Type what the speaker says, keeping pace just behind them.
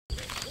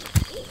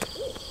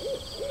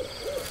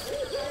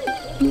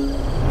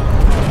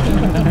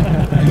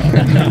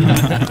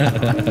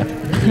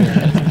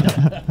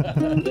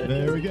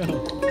There we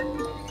go.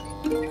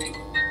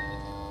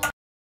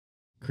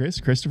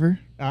 Christopher?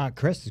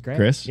 Chris is great.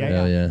 Chris?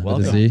 Yeah.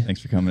 Welcome.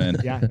 Thanks for coming in.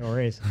 Yeah, no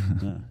worries.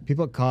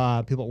 People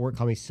at work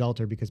call me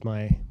Selter because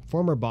my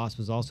former boss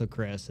was also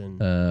Chris,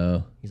 and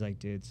he's like,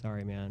 "Dude,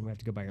 sorry, man, we have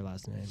to go by your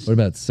last name." What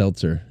about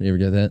Seltzer? You ever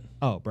get that?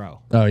 Oh,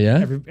 bro. Oh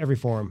yeah. Every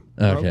form.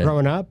 Okay.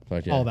 Growing up,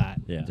 Yeah. all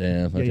that. Yeah.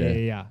 Damn.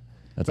 Okay. Yeah.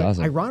 That's but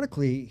awesome.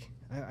 Ironically,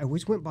 I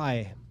always went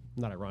by.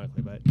 Not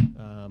ironically, but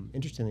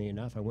interestingly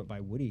enough, I went by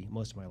Woody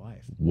most of my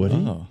life. Woody?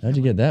 Oh. How'd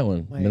you get that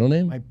one? Middle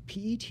name? My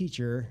PE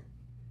teacher.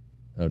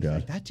 Oh god.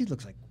 Like, that kid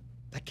looks like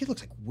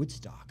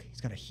Woodstock. He's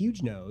got a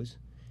huge nose.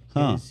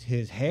 Huh.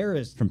 His hair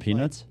is From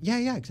Peanuts? Yeah,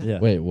 exactly. Yeah.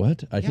 Wait,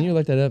 what? Can Yeah. you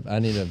look that up? I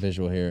need a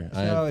visual here. So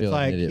I it's feel like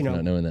like, an idiot for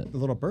not knowing that. the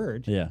little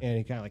bird. Yeah. And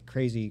he got like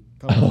crazy.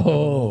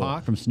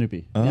 Oh. From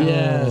Snoopy.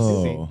 Yes.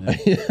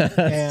 That's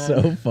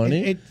And so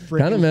funny. it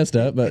Kind of messed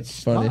up, but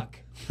it's funny. stuck.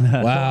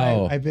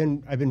 Wow. I've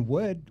been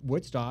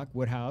Woodstock,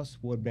 Woodhouse,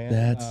 Woodman.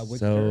 That's Woodster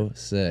so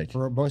sick.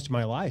 for most of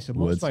my life. So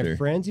most of my Woodster.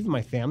 friends, even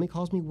my family,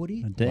 calls me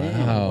Woody. Damn.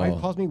 Wow. My wife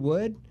calls me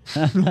Wood.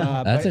 That's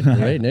But a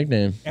great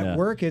nickname. At Yeah.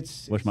 work,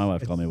 it's Wish my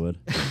wife called me Wood.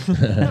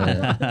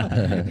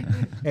 Hey,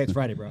 it's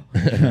Friday, bro.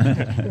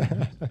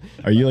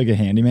 Are you like a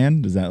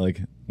handyman? Does that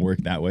like work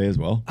that way as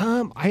well?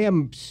 I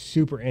am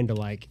super into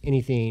like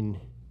anything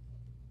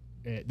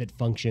that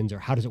functions or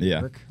how does it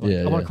Yeah. work. Like,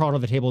 I want to crawl under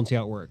the table and see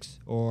how it works.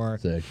 Or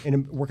Sick.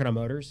 working on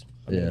motors.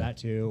 I'm into Yeah. that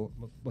too.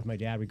 With my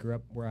dad, we grew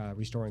up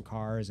restoring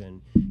cars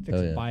and Hell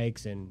fixing yeah.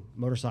 bikes and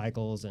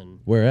motorcycles and.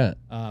 Where at?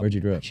 Where'd you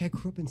grow up? Actually, I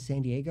grew up in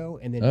San Diego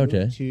and then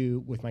Okay.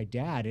 moved with my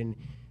dad in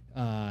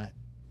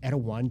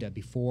Etowanda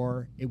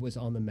before it was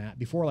on the map.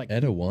 Before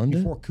Etowanda?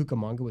 Before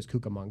Cucamonga was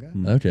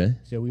Cucamonga. Okay.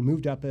 So we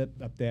moved up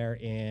there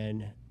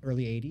in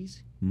early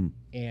 '80s,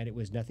 and it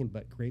was nothing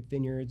but grape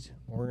vineyards,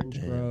 orange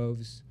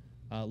groves,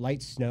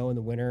 light snow in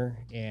the winter,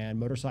 and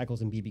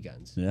motorcycles and BB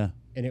guns. Yeah.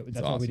 And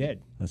that's all we awesome.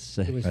 did. That's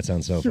sick. It was That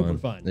sounds so super fun.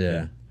 fun.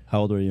 Yeah. How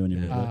old were you when you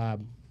moved up?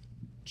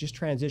 Just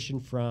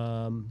transitioned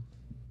from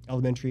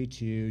elementary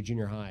to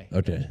junior high.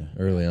 Okay.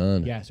 Early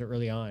on. Yeah, so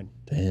early on.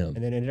 Damn. And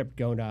then ended up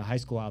going to high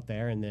school out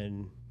there, and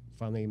then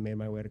finally made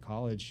my way to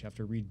college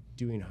after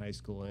redoing high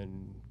school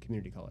and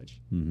community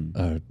college.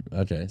 Oh,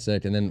 okay.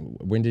 Sick. And then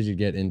when did you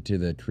get into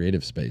the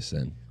creative space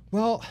then?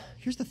 Well,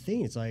 here's the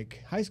thing. It's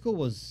like high school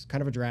was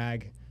kind of a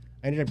drag.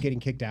 I ended up getting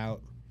kicked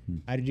out.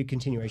 I had to do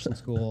continuation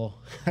school.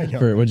 I know.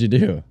 What'd you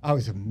do? I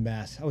was a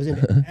mess. I was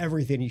into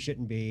everything you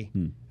shouldn't be.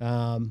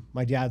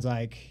 My dad's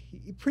like,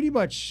 he pretty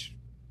much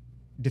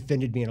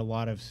defended me in a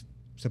lot of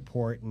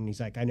support, and he's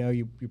like, I know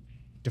you're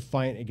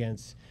defiant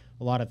against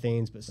a lot of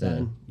things, but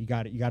son, you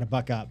got to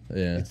buck up.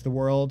 Yeah. It's the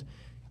world,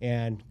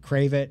 and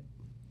crave it.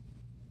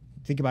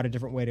 Think about a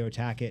different way to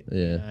attack it,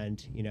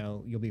 and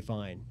you'll be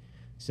fine.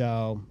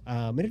 So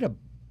ended up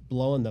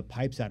blowing the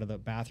pipes out of the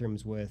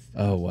bathrooms with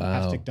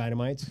plastic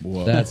dynamites.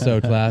 Whoa. That's so I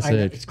know,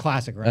 classic. it's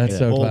classic, right? That's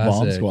so Full classic.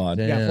 bomb squad.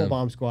 Damn. Yeah, full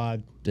bomb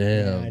squad.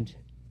 Damn. And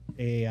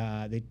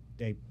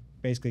they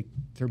basically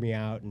threw me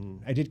out,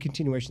 and I did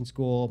continuation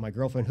school. My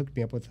girlfriend hooked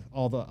me up with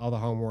all the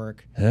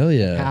homework. Hell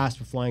yeah. Passed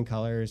with flying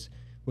colors.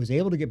 Was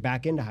able to get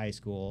back into high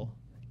school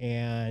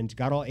and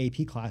got all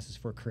AP classes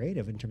for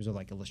creative in terms of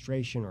like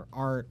illustration or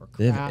art or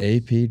They craft.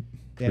 have AP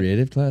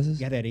creative classes?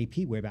 Yeah, they had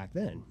AP way back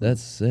then.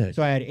 That's sick.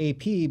 So I had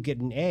AP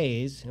getting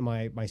A's in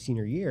my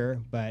senior year,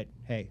 but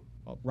hey,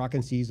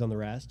 rocking C's on the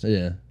rest.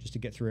 Yeah. Just to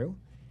get through.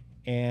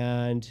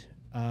 And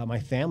my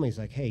family's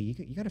like, hey, you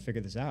got to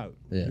figure this out.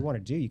 Yeah. What you want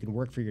to do, you can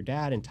work for your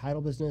dad in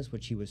title business,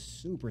 which he was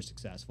super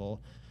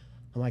successul.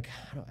 I'm like,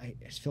 I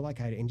just feel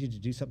like I needed to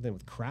do something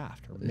with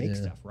craft or make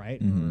stuff,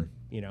 right? Or,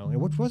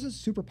 and which wasn't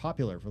super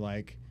popular for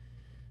like,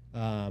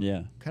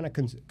 kind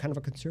of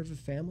a conservative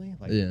family.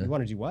 Like, you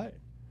want to do what?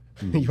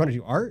 You want to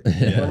do art?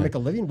 You want to make a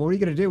living? What are you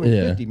going to do when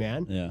you're 50,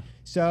 man? Yeah.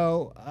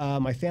 So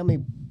my family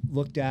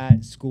looked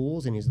at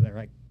schools, and they're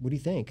like, what do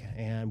you think?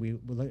 And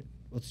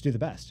let's do the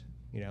best.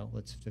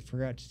 Let's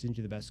figure out to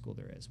do the best school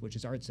there is, which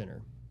is Art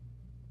Center.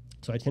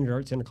 So I attended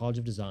Art Center College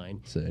of Design.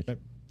 Sick. But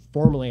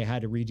formally, I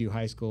had to redo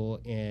high school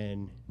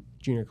and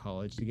junior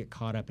college to get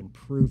caught up and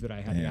prove that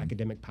I had the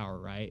academic power,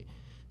 right?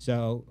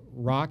 So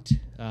rocked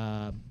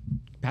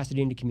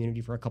Pasadena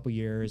community for a couple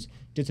years,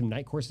 did some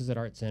night courses at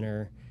Art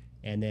Center,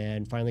 and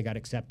then finally got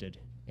accepted.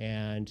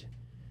 And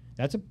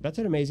that's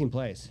an amazing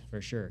place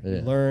for sure.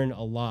 You learn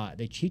a lot.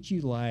 They treat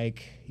you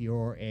like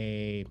you're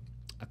a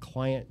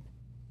client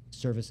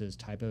services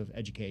type of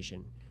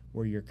education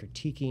where you're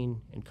critiquing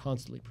and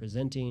constantly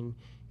presenting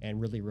and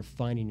really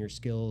refining your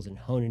skills and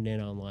honing in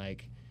on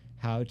like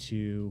how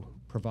to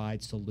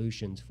provide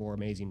solutions for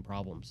amazing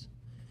problems.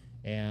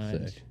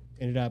 And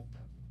ended up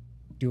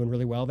doing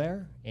really well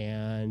there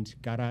and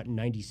got out in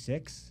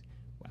 96.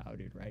 Wow,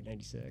 dude, right?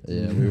 96.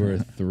 Yeah, we were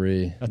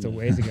 3. That's a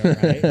ways ago,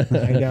 right?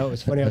 I know. It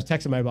was funny. I was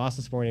texting my boss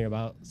this morning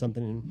about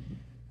something and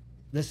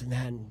this and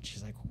that, and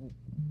she's like,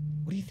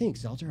 what do you think,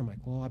 Selter? I'm like,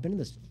 well, I've been in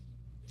this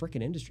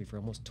freaking industry for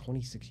almost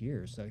 26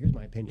 years, so here's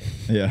my opinion.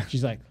 Yeah.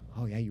 She's like,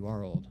 oh, yeah, you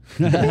are old.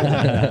 Sorry,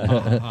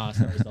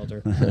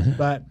 Selter.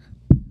 But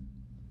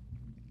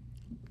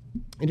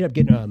ended up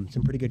getting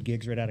some pretty good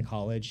gigs right out of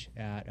college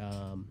at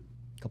a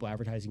couple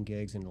advertising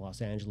gigs in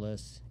Los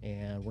Angeles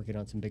and working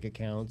on some big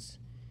accounts.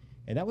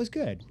 And that was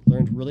good.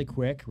 Learned really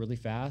quick, really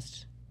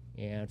fast.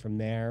 And from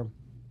there,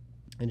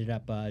 ended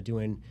up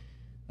doing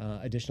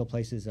additional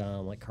places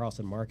like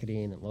Carlson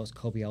Marketing and Los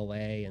Kobe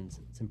LA and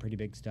some pretty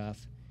big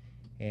stuff.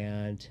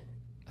 And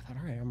I thought,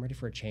 all right, I'm ready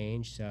for a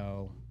change.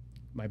 So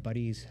my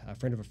buddies, a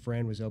friend of a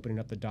friend, was opening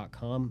up the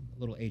 .com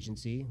little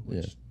agency,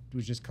 which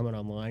was just coming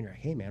online. Like,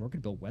 hey, man, we're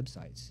going to build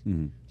websites.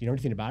 Do you know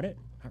anything about it?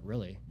 Not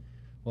really.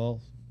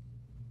 Well,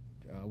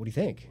 what do you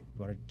think?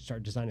 You want to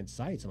start designing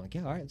sites? I'm like,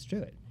 yeah, all right, let's do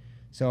it.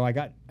 So I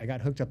got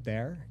hooked up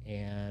there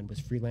and was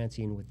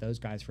freelancing with those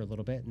guys for a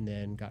little bit, and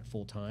then got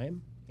full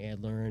time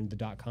and learned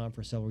the .com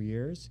for several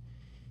years.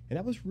 And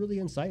that was really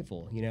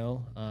insightful, you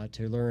know,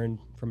 to learn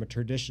from a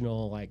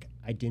traditional like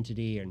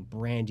identity and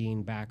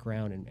branding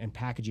background, and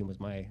packaging was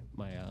my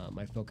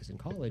focus in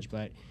college,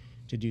 but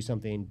to do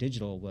something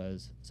digital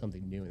was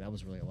something new, and that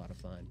was really a lot of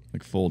fun.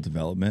 Like full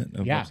development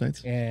of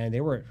websites? And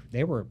they were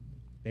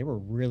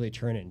really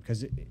turning,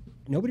 because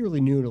nobody really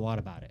knew a lot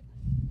about it.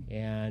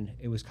 And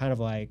it was kind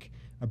of like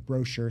a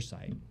brochure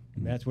site.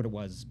 And that's what it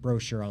was,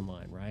 brochure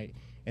online, right?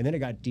 And then it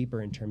got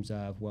deeper in terms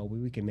of, well,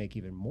 we can make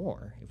even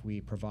more if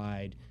we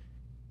provide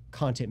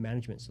content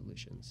management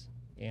solutions.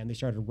 And they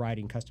started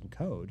writing custom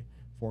code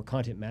for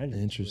content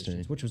management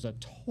solutions, which was a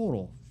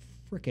total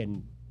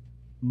freaking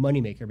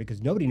moneymaker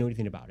because nobody knew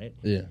anything about it.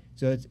 Yeah.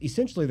 So it's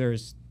essentially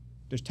there's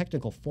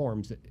technical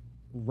forms that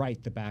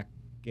write the back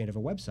end of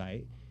a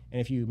website,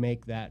 and if you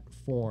make that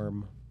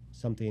form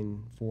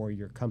something for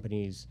your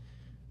company's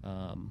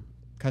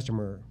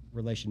customer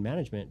relation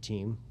management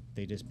team,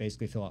 they just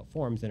basically fill out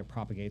forms, then it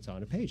propagates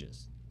onto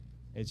pages.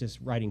 It's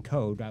just writing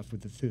code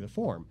through the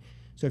form.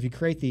 So if you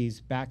create these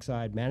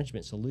backside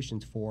management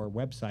solutions for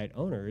website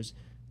owners,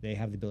 they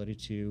have the ability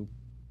to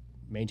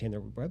maintain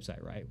their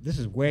website, right? This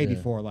is way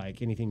before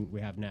like anything we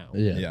have now.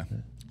 Yeah.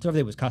 So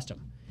everything was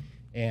custom,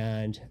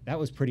 and that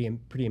was pretty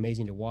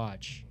amazing to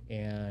watch.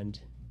 And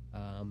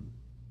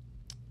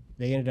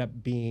they ended up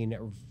being a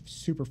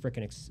super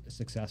freaking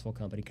successful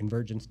company,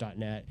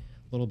 Convergence.net,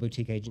 little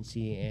boutique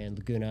agency in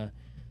Laguna.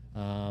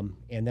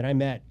 And then I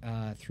met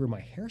through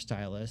my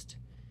hairstylist,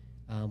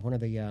 one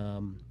of the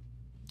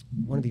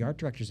art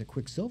directors at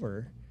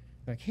Quicksilver.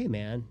 Like, hey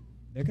man,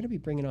 they're going to be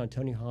bringing on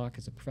Tony Hawk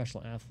as a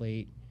professional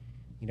athlete.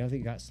 You know, they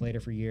got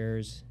Slater for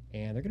years,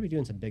 and they're going to be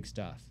doing some big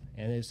stuff.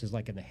 And this is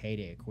like in the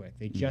heyday of Quick.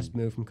 They just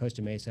moved from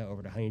Costa Mesa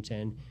over to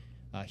Huntington,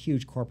 a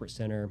huge corporate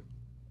center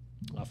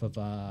off of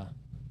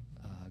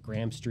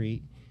Graham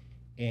Street.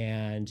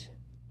 And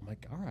I'm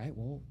like, all right,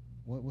 well,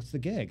 what's the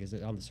gig? Is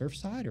it on the surf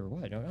side or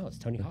what? No, it's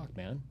Tony Hawk,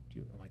 man.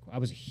 I'm like, I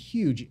was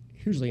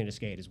hugely into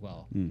skate as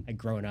well. I'd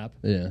grown up.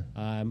 Yeah.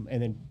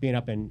 And then being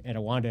up in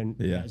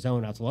Awanda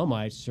zone out to Loma,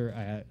 I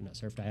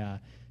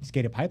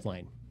skated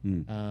Pipeline,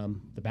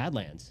 the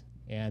Badlands.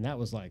 And that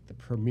was like the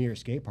premier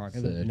skate park.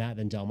 Other than that,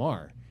 than Del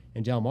Mar.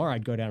 And Del Mar,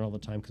 I'd go down all the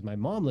time because my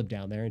mom lived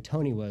down there, and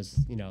Tony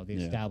was, you know, the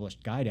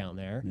established guy down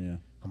there. Yeah.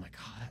 I'm like,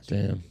 oh, that's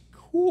really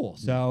cool.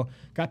 So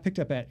got picked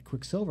up at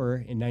Quicksilver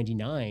in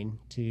 '99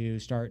 to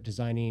start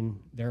designing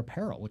their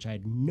apparel, which I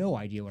had no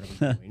idea what I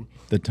was doing.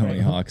 The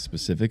Tony Hawk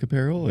specific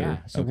apparel? Yeah.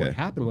 So what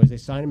happened was they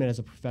signed him in as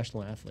a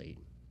professional athlete,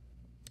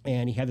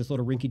 and he had this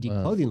little rinky-dink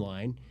clothing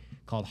line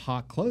called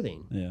Hawk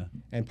Clothing. Yeah.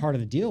 And part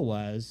of the deal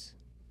was,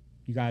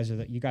 you guys are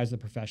the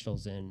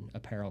professionals in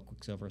apparel,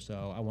 Quicksilver,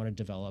 so I want to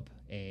develop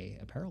a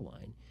apparel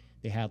line.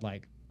 They had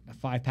like a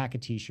 5-pack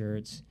of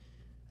T-shirts,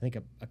 I think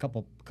a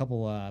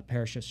couple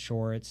pairs of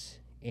shorts,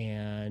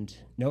 and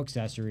no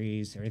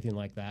accessories or anything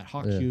like that.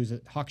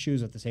 Hawk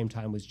shoes at the same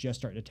time was just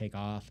starting to take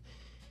off,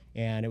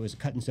 and it was a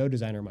cut and sew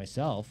designer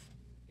myself,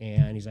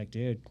 and he's like,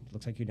 dude,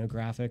 looks like you know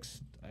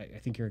graphics. I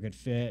think you're a good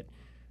fit.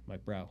 I'm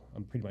like, bro,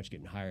 I'm pretty much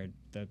getting hired.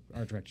 The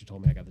art director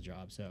told me I got the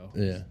job, so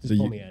just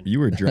pull me in.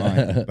 You were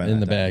drawing by in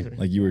the bag.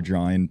 Like you were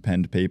drawing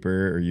pen to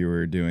paper, or you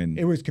were doing.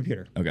 It was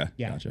computer. Okay.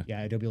 Yeah. Gotcha.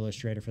 Yeah. Adobe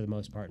Illustrator for the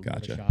most part.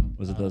 Gotcha. Photoshop.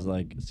 Was it those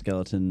like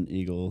skeleton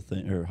eagle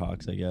thing or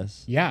hawks? I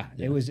guess. Yeah.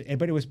 It was,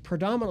 but it was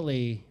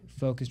predominantly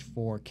focused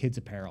for kids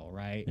apparel,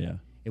 right? Yeah.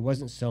 It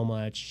wasn't so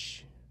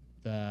much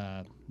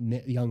the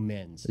young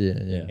men's.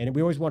 Yeah. And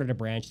we always wanted to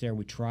branch there, and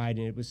we tried,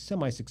 and it was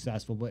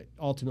semi-successful, but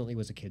ultimately it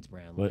was a kids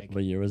brand.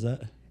 What year was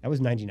that? That was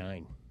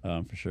 '99.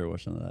 For sure wore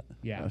some of that.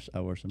 Yeah.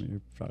 I wore some of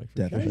your product.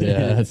 Definitely.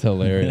 Yeah, that's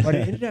hilarious. But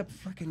it ended up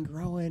freaking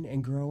growing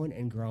and growing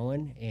and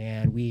growing,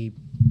 and we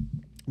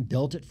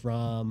built it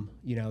from,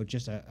 you know,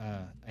 just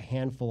a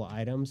handful of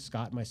items,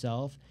 Scott and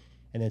myself,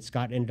 and then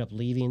Scott ended up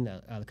leaving,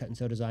 the cut and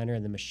sew designer,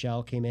 and then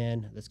Michelle came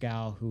in, this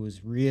gal who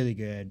was really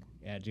good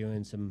at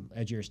doing some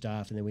edgier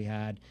stuff, and then we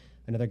had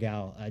another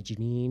gal,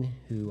 Janine,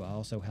 who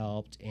also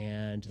helped,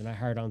 and then I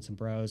hired on some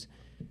bros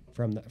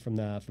from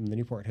the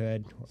Newport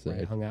Hood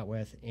where I hung out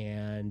with,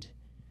 and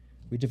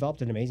we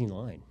developed an amazing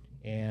line.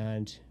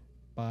 And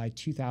by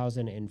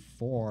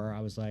 2004,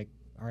 I was like,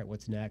 all right,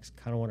 what's next?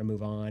 Kind of want to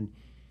move on.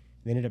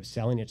 They ended up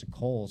selling it to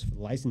Kohl's for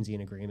the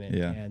licensing agreement,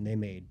 and they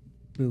made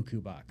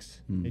buku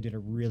bucks. They did a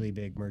really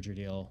big merger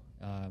deal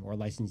or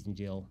licensing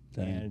deal,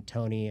 and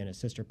Tony and his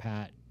sister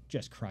Pat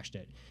just crushed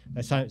it.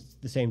 At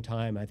the same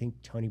time, I think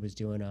Tony was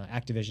doing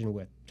Activision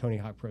with Tony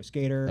Hawk Pro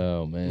Skater.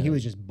 Oh, man. And he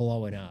was just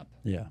blowing up.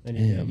 Yeah. And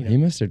Damn, you know, he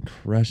must have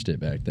crushed it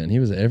back then. He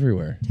was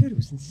everywhere. dude, it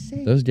was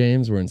insane. Those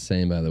games were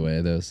insane, by the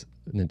way. Those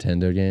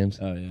Nintendo games.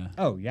 Oh yeah.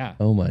 Oh yeah.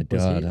 Oh my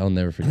Was God, he- I'll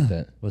never forget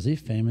that. Was he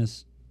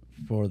famous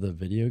for the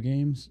video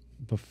games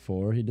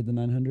before he did the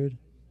 900,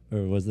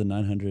 or was the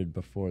 900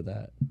 before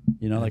that?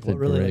 You know, like That's a what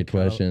really great like,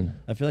 question.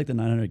 I feel like the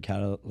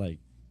 900 like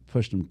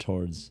pushed him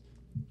towards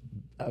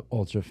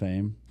ultra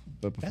fame,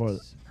 but before.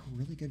 That's a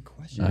really good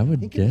question. I would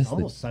think it was guess that-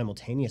 almost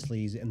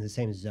simultaneously in the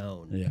same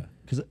zone. Yeah,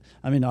 because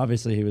I mean,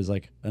 obviously he was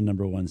like a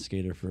 #1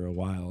 skater for a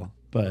while,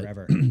 but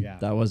Forever. Yeah.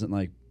 that wasn't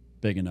like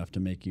big enough to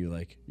make you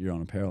like your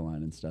own apparel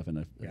line and stuff.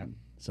 And Yeah.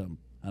 so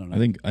I don't know.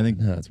 I think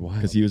No, that's wild.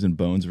 because he was in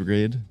Bones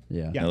Brigade,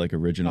 yeah, Yeah. that like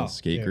original Oh,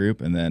 skate yeah.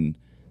 group, and then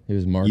He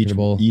was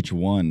marketable. each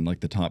one, like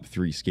the top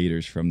 3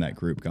 skaters from that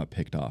group, got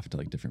picked off to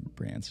like different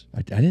brands.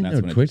 I didn't That's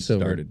know when it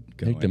Quicksilver started picked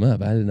going. him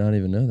up. I did not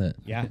even know that.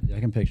 Yeah. I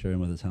can picture him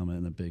with his helmet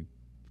and the big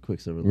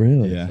Quicksilver. Really?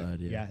 on the Yeah. side,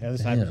 Yeah. The other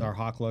side was Damn. our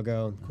Hawk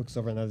logo,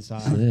 Quicksilver on the other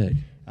side. Sick.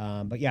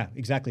 But yeah,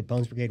 exactly.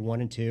 Bones Brigade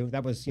 1 and 2.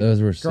 That was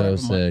Those were growing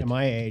so up at sick.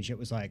 my age, it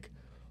was like,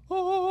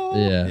 oh,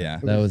 Yeah, Yeah.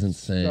 it that was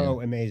insane.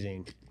 So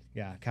amazing.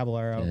 Yeah,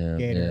 Caballero, Damn,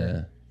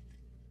 Gator.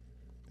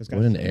 Those guys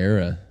What an were-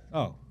 era.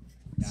 Oh,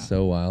 yeah.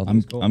 So wild.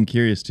 cool. I'm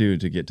curious too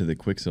to get to the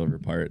Quicksilver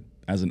part.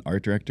 As an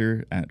art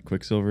director at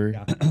Quicksilver,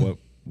 Yeah.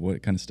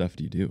 what kind of stuff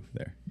do you do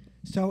there?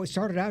 So it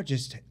started out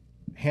just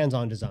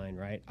hands-on design,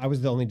 right? I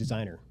was the only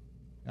designer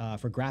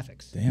for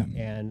graphics. Damn.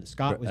 And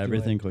Scott For was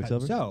everything doing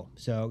Quicksilver?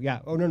 So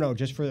yeah. Oh no,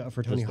 just for Tony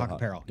Just the Hawk Hawk.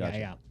 apparel. Gotcha.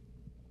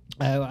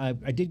 Yeah.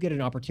 I did get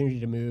an opportunity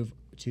to move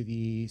to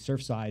the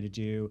surf side to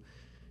do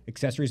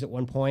accessories at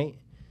one point,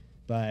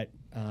 but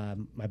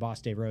my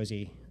boss Dave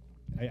Rosie,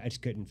 I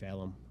just couldn't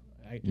fail him.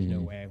 There's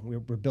no way. We're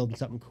building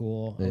something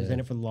cool. I was in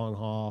it for the long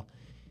haul.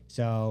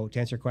 So to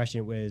answer your question,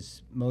 it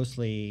was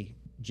mostly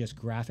just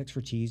graphics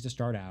for tees to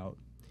start out.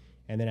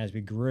 And then as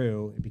we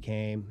grew, it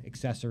became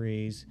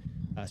accessories,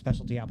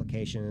 specialty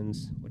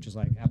applications, which is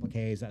like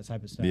appliques, that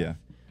type of stuff. Yeah.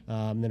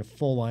 Then a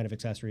full line of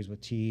accessories with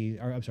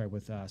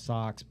with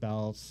socks,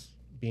 belts,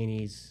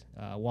 beanies,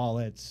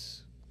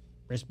 wallets,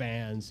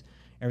 wristbands,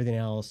 everything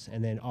else,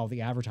 and then all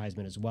the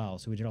advertisement as well.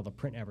 So we did all the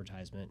print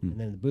advertisement, and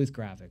then the booth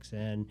graphics,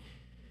 and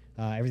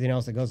everything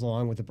else that goes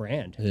along with the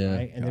brand. Yeah,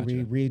 Right? And then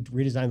we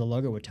redesigned the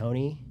logo with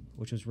Tony,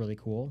 which was really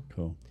cool.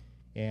 Cool.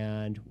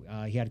 And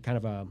he had kind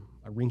of a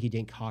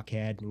rinky-dink hawk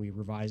head, and we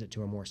revised it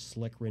to a more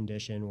slick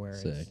rendition where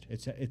Sick.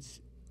 it's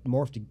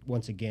morphed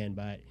once again.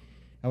 But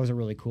that was a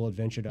really cool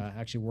adventure to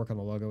actually work on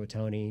the logo with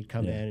Tony. He'd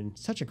come in, and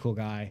such a cool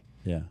guy,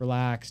 Yeah.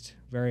 relaxed,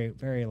 very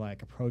very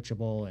like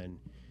approachable, and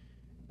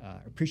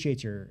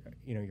appreciates your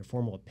your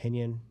formal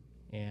opinion.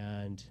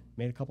 And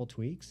made a couple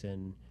tweaks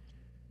and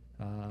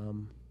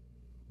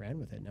ran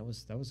with it. And that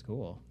was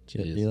cool.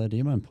 Jeez. Eli, do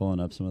you mind pulling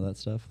up some of that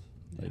stuff?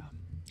 Like,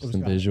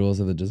 Some visuals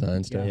of the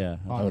design stuff. Yeah.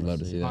 I would love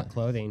to see Hot that.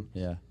 clothing.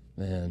 yeah.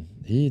 Man,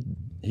 he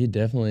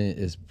definitely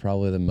is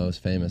probably the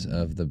most famous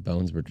of the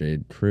Bones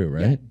Brigade crew,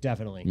 Yeah, right?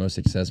 definitely. Most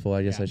successful,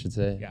 I guess Yeah. I should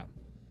say. Yeah.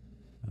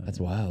 That's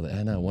wild.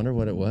 And I wonder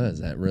what it was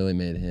that really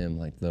made him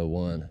like the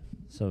one.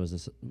 So is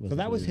this? So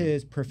that was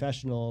his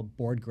professional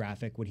board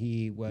graphic when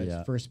he was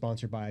Yeah. first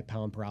sponsored by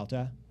Powell and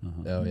Peralta.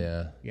 Oh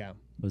yeah. Yeah.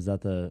 Was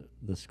that the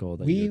skull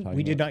that you We were talking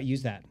we did about? not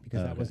use that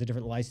because Oh, that was okay. a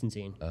different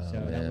licensing. Oh, so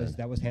man.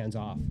 that was hands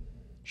off.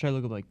 Should I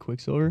look up like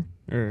Quicksilver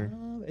or?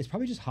 It's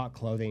probably just hot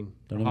clothing.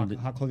 Don't Or even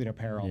hot clothing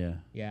apparel. Yeah.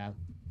 Yeah.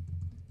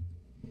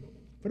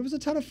 But it was a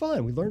ton of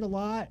fun. We learned a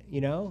lot, and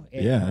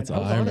Yeah, that's I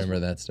was I honest remember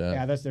with- that stuff.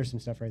 Yeah, there's some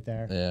stuff right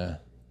there. Yeah.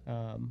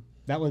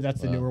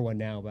 That's the Wow. newer one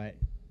now, but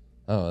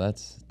Oh,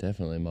 that's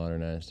definitely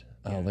modernized.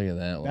 Oh, look at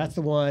that one. that's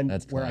the one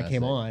That's where I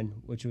came classic.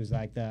 on, which was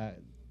like the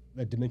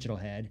dimensional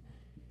head.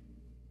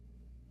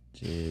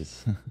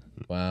 Jeez.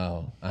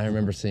 Wow. I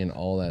remember seeing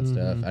all that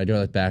stuff. I do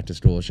like back to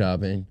school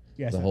shopping.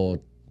 Yes, The I- whole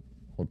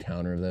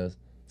counter of those.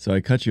 So I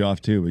cut you off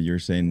too, but you were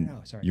saying No,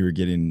 sorry. you were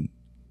getting,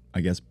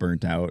 I guess,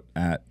 burnt out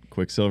at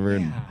Quicksilver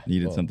and Yeah.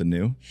 needed Well, something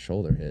new.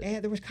 Shoulder hit.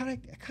 And there was kind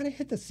of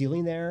hit the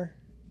ceiling there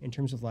in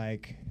terms of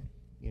like,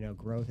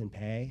 growth and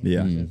pay.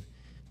 Yeah. Because of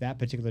that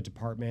particular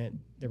department,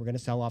 they were going to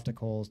sell off to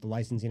Kohl's, the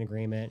licensing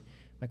agreement.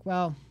 Like,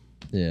 well,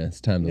 Yeah, it's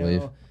time to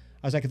leave. I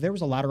was like, if there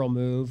was a lateral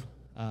move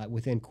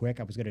within Quick,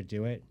 I was going to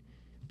do it.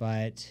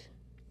 But,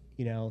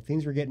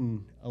 things were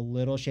getting a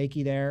little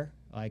shaky there.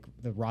 Like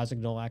the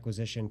Rosignol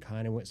acquisition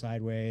kind of went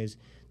sideways.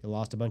 They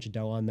lost a bunch of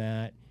dough on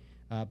that.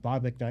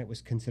 Bob McKnight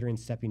was considering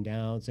stepping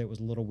down, so it was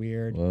a little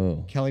weird.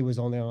 Whoa. Kelly was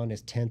only on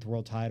his 10th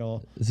world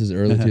title. This is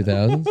early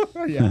 2000s?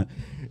 Yeah.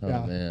 Oh,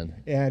 Yeah. man.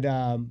 And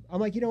I'm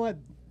like, you know what?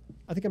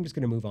 I think I'm just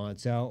going to move on.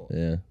 So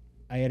Yeah.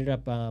 I ended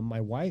up,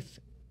 my wife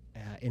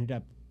ended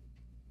up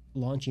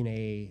launching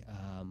a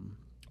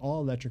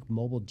all-electric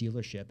mobile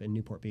dealership in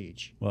Newport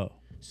Beach, Whoa.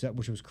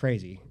 which was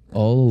crazy.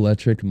 All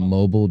electric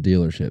mobile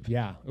dealership.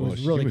 Yeah, it Oh, was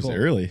she really was cool.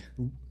 early.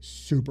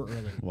 Super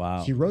early.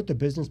 Wow. She wrote the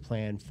business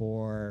plan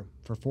for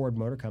Ford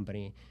Motor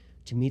Company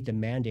to meet the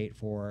mandate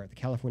for the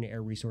California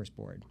Air Resource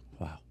Board.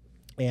 Wow.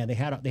 And they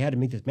had to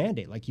meet this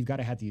mandate. Like, you've got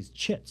to have these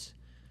chits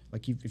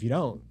Like if you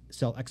don't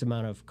sell X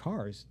amount of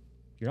cars,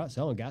 you're not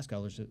selling gas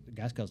guzzlers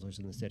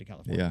in the state of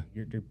California.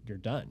 Yeah. You're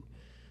done.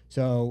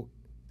 So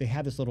they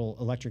had this little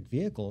electric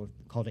vehicle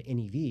called an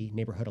NEV,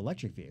 neighborhood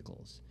electric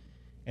vehicles,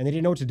 and they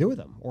didn't know what to do with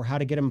them or how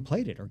to get them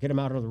plated or get them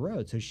out on the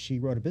road. So she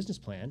wrote a business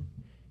plan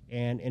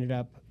and ended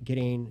up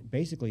getting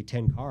basically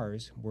 10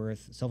 cars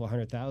worth several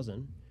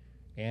 $100,000.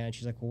 And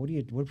she's like, well,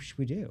 what should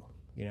we do?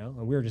 You know,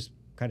 and we were just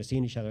kind of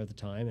seeing each other at the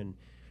time. And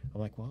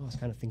I'm like, well, I was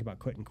kind of thinking about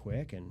quitting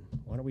quick, and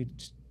why don't we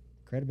just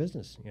create a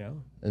business, you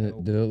know? And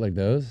So- did it look like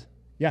those?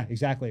 yeah,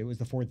 exactly. It was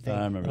the Ford Think.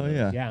 I remember. Oh those.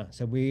 yeah. Yeah,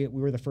 so we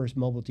were the first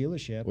mobile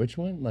dealership. Which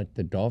one? Like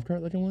the golf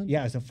cart looking one?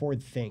 Yeah, it's a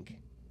Ford Think.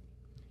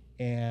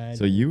 And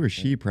So you or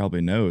she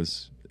probably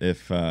knows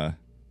if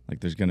like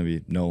there's going to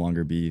be no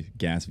longer be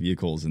gas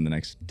vehicles in the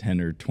next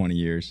 10 or 20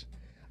 years.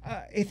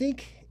 I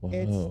think Whoa.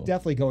 it's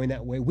definitely going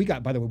that way.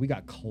 By the way, we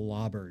got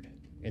clobbered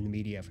in the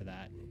media for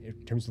that in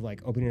terms of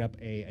like opening up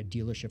a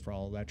dealership for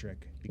all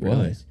electric.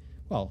 Because,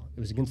 well, it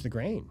was against the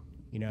grain.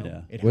 You know,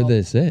 Yeah. it What'd helped-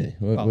 they say?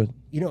 well,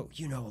 you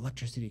know,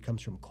 electricity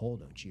comes from coal,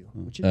 don't you?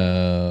 Which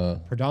is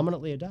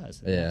predominantly it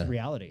does. Yeah. That's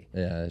reality.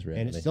 Yeah, that's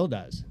reality. And it still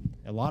does.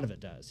 A lot of it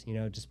does. You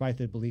know, despite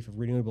the belief of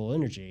renewable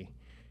energy,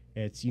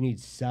 you need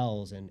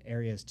cells and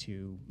areas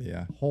to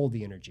Yeah. hold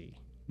the energy,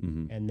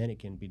 Mhm. and then it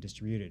can be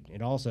distributed.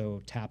 It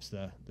also taps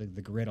the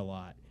grid a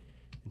lot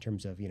in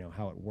terms of, you know,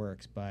 how it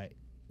works. But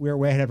we were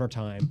way ahead of our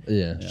time.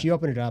 Yeah. She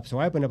opened it up, so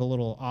I opened up a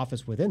little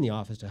office within the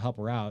office to help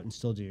her out and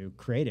still do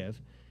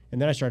creative. And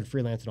then I started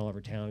freelancing all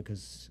over town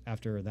because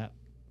after that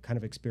kind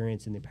of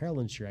experience in the apparel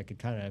industry, I could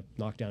kind of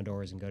knock down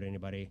doors and go to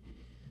anybody.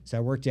 So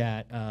I worked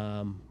at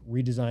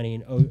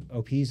redesigning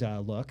OP's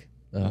look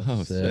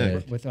Oh,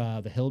 sick. with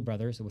the Hild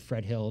brothers, with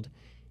Fred Hild.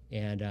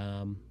 And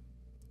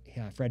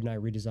Fred and I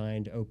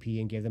redesigned OP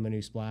and gave them a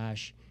new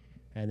splash.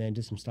 And then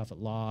did some stuff at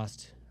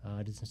Lost,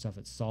 did some stuff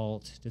at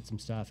Salt, did some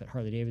stuff at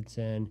Harley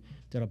Davidson,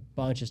 did a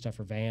bunch of stuff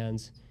for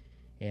Vans.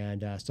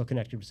 And still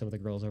connected with some of the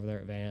girls over there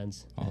at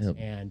Vans. Awesome.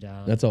 And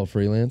That's all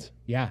freelance?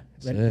 yeah,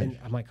 Sick. and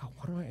I'm like, oh,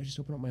 why don't I just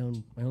open up my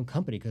own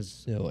company?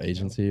 Because Yeah, a little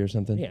agency or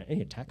something? yeah, I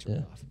need a tax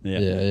write-off.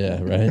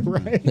 Yeah, right?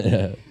 Right.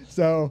 Yeah.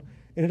 So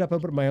ended up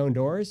opening my own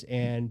doors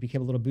and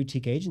became a little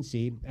boutique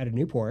agency out of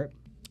Newport,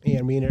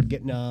 and we ended up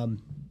getting a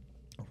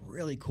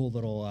really cool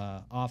little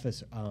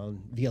office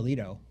on Via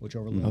Lido, which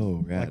overlooks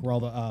Oh, rad. like where all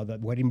the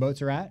wedding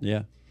boats are at.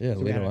 Yeah. Yeah,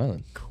 So we had Lido a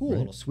Island. cool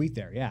little suite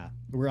there. Yeah,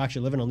 we were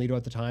actually living on Lido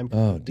at the time.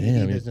 Oh, The damn, EV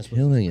you're business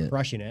killing was it.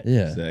 crushing it.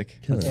 Yeah. Sick.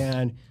 Killing it.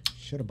 And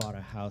should have bought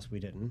a house. We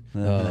didn't.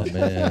 Oh,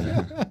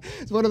 man.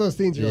 It's one of those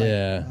things. You're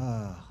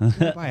Yeah. like,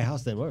 why buy a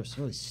house then? What was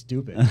really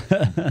stupid.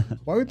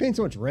 Why are we paying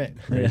so much rent?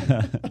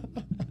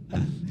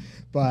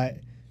 But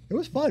it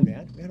was fun,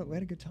 man. We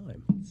had a good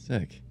time.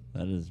 Sick.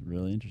 That is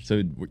really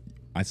interesting. So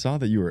I saw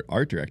that you were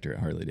art director at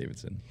Harley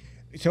Davidson.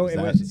 So Was it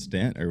that was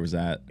stint or was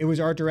that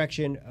art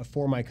direction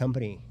for my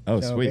company.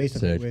 Oh, so sweet.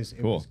 Basically, Sick.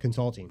 it Cool. was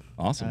consulting.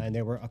 Awesome. And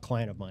they were a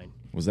client of mine.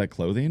 was that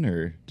clothing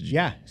or did you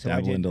Yeah. So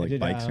dabble into I like did,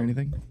 bikes or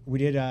anything? We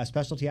did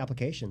specialty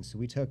applications. So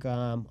we took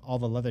all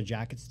the leather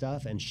jacket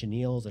stuff and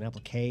chenilles and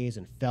appliques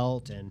and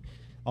felt and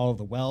all of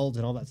the welds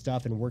and all that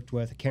stuff, and worked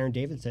with Karen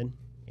Davidson.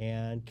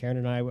 And Karen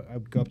and I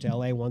would go up to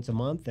LA once a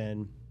month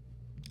and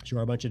show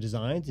her a bunch of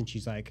designs, and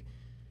she's like,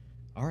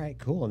 all right,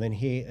 cool. And then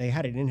they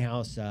had an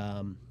in-house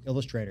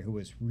illustrator who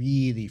was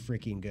really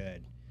freaking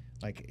good.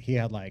 Like he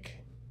had like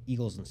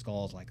eagles and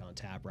skulls like on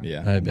tap, right?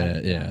 Yeah. I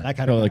bet, yeah. That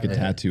kind Probably of like a guy.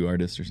 tattoo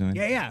artist or something.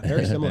 Yeah,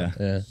 very similar.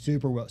 Yeah.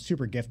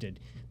 Super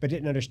gifted, but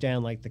didn't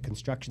understand like the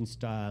construction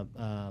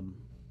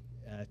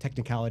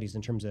technicalities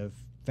in terms of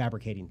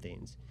fabricating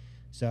things.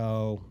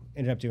 So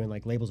ended up doing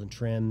like labels and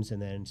trims,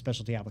 and then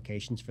specialty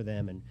applications for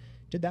them, and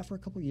did that for a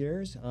couple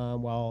years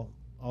while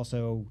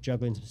also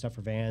juggling some stuff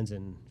for Vans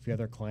and a few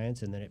other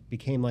clients, and then it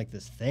became like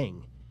this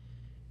thing,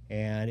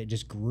 and it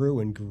just grew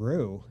and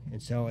grew,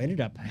 and so I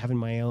ended up having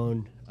my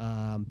own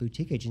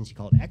boutique agency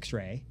called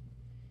X-Ray.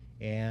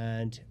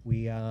 And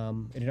we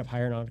ended up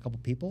hiring on a couple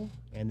people,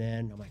 and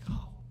then I'm like,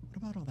 oh, what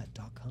about all that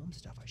 .com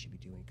stuff I should be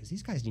doing? Because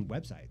these guys need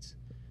websites.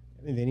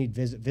 I mean, they need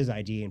Viz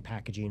ID and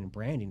packaging and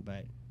branding,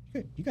 but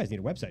you guys need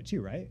a website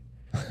too, right?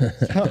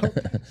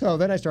 so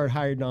then I started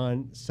hiring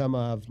on some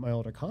of my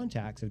older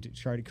contacts and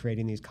started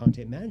creating these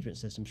content management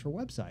systems for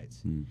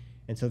websites.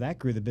 And so that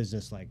grew the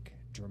business like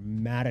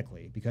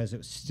dramatically, because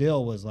it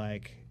still was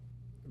like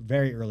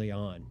very early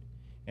on,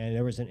 and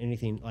there wasn't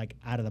anything like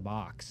out of the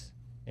box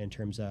in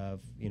terms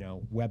of, you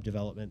know, web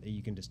development that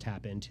you can just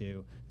tap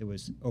into that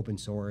was open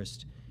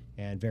sourced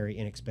and very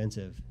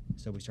inexpensive.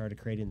 So we started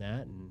creating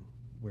that, and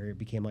where it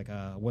became like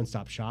a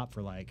one-stop shop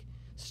for like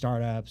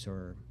startups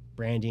or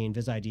branding,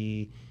 Viz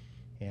ID,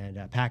 and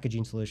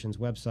packaging solutions,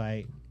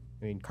 website,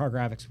 I mean, car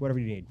graphics, whatever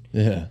you need.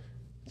 Yeah.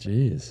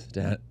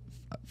 Jeez.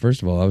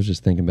 First of all, I was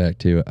just thinking back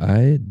too.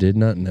 I did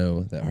not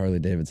know that Harley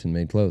Davidson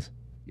made clothes.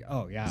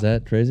 Oh, yeah. Is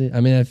that crazy?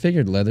 I mean, I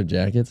figured leather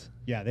jackets.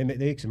 Yeah, they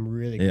make some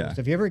really cool Yeah. stuff.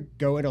 If you ever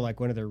go into like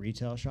one of their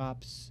retail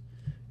shops,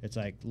 it's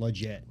like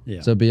legit.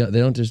 Yeah. So they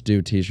don't just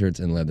do T-shirts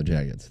and leather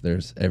jackets.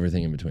 There's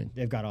everything in between.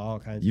 They've got all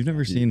kinds You've of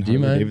never stuff. seen Do you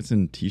Harley mind?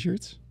 Davidson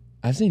t-shirts?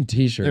 I've seen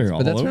T-shirts, They're but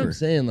all that's what I'm over.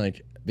 saying.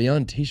 Like,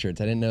 beyond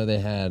T-shirts, I didn't know they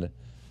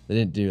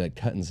didn't do like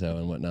cut and sew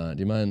and whatnot. Do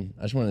you mind?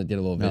 I just wanted to get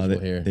a little visual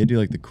here. They do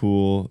like the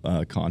cool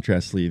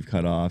contrast sleeve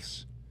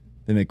cutoffs.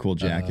 They make cool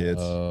jackets.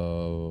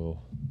 Oh,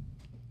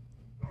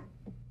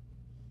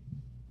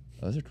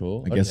 those are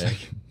cool. I guess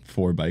like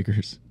for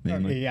bikers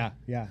mainly. Yeah,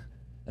 yeah.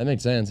 That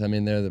makes sense. I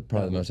mean, they're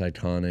probably the most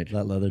iconic.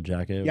 That leather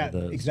jacket. Yeah, with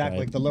the exactly.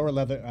 Like stripe. the lower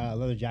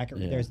leather jacket.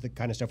 Yeah. There's the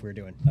kind of stuff we were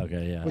doing.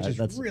 Okay, yeah. Which is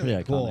that's really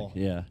pretty cool.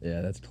 iconic. Yeah.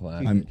 Yeah, that's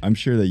classic. I'm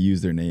sure they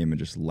use their name and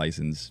just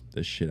license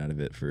the shit out of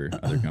it for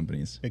other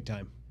companies. Big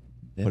time.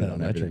 They put have it an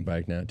on electric everything.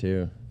 bike now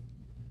too.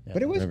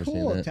 But it was never seen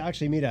cool that. to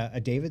actually meet a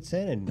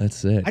Davidson, and That's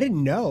sick. I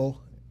didn't know.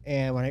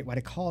 And when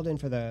I called in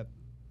for the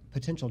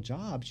potential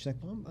job, she's like,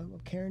 "Well, I'm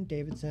Karen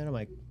Davidson." I'm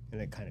like, and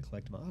it kind of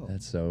clicked. Oh,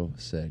 That's so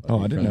sick. Oh,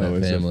 I From didn't know that it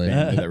was family. a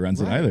family that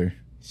runs it Right. either.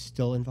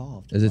 still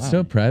involved. Is it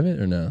still private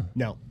or no?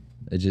 No.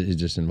 He's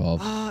just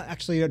involved.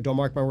 Actually, don't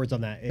mark my words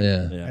on that.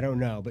 Yeah. I don't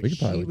know, but We could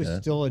probably she look was that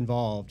up. still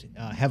involved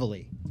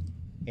heavily,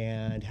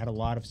 and had a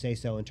lot of say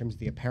so in terms of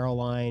the apparel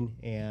line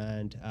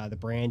and the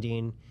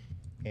branding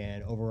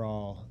and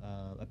overall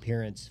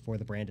appearance for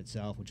the brand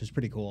itself, which was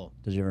pretty cool.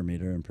 Did you ever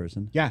meet her in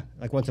person? Yeah,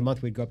 like once a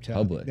month we'd go up to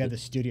Public. We had the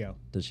studio.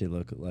 Did she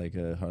look like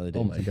a Harley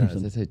Oh Davidson? my God!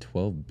 person? Did they say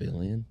 12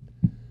 billion?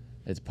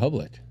 It's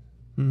public.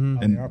 Mm-hmm.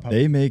 Oh, And are public.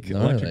 they make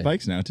No, electric they-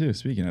 bikes now too.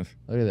 Speaking of,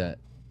 Look at that.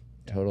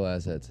 Total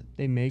assets.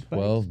 They make bikes?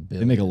 12 they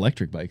billion. make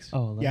electric bikes.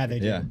 Oh, Yeah, they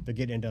do. Yeah. They're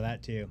getting into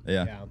that too.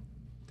 Yeah.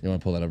 You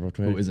want to pull that up real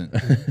quick? Who isn't?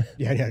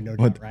 Yeah, no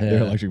What? doubt, right? They're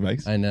Yeah. electric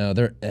bikes. I know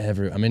they're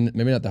every. I mean,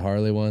 maybe not the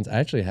Harley ones. I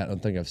actually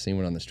don't think I've seen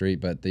one on the street,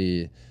 but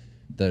the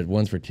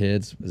ones for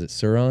kids. Was it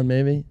Suron?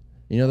 Maybe.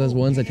 You know those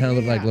ones that kind of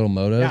look like yeah. little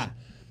motos. Yeah.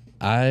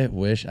 I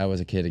wish I was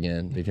a kid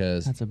again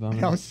because That's a bummer.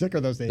 How sick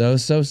are those things? that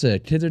was so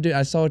sick. Kids are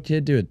I saw a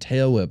kid do a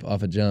tail whip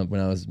off a jump when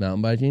I was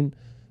mountain biking.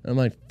 I'm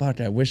like, fuck,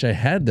 I wish I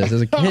had this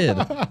as a kid. You know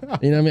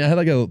what I mean? I had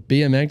like a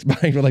BMX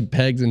bike with like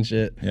pegs and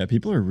shit. Yeah,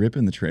 people are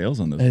ripping the trails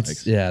on those It's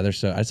bikes. yeah, they're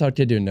so. I saw a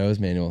kid do a nose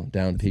manual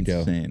down Pico.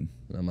 Insane.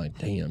 And I'm like,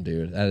 damn,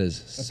 dude, that is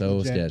so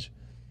legit. sketch.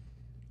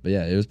 But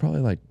yeah, it was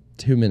probably like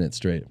 2 minutes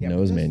straight Yeah, but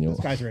nose those- manual.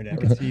 Those guys are into I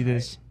everything. can see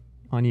this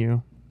on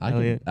you,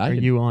 Elliot. I Are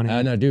could- you on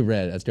it? No, do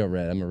red. Let's go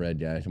red. I'm a red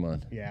guy. Come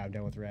on. Yeah, I'm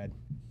done with red.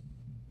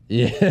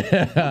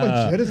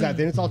 Yeah. What is that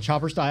thing? It's all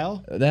chopper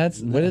style.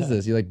 That's what is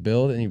this? You like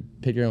build and you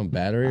pick your own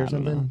battery I or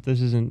don't know. something?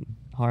 This isn't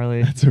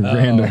Harley. It's a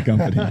random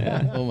company.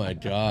 Oh my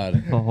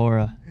god,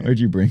 Bahora. Where'd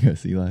you bring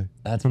us, Eli?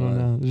 that's I fun. don't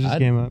know. This just I'd,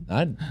 came up.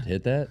 I'd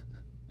hit that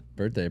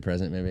birthday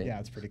present maybe. Yeah,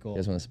 it's pretty cool. You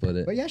guys want to split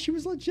it? But yeah, she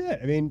was legit.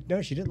 I mean,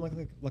 no, she didn't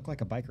look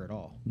like a biker at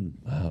all.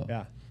 Wow.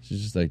 Yeah,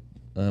 She's just like,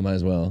 might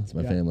as well. It's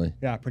my Yeah. family.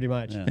 yeah, pretty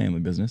much. Yeah. Family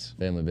business.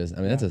 Family business.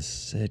 I mean, that's a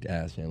sick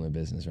ass family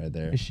business right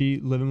there. Is she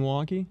live in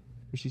Milwaukee?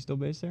 Is she still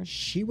based there?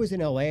 She was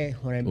in LA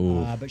when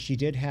Oof. but she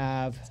did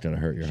have. It's gonna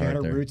hurt your She had heart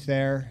her there. roots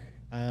there.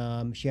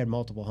 She had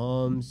multiple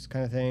homes,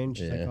 kind of thing.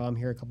 She's like, Yeah. "Oh, I'm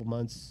here a couple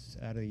months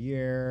out of the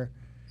year,"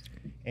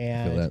 Feel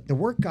and that. the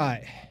work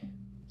got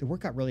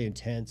really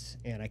intense,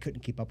 and I couldn't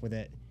keep up with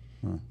it,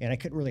 and I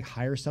couldn't really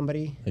hire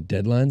somebody. Like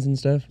deadlines and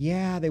stuff.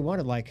 Yeah, they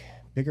wanted like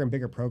bigger and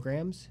bigger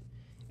programs,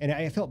 and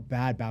I felt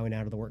bad bowing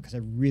out of the work because I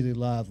really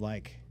love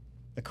like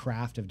the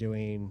craft of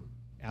doing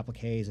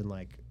appliques and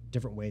like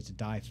different ways to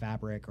dye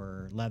fabric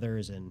or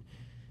leathers and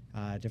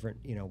different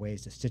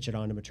ways to stitch it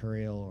onto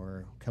material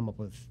or come up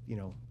with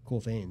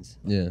cool things.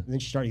 Yeah. And then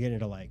she started getting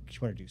into like she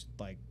wanted to do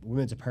like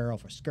women's apparel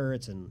for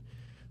skirts, and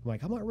I'm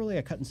like, I'm not really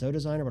a cut and sew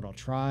designer, but I'll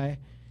try.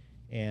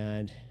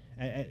 And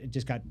it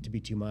just got to be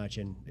too much,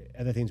 and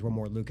other things were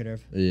more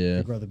lucrative Yeah.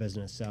 to grow the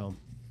business. So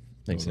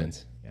Makes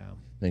sense. yeah.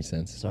 Makes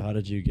sense. So how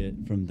did you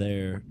get from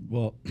there?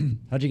 Well,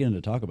 how'd you get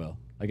into Taco Bell?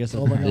 I guess.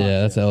 Oh my God.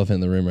 Yeah, that's the elephant in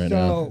the room right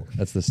now. So-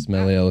 That's the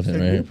smelly elephant So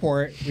right here.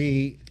 Newport,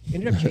 we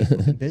ended up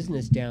chasing some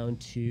business down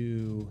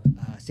to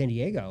San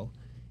Diego,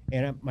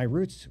 and my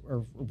roots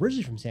are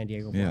originally from San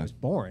Diego where I Yeah. was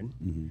born.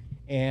 Mm-hmm.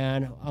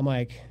 And I'm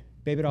like,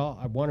 baby doll,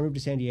 I want to move to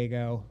San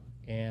Diego,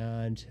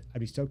 and I'd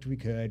be stoked if we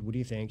could. What do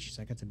you think? She's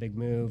like, that's a big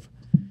move.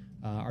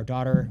 Our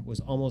daughter was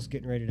almost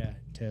getting ready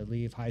to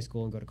leave high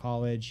school and go to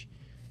college,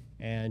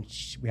 and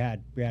we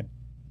had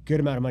good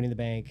amount of money in the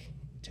bank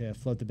to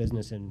float the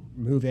business and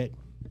move it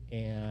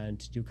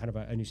and do kind of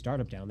a new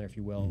startup down there, if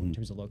you will, in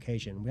terms of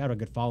location. We had a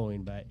good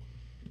following, but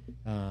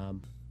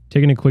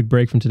Taking a quick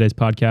break from today's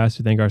podcast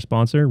to thank our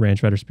sponsor,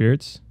 Ranch Rider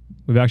Spirits.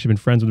 We've actually been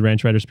friends with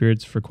Ranch Rider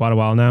Spirits for quite a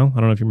while now. I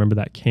don't know if you remember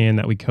that can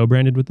that we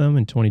co-branded with them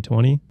in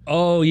 2020.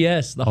 Oh,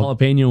 yes, the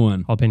jalapeno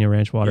one. Jalapeno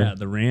Ranch Water. Yeah,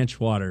 the ranch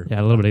water.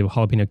 Yeah, a little bit of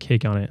jalapeno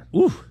cake on it.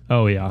 Ooh,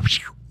 Oh, yeah.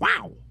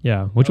 wow.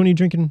 Yeah. Which one are you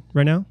drinking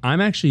right now?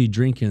 I'm actually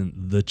drinking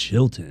the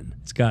Chilton.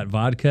 It's got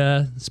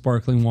vodka,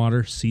 sparkling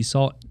water, sea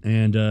salt,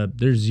 and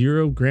there's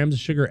 0 grams of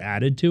sugar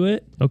added to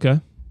it. Okay.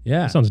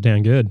 Yeah, That sounds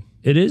damn good.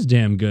 it is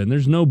damn good. And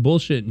there's no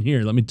bullshit in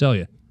here, let me tell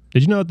you.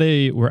 Did you know that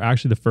they were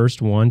actually the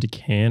first one to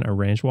can a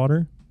ranch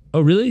water?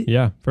 Oh, really?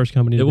 Yeah. First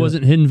company to It do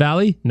wasn't Hidden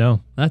Valley? No.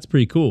 That's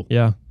pretty cool.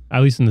 Yeah.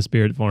 At least in the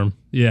spirit form.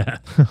 Yeah.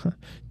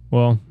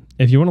 Well,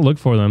 if you want to look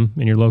for them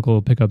in your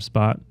local pickup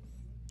spot,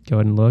 go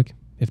ahead and look.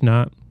 If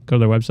not, go to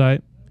their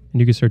website and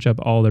you can search up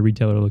all the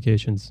retailer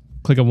locations.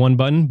 Click a one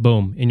button,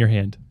 boom, in your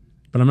hand.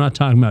 But I'm not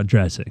talking about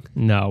dressing.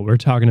 No, we're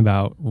talking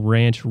about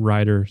Ranch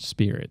Rider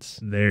Spirits.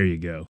 There you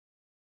go.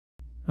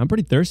 I'm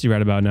pretty thirsty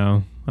right about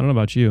now. I don't know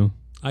about you.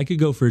 I could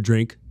go for a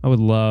drink. I would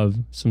love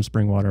some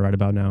spring water right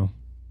about now.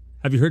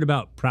 Have you heard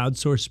about Proud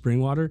Source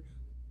Spring Water?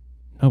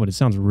 Oh, but it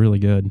sounds really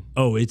good.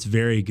 Oh, it's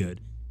very good.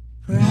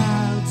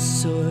 Proud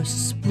Source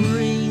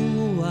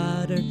Spring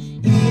Water,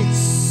 it's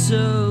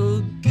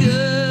so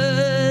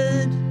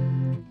good.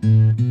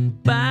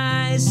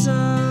 Buy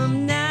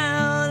some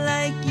now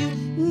like you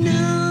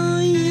know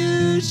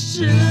you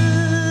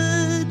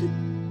should.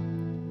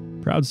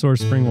 Proud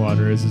Source Spring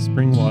Water is a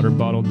spring water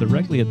bottled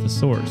directly at the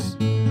source.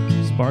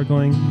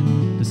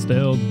 Sparkling,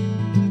 distilled,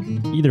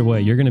 either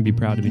way, you're going to be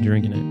proud to be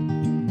drinking it.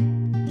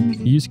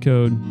 Use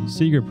code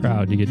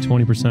SeagerProud to get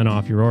 20%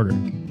 off your order.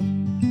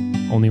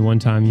 Only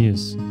one-time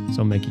use,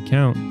 so make it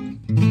count.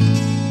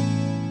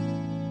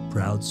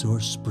 Proud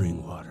Source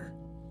Spring Water.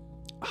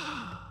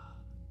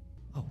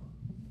 Gotta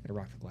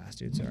rock the glass,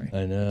 dude. Sorry.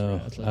 I know.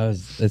 That's like-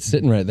 It's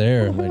sitting right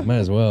there. I'm like, might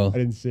as well. I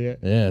didn't see it.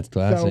 Yeah, it's So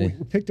classy.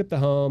 we picked up the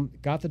home,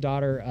 got the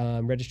daughter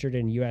registered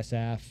in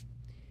USF,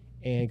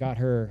 and got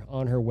her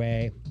on her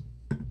way,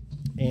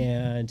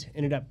 and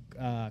ended up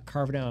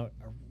carving out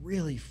a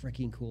really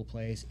freaking cool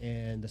place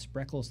in the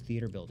Spreckles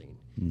Theater Building,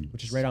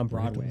 which is right on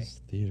Broadway. Spreckles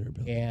Theater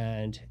building.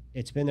 And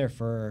it's been there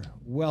for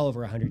well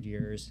over 100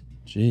 years,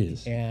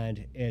 Jeez.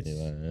 and it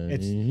Eli.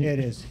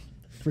 is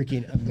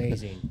freaking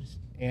amazing.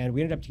 And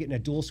we ended up getting a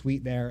dual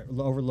suite there,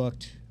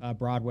 overlooked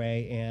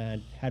Broadway,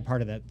 and had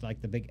part of that,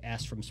 like the big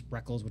S from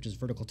Spreckles, which is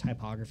vertical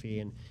typography,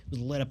 and it was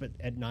lit up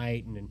at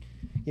night, and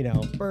you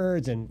know,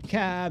 birds and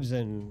cabs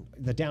and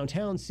the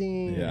downtown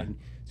scene. Yeah. And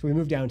so we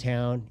moved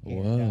downtown.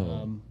 And,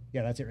 Whoa.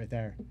 yeah, that's it right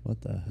there.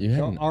 What the? You had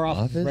So an our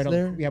office right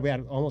there? On, yeah, we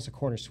had almost a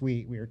corner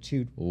suite. We were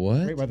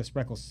What? right by the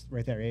Spreckles,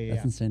 right there. Yeah, That's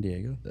yeah, in San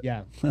Diego.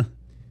 yeah.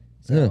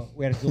 So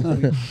we had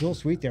a dual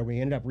suite there.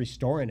 We ended up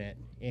restoring it,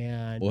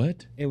 and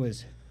What? it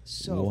was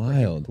so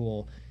Wild. freaking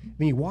cool. I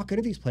mean, you walk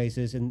into these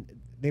places, and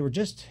they were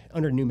just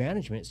under new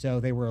management, so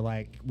they were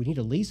like, "We need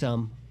to lease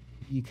them.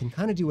 You can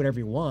kind of do whatever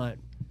you want,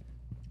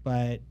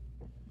 but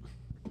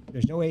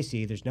there's no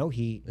AC, there's no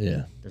heat,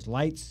 Yeah. there's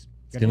lights.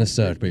 It's going to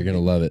suck, but you're going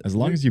to love it. As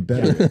long as you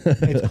bet it.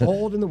 It's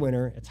cold in the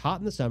winter, it's hot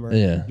in the summer.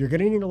 Yeah. You're going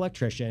to need an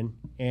electrician,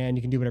 and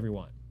you can do whatever you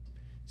want."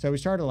 So we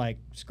started like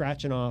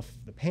scratching off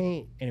the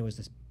paint, and it was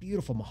this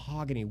beautiful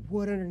mahogany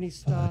wood underneath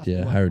stuff. Yeah,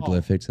 I'm like,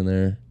 hieroglyphics in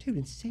there. dude,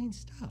 insane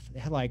stuff. They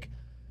had like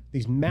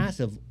these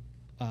massive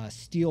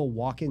steel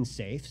walk-in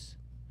safes.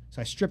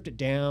 So I stripped it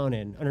down,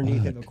 and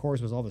underneath it, of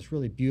course, was all this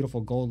really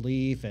beautiful gold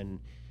leaf, and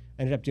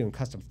I ended up doing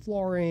custom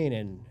flooring.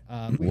 And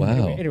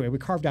Wow. anyway, we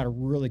carved out a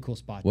really cool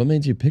spot. What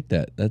made you pick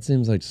that? That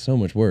seems like so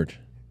much work.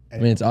 I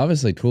mean, it's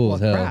obviously cool Well,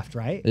 as hell. craft,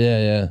 right? Yeah,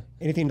 yeah.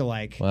 Anything to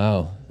like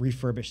Wow.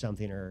 refurbish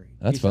something or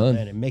That's do something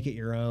fun. and make it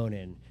your own.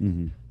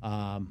 And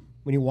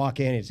when you walk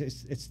in, it's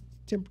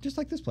just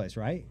like this place,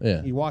 right?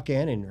 Yeah. You walk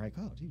in and you're like,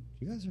 oh, dude,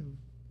 you guys are.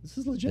 This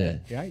is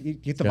legit. Yeah, you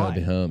get the Gotta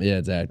be vibe. home. Yeah,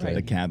 exactly.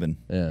 The cabin.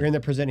 Yeah. You're in there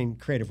presenting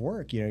creative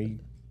work. You know, you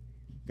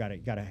gotta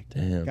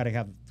Damn.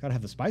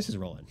 have the spices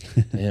rolling.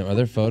 Damn. Are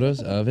there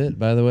photos of it,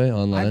 by the way,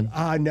 online?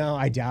 No,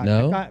 I doubt.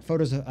 No? I've got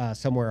photos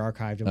somewhere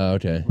archived. In Oh,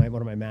 okay.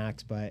 one of my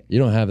Macs, but You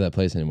don't have that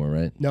place anymore,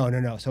 right?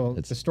 no. So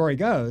It's- the story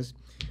goes,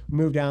 we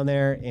moved down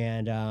there,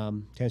 and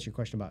to answer your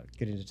question about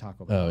getting to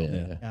Taco Bell. Oh,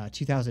 yeah.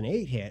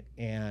 2008 hit,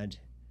 and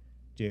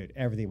dude,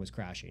 everything was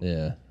crashing.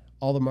 Yeah.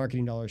 All the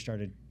marketing dollars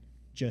started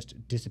just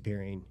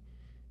disappearing.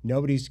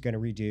 Nobody's going to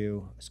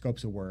redo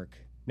scopes of work.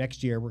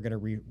 Next year, we're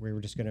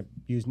just going to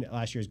use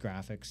last year's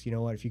graphics. You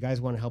know what? If you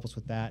guys want to help us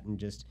with that and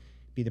just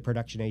be the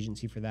production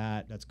agency for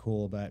that, that's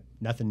cool. But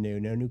nothing new,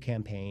 no new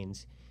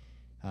campaigns,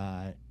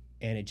 and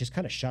it just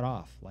kind of shut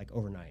off like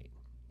overnight.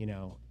 You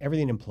know,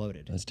 everything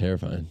imploded. That's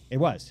terrifying. It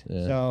was.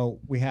 Yeah. So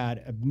we had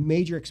a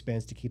major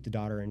expense to keep the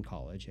daughter in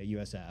college at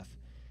USF,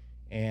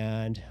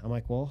 and I'm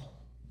like, well,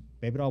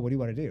 baby doll, what do you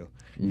want to do?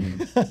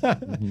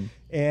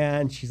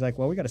 And she's like,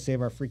 well, we got to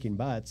save our freaking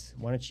butts.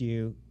 Why don't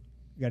you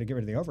got to get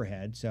rid of the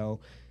overhead? So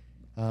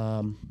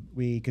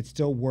we could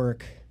still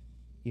work,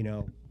 you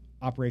know,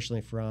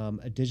 operationally from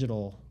a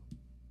digital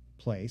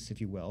place,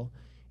 if you will,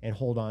 and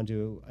hold on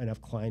to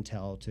enough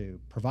clientele to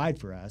provide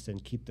for us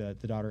and keep the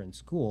daughter in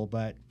school.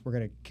 But we're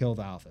going to kill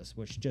the office,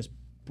 which just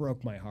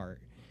broke my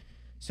heart.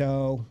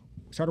 So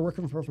started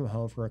working from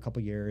home for a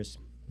couple years.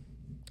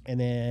 And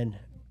then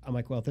I'm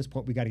like, well, at this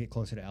point, we got to get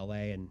closer to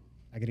LA, and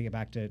I got to get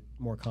back to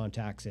more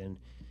contacts in,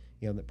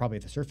 you know, probably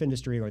the surf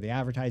industry or the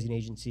advertising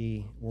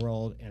agency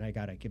world. And I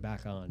got to get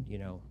back on, you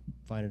know,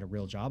 finding a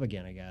real job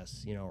again, I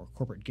guess, you know, or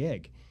corporate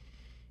gig.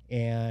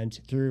 And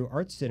through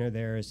Arts Center,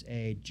 there's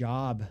a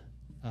job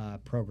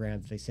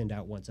program that they send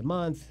out once a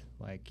month,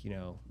 like, you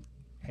know,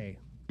 hey,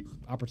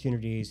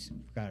 opportunities,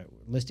 got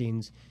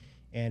listings,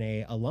 and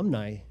a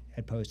alumni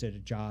had posted a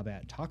job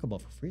at Taco Bell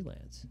for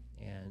freelance.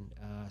 And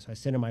so I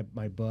sent her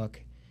my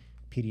book,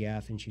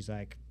 PDF, and she's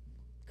like,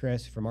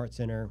 Chris from Art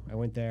Center, I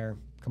went there,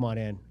 come on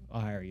in,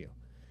 I'll hire you.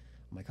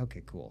 I'm like,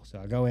 okay, cool. So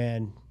I go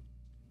in,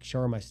 show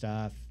her my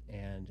stuff,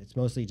 and it's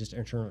mostly just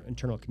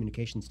internal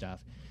communication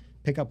stuff.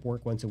 pick up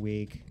work once a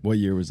week. What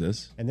year was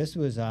this? And this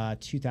was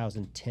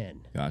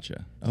 2010.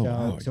 Gotcha. Oh, So,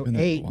 wow. It's so been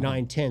there for a 8, while.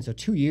 9, 10. So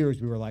 2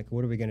 years we were like,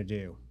 what are we going to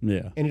do?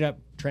 Yeah. Ended up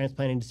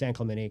transplanting to San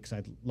Clemente because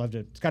I'd love to.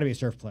 It's got to be a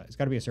surf place. It's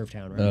got to be a surf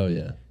town, right? Oh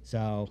yeah.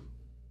 So,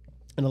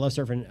 and I love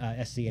surfing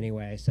SC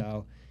anyway.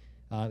 So,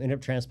 ended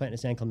up transplanting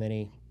to San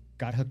Clemente.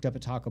 Got hooked up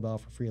at Taco Bell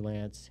for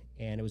freelance,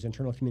 and it was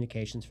internal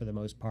communications for the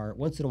most part.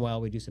 Once in a while,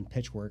 we do some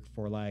pitch work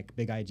for like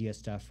big idea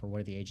stuff for one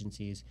of the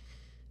agencies,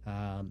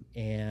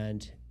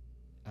 and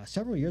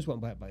several years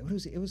went by. But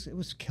it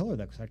was killer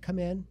though, because I'd come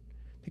in,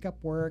 pick up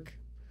work,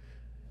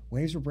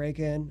 waves were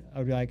breaking. I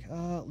would be like,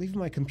 leaving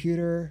my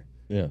computer.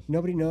 Yeah.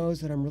 Nobody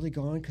knows that I'm really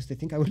gone because they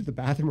think I went to the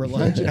bathroom or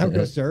lunch and I would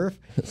go surf,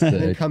 and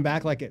then come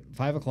back like at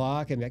 5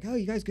 o'clock and be like, "Oh,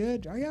 you guys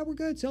good? Oh yeah, we're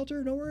good.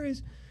 Selter, no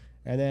worries."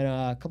 And then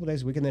a couple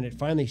days a week, and then it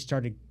finally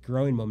started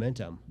growing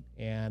momentum.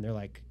 And they're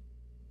like,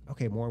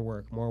 "Okay, more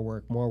work."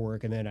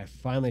 And then I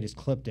finally just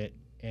clipped it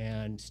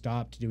and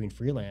stopped doing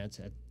freelance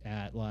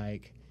at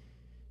like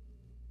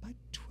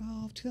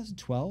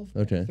 2012,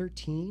 Okay.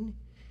 13.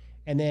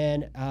 And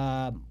then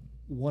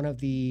one of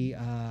the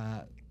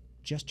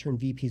just turned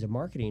VPs of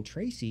marketing,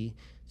 Tracy,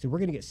 said, "We're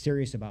going to get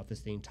serious about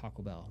this thing,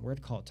 Taco Bell. We're going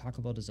to call it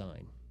Taco Bell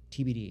Design,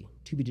 TBD,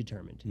 to be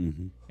determined.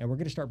 And we're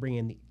going to start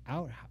bringing the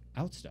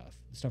out stuff,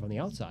 the stuff on the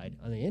outside,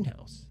 on the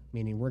in-house,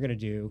 meaning we're going to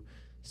do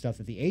stuff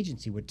that the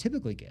agency would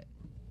typically get,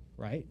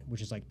 right?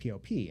 Which is like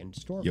POP and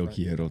storefront." Yo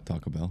quiero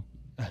Taco Bell.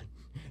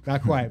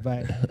 Not quite,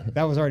 but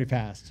that was already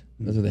passed.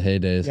 Those are the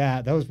heydays.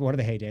 Yeah, that was one of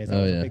the heydays. That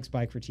Oh, was yeah. a big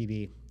spike for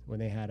TV when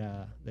they had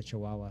the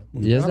Chihuahua.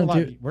 You guys don't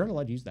We're not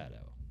allowed to use that, though.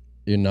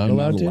 You're not You're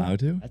allowed not to? allowed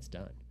to? That's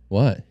done.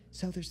 Why?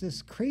 So there's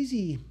this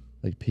crazy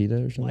Like PETA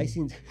or something?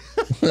 license.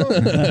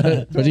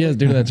 What do you guys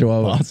do to that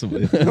chihuahua?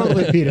 Possibly.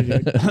 Totally PETA,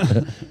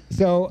 dude.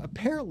 So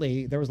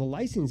apparently there was a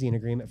licensing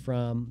agreement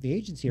from the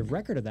agency of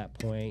record at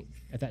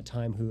that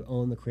time, who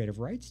owned the creative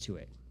rights to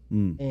it.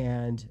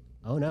 And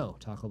oh no,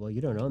 Taco Bell,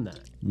 you don't own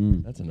that.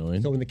 That's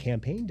annoying. So when the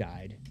campaign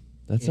died,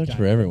 That it sucks died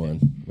for with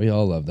everyone. We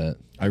all love that.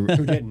 who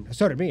didn't?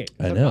 So did me.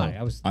 I So know. did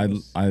I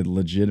was I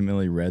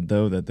legitimately read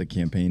though that the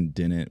campaign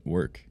didn't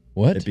work.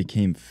 What? It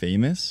became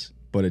famous,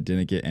 but it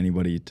didn't get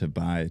anybody to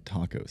buy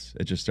tacos.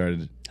 It just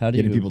started How do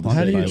getting you- people to How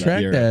say do you buy track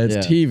beer. that? It's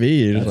Yeah.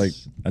 TV. You're just like,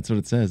 That's what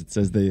it says. It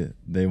says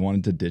they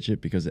wanted to ditch it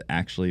because it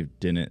actually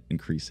didn't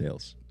increase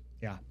sales.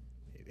 yeah.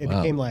 It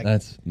wow, became like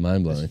that's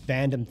mind this blowing.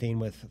 fandom thing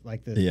with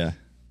like the Yeah.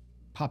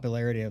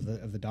 popularity of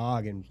the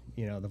dog and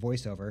the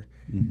voiceover,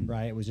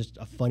 right? It was just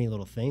a funny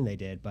little thing they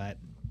did, but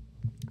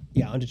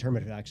yeah,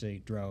 Undetermined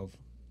actually drove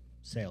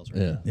sales,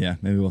 right? Yeah. Yeah.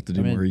 Maybe we'll have to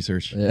do I mean- more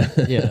research. Yeah.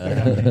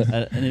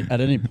 Yeah.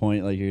 at any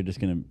point, like you're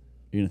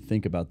gonna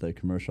think about the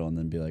commercial and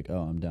then be like,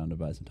 "Oh, I'm down to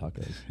buy some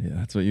tacos." Yeah,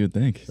 that's what you would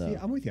think. So, See,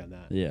 I'm with you on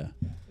that. yeah,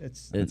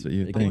 It's That's what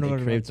you it, think. it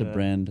What creates a about the-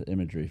 brand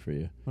imagery for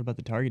you. What about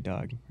the Target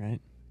dog, right?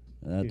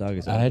 That dog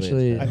is I ugly as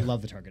actually- fuck. I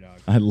love the Target dog.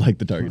 I like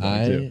the target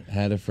dog too. I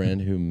had a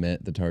friend who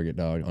met the target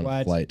dog on a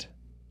What? flight.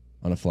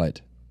 On a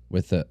flight.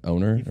 With the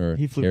owner or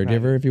he flew caregiver,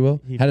 private. if you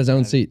will. He Had his flew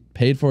own private. seat.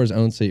 Paid for his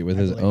own seat with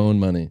I his believe own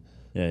money.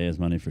 Yeah, he has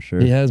money for sure.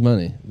 He has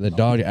money. The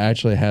dog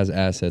actually has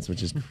assets,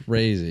 which is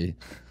crazy.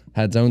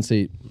 Had his own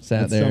seat,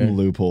 sat That's there. some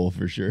loophole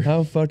for sure.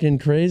 How fucking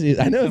crazy!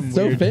 I know, it's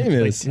so Weird,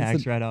 famous. Like tax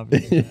It's write-off.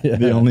 yeah.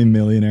 The only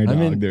millionaire dog I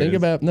mean, there think is.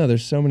 about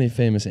there's so many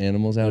famous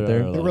animals out There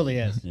there. are, It really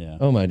is. Yeah.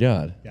 Oh my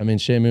god! Yeah. I mean,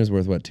 Shamu's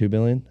worth what, $2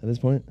 billion at this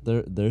point?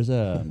 There's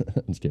a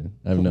I'm just kidding.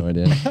 I have no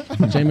idea.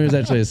 Shamu's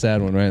actually a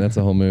sad one, right? That's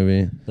the whole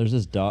movie. there's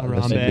this dog.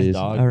 Harambe. This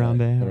dog.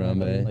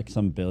 Harambe. Like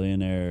some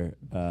billionaire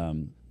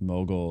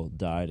mogul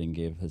died and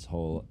gave his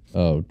whole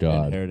Oh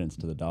god! inheritance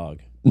to the dog.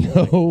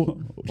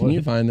 No, can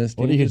you find this?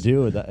 What do you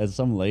do with that? As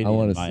some lady I in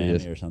wanna see Miami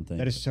it. or something.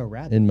 That is so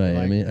rad. in Like,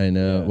 Miami? I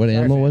know. Yeah. What Sorry,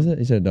 animal fam. was it?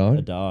 You said a a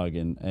dog? dog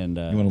and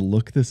You want to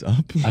look this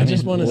up? I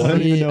just want to I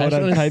don't even see. know what I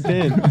I'd just type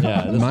in.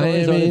 yeah, the story's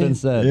already Miami. been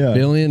said. Yeah. $1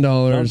 billion.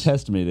 Don't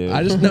test me, dude.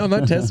 I just no, I'm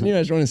not testing you.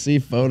 I just want to see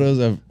photos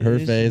of her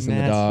Is face and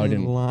the dog, Mattson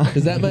and lying?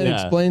 because that might Yeah.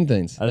 explain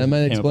things. I That just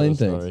might came up with explain a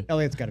things. story.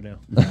 Elliot's got to know.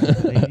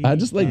 I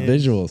just like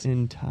Lady's visuals.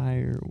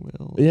 Entire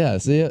will. Yeah,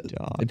 see,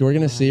 Dog. we're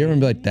gonna see her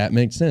and be like, that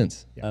makes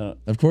sense. I don't-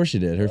 Of course she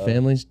did. Her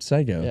family's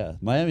psycho. yeah,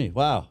 Miami.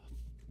 Wow.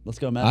 Let's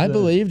go, Matt. I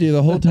believed you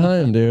the whole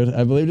time, dude.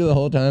 I believed you the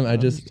whole time.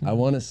 I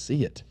want to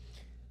see it.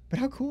 But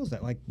how cool is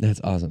that? Like,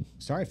 That's awesome.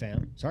 sorry,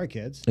 fam. Sorry,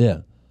 kids. Yeah,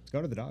 Let's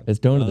go to the dog. it's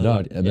going to the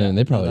dog. And then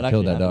they probably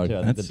killed that dog.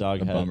 I think the That's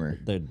dog a had bummer.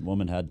 the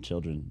woman had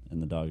children,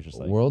 and the dog just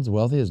like World's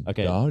wealthiest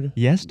Okay. dog.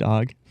 Yes,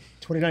 dog.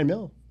 29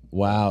 mil.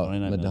 Wow,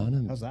 29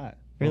 Madonna. How's that?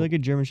 Very like a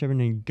German Shepherd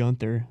named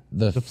Gunther.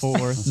 The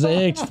fourth.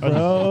 sixth,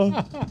 bro.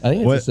 I think it's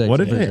the What, sixth.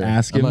 what if for they sure.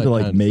 ask I him might to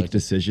like kind of make like-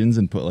 decisions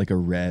and put like a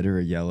red or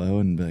a yellow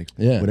and be like,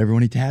 Yeah. whatever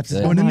one he taps is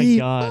Yeah. going Oh to my me?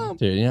 god.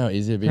 Dude, you know how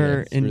easy it'd be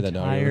Her to screw that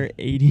dog entire over?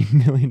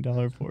 $80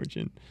 million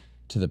fortune.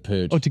 To the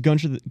pooch. Oh, to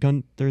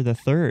Gunther the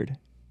third.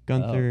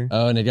 Gunther.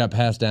 Oh, and it got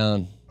passed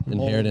down.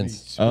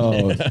 Inheritance.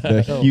 Oh,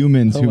 the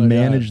humans Oh who my God.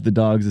 manage the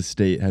dog's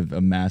estate have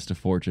amassed a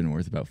fortune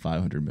worth about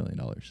 $500 million.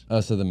 Oh,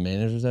 so the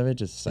managers of it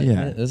just siphon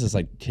Yeah. it? This is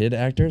like kid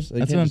actors? They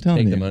That's can't what I'm just telling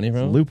take you. the money It's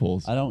from them?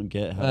 loopholes. I don't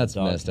get how That's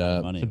dogs messed have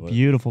up. money. It's a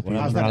beautiful piece What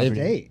How's of that property.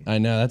 estate? I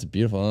know, that's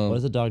beautiful.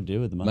 does the dog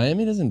do with the money?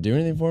 Miami doesn't do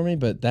anything for me,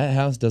 but that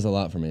house does a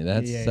lot for me.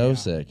 That's Yeah, so yeah.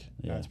 sick.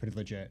 Yeah. That's pretty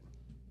legit.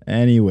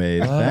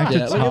 Anyways, back to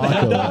Yeah, look at that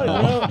Taco dog,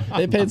 Bell. bro.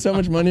 They paid so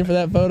much money for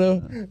that photo.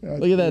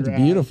 Look at that, it's rad.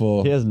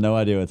 beautiful. He has no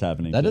idea what's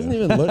happening. That too. doesn't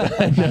even look.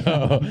 I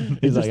know.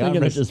 He's just like, I'm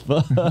thinking rich of- as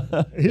fuck.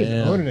 He's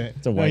Damn. owning it.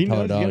 It's a No, white he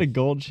collar knows he got a dog.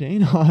 gold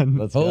chain on.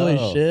 Let's Holy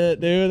go. shit,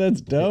 dude,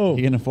 that's dope.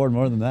 He can afford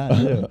more than that.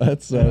 Too.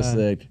 That's so Yeah.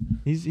 sick.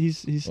 He's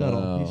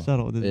subtle. Wow. He's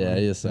subtle with his Yeah, money.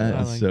 he is That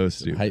I is like so it.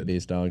 stupid. hype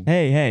beast dog.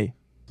 Hey.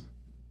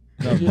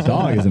 No, the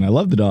dog isn't. I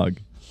love the dog.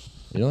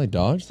 You don't like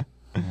dogs?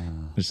 I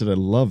just said I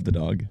love the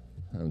dog.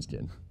 I'm just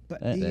kidding.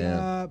 But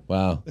Damn.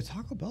 Wow. the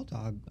Taco Bell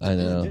dog I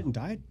know. didn't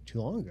die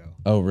too long ago.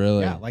 Oh,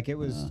 really? Yeah, like it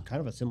was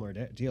kind of a similar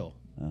deal.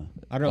 Oh.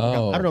 I don't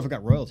know. I don't know if it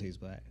got royalties,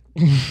 but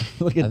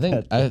Look at I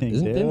think that thing,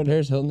 didn't dude.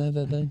 Paris Hilton have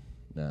that thing?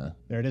 Nah.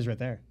 there it is right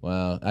there.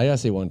 Wow. I gotta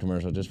see one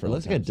commercial just for It old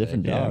looks like a time's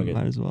different sake. Yeah, dog.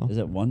 might as well. Is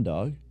it one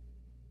dog?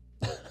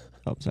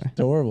 Oh, sorry.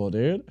 Adorable,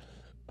 dude.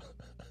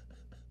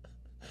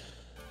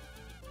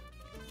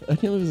 I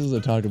can't believe this is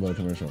a Taco Bell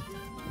commercial.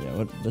 Yeah.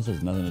 What? This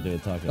has nothing to do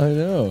with taco. I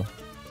know.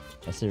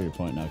 I see your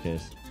point now,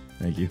 Case.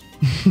 Thank you.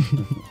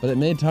 But it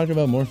made Taco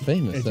Bell more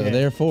famous, It so did.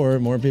 therefore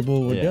more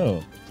people would Yeah.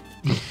 go.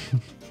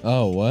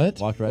 Oh, what?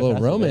 Walked right a little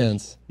past the bitch.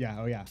 romance. Yeah.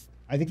 Oh yeah.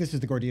 I think this is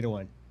the Gordita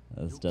one.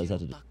 This does have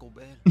to do.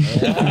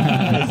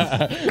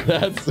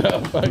 That's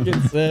so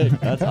fucking sick.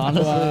 That's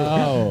honestly.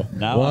 Wow.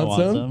 Now Want I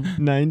want some?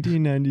 some.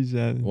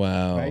 1997.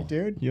 Wow. Right,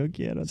 dude. Yo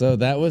quiero. So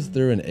that was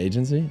through an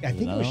agency? I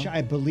think it was. No.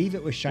 I believe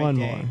it was Shy One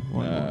Day.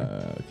 more. One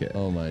more. Okay.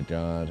 Oh my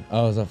god.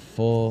 Oh, it was a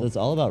full. It's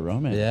all about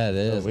romance. Yeah, it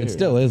So is. weird. It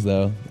still is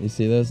though. You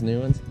see those new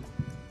ones?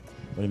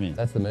 What do you mean?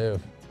 That's the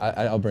move.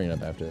 I'll bring it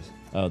up after this.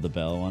 Oh, the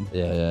bell one.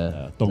 Yeah,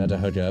 yeah. Not to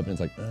hook you up, and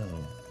it's like,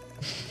 oh.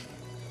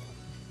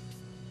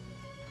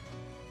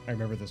 I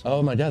remember this one.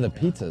 Oh my god, the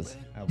pizzas.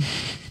 Oh,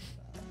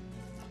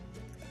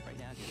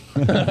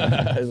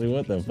 I was like,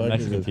 what the fuck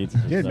Mexican is this? pizza.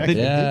 Dude, So-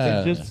 Mexican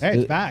Yeah. pizza. Hey,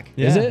 it's back.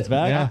 Is Yeah, it? it's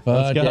back. Yeah. Yeah.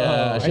 Fuck go.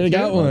 yeah. I should have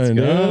got Let's one,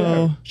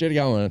 go. dude. Should have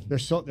got one.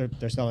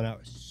 They're selling out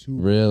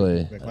super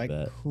Really? quick, I like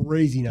bet.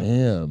 crazy numbers.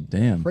 Damn.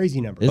 Damn.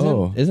 Crazy numbers.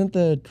 Isn't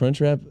the crunch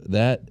wrap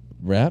that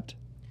wrapped?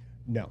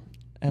 No.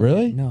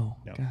 Really? No.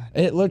 No. God.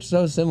 It looks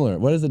so similar.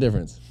 What is the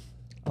difference?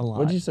 A lot.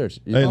 What'd you search?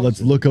 Hey,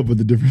 let's look up what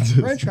the difference is.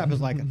 Crunch wrap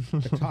is like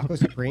the taco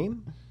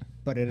supreme,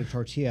 but in a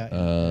tortilla. and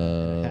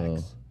a Oh.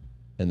 hex.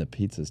 And the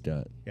pizza's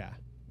got Yeah.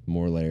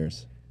 more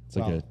layers. It's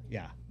like Well,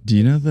 yeah. Do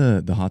you know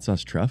the hot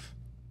sauce truff?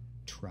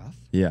 Truff?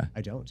 Yeah.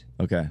 I don't.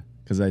 Okay.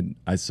 Because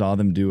I saw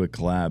them do a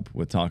collab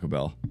with Taco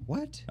Bell.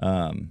 What?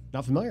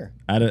 Not familiar.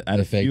 At a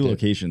They faked few it.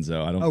 locations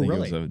though. I don't Oh, think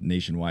really? it was a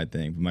nationwide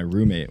thing. But my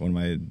roommate, one of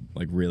my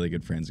like really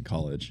good friends in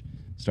college,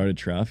 started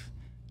Truff,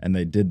 and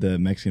they did the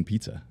Mexican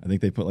pizza. I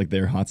think they put like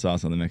their hot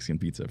sauce on the Mexican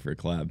pizza for a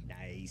collab.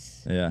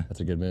 Nice. Yeah, That's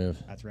a good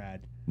move. That's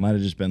rad. might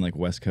have just been like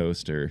West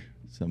Coast or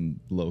some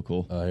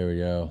local. Oh, here we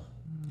go.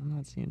 I'm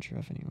not seeing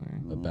Truff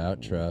anywhere.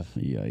 About Truff.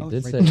 Yikes. Oh,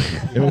 Did it's say.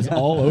 right It was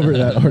all over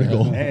that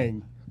article.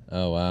 Dang.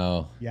 Oh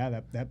wow.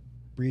 Yeah, that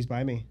breezed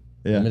by me.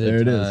 Yeah, Limited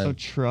there it is. time. So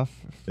Truff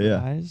Yeah.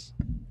 fries.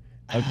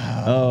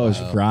 Oh, it was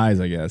fries,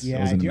 I guess. It Yeah,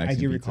 I wasn't a do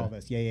Mexican recall pizza.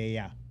 this.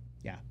 Yeah.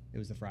 Yeah, it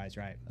was the fries,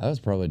 right? That was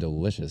probably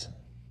delicious.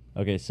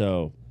 Okay,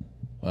 so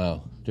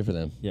Wow. Good for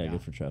them. yeah,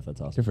 good for Trev. That's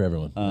awesome. Good for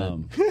everyone.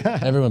 Um,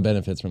 Everyone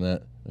benefits from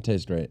that. It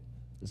tastes great.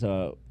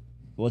 so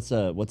what's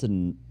a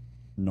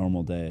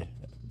normal day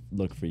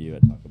look for you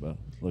at Taco Bell?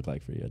 Look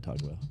like for you at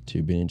Taco Bell?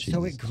 2 bean cheese.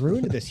 So it grew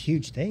into this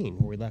huge thing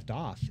where we left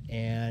off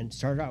and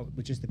started out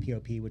with just the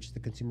POP, which is the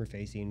consumer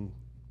facing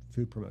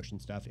food promotion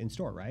stuff in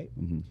store, right?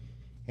 Mm-hmm.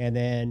 And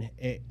then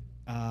it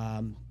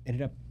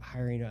ended up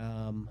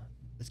hiring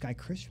this guy,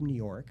 Chris from New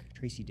York,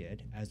 Tracy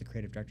did, as the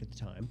creative director at the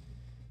time.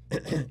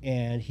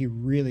 And he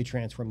really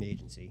transformed the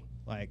agency,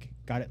 like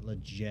got it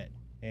legit.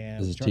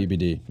 And This is started-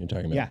 TBD you're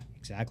talking about. Yeah,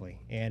 exactly.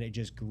 And it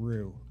just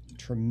grew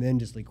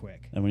tremendously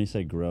quick. And when you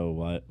say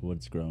grow,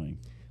 what's growing?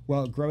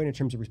 Well, growing in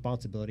terms of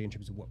responsibility, in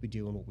terms of what we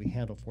do and what we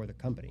handle for the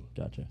company.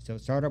 Gotcha. So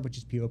it started up with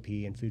just POP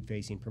and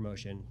food-facing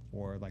promotion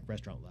for like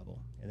restaurant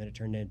level, and then it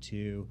turned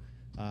into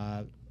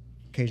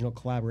occasional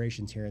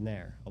collaborations here and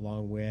there,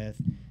 along with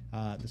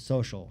the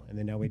social, and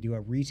then now we do a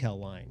retail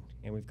line,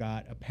 and we've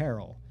got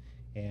apparel,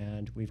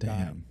 and we've got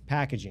Damn.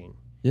 packaging.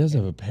 You guys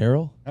have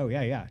apparel? Oh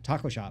yeah,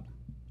 taco shop.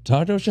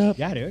 Taco shop?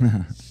 Yeah,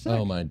 dude.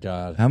 Oh my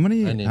god. How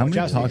many I need-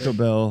 Taco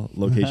Bell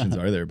locations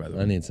are there, by the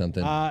way? I need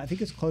something. I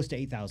think it's close to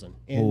 8,000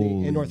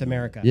 in North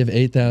America. You have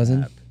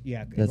 8,000?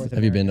 Yeah. in That's, North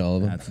have you been to America. all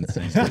of them? That's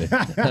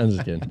insane. I'm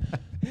just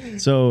kidding.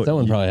 So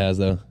Someone probably has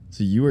though.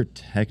 So you are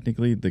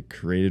technically the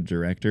creative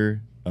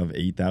director of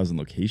 8,000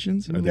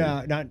 locations? Are they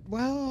No, not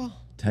well.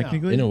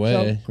 technically? In a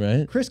way,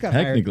 right? Chris got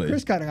hired. Technically.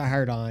 Chris got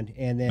hired on,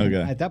 and then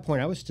Okay. at that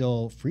point, I was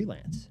still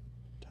freelance.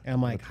 And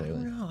I'm like, I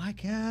Clearly. don't know, I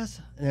guess.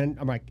 And then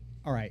I'm like,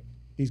 all right,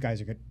 these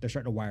guys are good. They're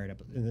starting to wire it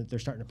up, and they're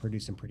starting to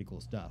produce some pretty cool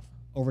stuff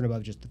over and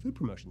above just the food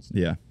promotions.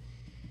 Yeah.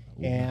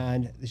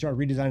 And they started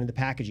redesigning the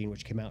packaging,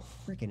 which came out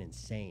freaking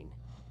insane.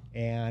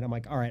 And I'm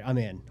like, all right, I'm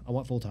in. I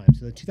want full time.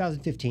 So in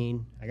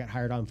 2015, I got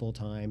hired on full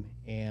time,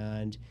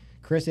 and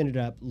Chris ended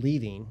up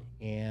leaving,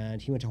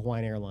 and he went to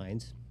Hawaiian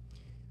Airlines.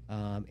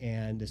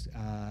 And this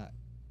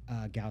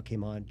gal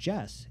came on,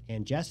 Jess,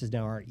 and Jess is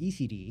now our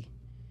ECD,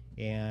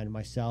 and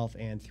myself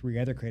and 3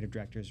 other creative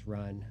directors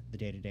run the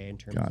day to day in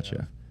terms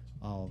of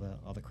all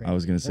the creative. I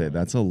was gonna say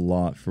that's a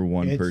lot for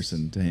one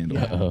person to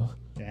handle.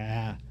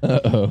 Yeah.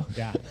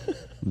 Yeah.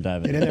 I'm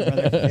diving. Get in there,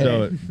 brother.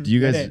 So do you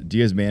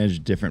guys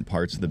manage different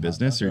parts of the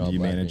business, or do you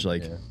manage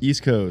like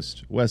East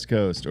Coast, West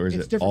Coast, or is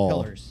It's it different all?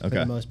 pillars for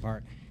the most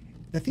part.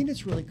 The thing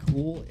that's really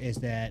cool is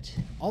that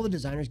all the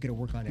designers get to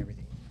work on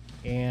everything.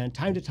 And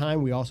time to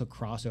time, we also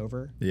cross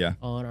over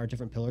on our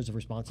different pillars of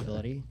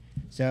responsibility.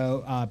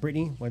 So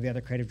Brittany, one of the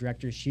other creative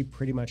directors, she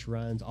pretty much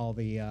runs all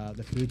the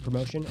food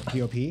promotion,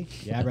 POP.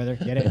 Yeah, brother,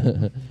 get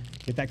it.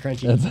 Get that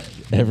crunchy.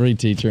 That's every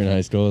teacher in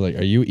high school is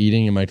like, are you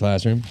eating in my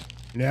classroom?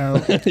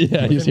 No.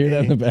 Yeah, you just hear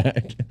that in the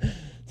back.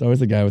 It's always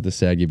the guy with the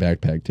saggy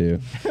backpack, too.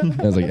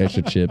 Has like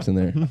extra chips in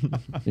there.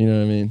 You know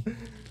what I mean?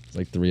 It's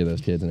like 3 of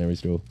those kids in every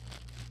school.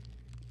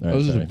 All right,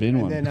 Those are sorry. the bean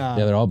one. Then, Yeah,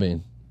 they're all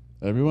bean.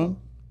 Everyone?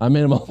 I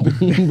made them all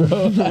bean,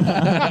 bro.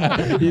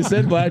 You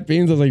said black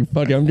beans. I was like,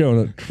 fuck, I'm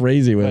going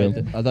crazy with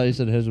them. I thought you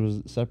said his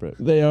was separate.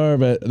 They are,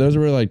 but those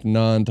were like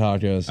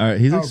non-tacos. All right,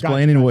 he's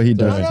explaining what he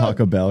does at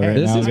Taco Bell right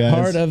This now, is guys.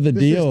 part of the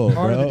deal, This is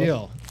part bro. of the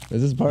deal.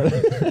 This is part of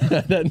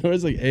that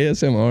noise, like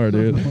ASMR,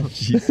 dude.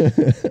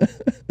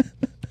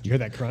 Did you hear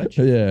that crunch?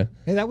 Yeah,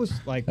 Hey, that was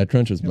like that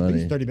crunch was at money.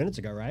 least 30 minutes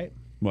ago, right?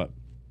 What?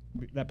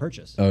 That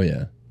purchase. Oh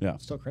yeah, Yeah.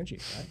 Still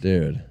crunchy, right?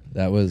 dude,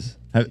 that was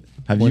Have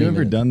 20 you ever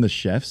minutes. done the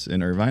chefs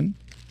in Irvine?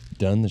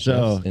 done. The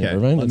So chefs in okay,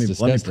 Irvine. let me That's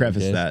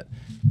preface disgusting, that.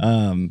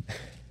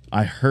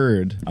 I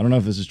heard, I don't know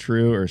if this is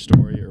true or a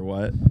story or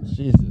what.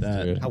 Jesus,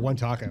 That- dude. One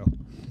taco.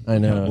 I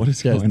know. What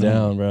is This guy's going on?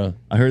 down, bro?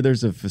 I heard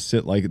there's a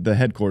facility, like the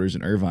headquarters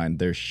in Irvine,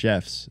 there's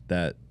chefs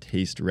that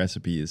taste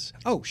recipes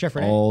Oh, Chef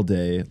Renee. all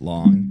day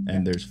long,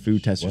 and there's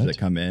food testers What? that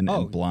come in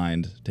Oh. and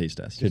blind taste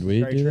test. Could we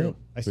very do true. that?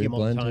 I see Could him we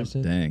all the blind time. taste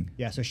it? Dang.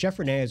 Yeah, so Chef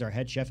Renee is our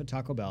head chef at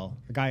Taco Bell.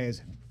 The guy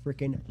is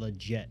freaking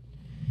legit.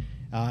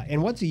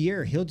 And once a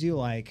year, he'll do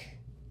like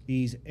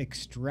these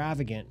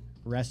extravagant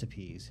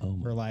recipes Oh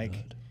my for like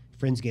God.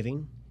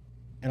 Friendsgiving.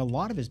 And a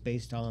lot of it is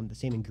based on the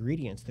same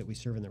ingredients that we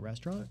serve in the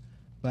restaurant,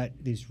 but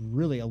these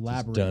really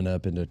elaborate. Done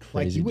up into Like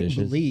crazy you wouldn't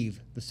dishes.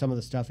 believe some of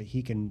the stuff that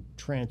he can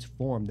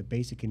transform the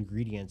basic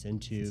ingredients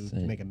into to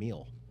insane. make a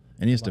meal.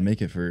 And he has to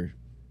make it for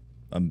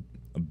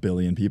a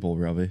billion people,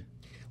 probably.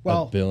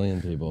 Well, a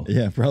billion people.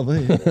 Yeah,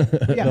 probably. yeah,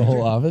 The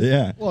whole office.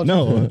 yeah. Well,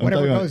 no, I'm whatever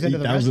talking about goes into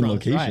the 8,000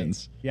 restaurants,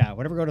 locations. right? Yeah,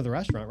 whatever go to the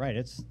restaurant, right?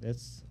 It's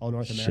all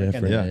North America. Chef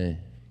and Renee.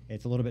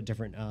 It's a little bit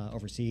different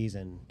overseas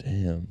and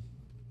Damn.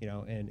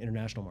 in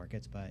international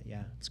markets, but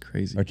yeah. It's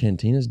crazy. Are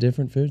cantinas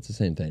different food? It's the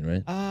same thing,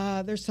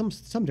 right? There's some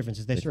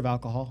differences. They serve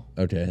alcohol.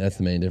 Okay, that's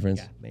the main difference.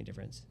 Yeah, main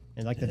difference.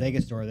 And like the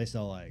Vegas store, they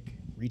sell like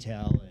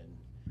retail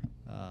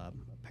and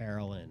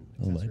apparel and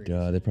Oh my accessories.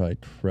 god, they probably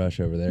crush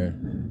over there.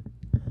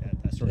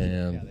 That sort of thing.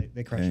 Damn. Yeah,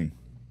 they crush. Dang.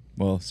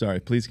 Well, sorry.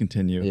 Please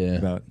continue Yeah.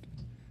 about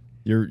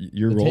your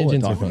The role at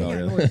tangents are Taco fun. Bell. Yeah,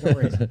 no really. worries, no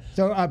worries.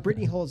 So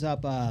Brittany holds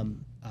up the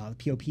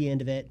POP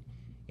end of it,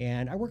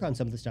 and I work on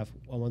some of the stuff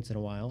once in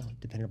a while,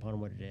 depending upon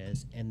what it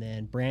is. And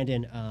then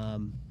Brandon,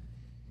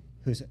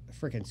 who's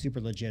freaking super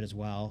legit as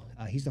well,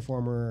 he's the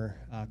former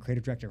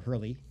creative director of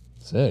Hurley,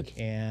 Sick.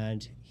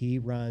 and he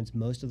runs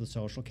most of the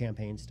social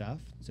campaign stuff.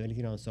 So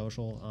anything on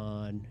social,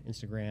 on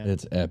Instagram.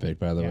 It's epic,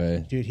 by the Yeah,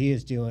 way. dude, he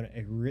is doing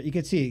you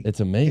can see It's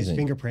his amazing.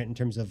 fingerprint in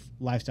terms of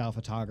lifestyle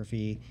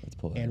photography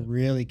pull that and up.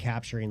 really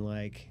capturing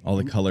like All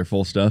the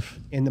colorful stuff.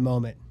 in the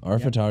moment. Our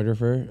Yeah.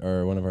 photographer,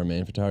 or one of our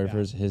main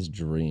photographers, his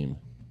dream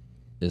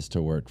is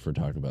to work for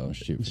Taco Bell and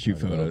shoot Shoot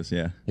Taco Bell. photos,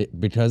 yeah.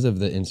 Because of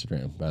the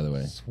Instagram, by the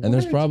way. And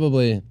there's Sweet.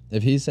 probably,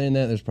 if he's saying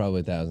that, there's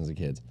probably thousands of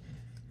kids.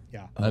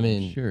 Yeah. I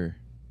mean, Sure.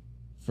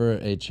 for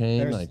a chain,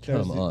 There's, like,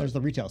 there's, come on. there's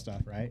the retail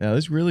stuff, right? Yeah,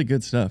 there's really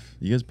good stuff.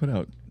 You guys put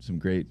out some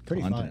great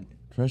Pretty content. fun.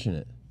 Crushing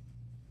it.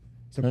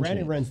 So Crunchy.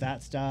 Brandon runs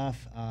that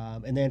stuff,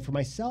 and then for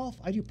myself,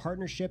 I do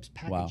partnerships,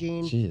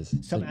 packaging,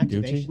 Jeez. some Like Gucci?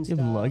 activation You stuff.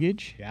 have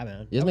luggage? Yeah,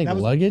 man. You guys That- make that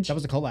was, luggage? That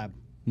was a collab.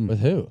 With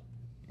who?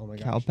 Oh my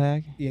gosh.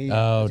 Calpac? Yeah,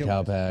 Oh, that's who it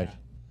was. Calpac. Yeah.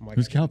 Oh my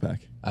Who's gosh. Calpac?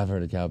 I've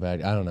heard of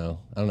Calpac. I don't know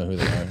who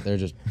they are. They're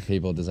just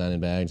people designing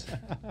bags.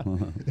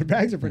 Their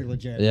bags are pretty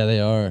legit. Yeah,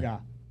 they are. Yeah.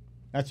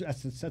 That's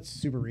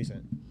super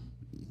recent.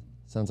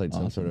 Sounds like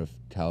some Awesome. sort of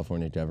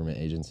California government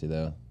agency,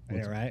 though. I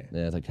know, right?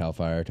 Yeah, it's like Cal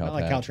Fire, Cal Not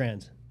like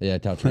Caltrans. Yeah,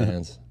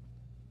 Caltrans.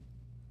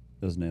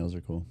 Those nails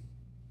are cool.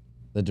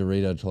 The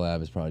Dorito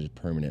collab is probably just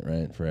permanent,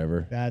 right?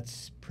 Forever.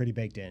 That's pretty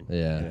baked in.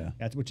 Yeah, Yeah.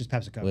 That's which is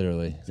PepsiCo.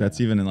 literally. So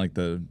that's even in like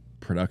the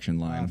production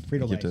line. You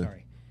Frito-Lay, get to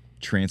sorry.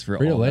 transfer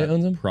all Frito-Lay that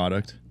owns 'em?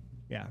 product.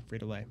 Yeah,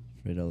 Frito-Lay.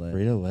 Frito-Lay.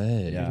 Frito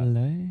Lay. Yeah.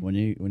 Frito-Lay? When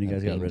you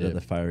guys got bean rid of dip.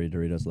 the fiery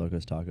Doritos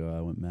Locos Taco,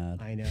 I went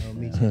mad. I know,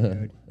 me too,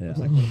 dude. Yeah. It was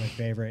like one of my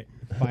favorite.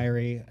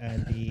 Fiery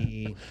and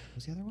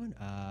what's the other one?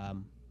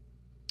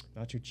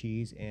 nacho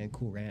cheese, and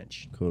Cool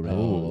Ranch. Cool Ranch.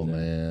 Oh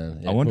man,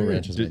 yeah, I wonder, Cool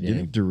Ranch was do my you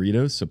think game.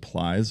 Doritos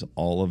supplies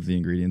all of the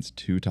ingredients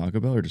to Taco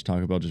Bell, or does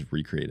Taco Bell just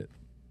recreate it?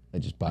 I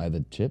just buy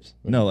the chips.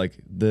 No, like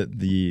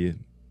the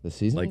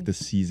seasoning. like the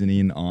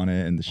seasoning on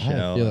it and the I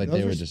shell. feel like Those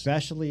they are were just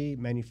specially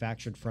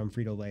manufactured from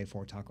Frito-Lay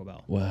for Taco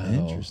Bell. wow.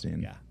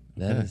 Interesting. Yeah,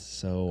 That Okay. is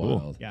so Cool.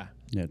 wild. yeah.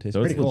 Yeah, it tastes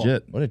So it's Pretty cool.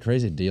 legit. What a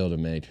crazy deal to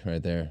make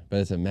right there. But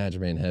it's a match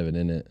made in heaven,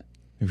 isn't it?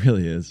 It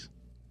really is.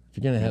 If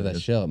you're gonna have that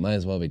shell, it might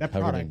as well be That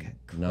covered product in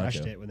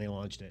crushed nacho. it when they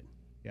launched it.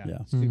 Yeah,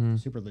 Yeah.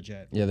 super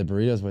legit. Yeah, the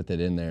burritos with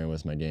it in there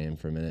was my game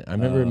for a minute. I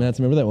remember, Mattson,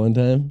 remember that one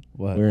time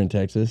What? we were in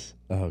Texas?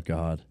 Oh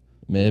God.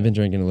 May have been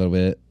drinking a little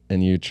bit,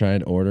 and you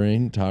tried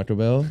ordering Taco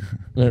Bell.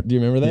 Do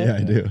you remember that? Yeah,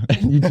 I do.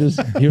 And you just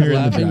he was We were in the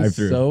laughing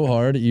drive-thru. so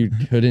hard you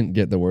couldn't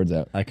get the words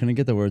out. I couldn't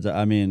get the words out.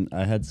 I mean,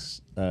 I had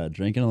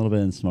drinking a little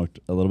bit and smoked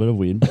a little bit of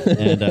weed,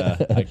 and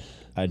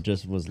I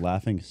just was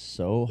laughing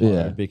so hard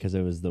Yeah. because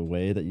it was the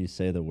way that you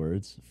say the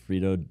words.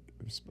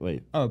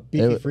 Wait. Oh,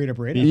 beefy Frito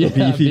burrito. Yeah,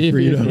 Beefy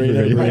Frito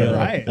burrito. Right,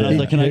 right. And I was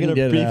like, "Can I get a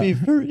Couldn't get it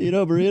beefy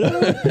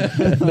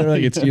burrito?" They're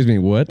like, "Excuse me,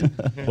 what?"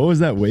 What was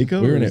that, Waco?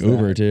 We were in or an was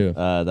Uber that- too.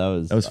 That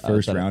was first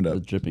outside of roundup. the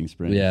Dripping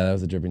Springs. Yeah, that was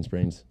the Dripping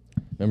Springs.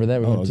 Remember that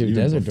we Oh, it went was to even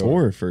Desert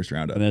before Door. first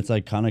roundup. and it's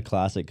like kind of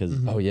classic because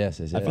Oh yes,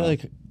 yes, I yes. feel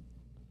like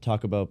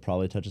Taco Bell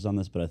probably touches on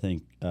this, but I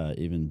think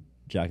even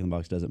Jack in the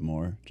Box does it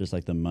more. Just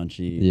like the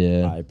munchy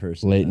Yeah. high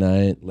person. late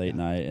night,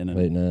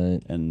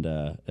 And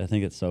I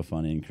think it's so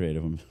funny and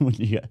creative when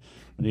you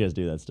guys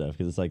do that stuff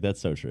because it's like that's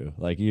so true.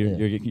 Like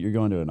you're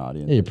going to an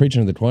audience. Yeah, you're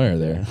preaching to the choir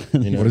there.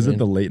 You know what is I it?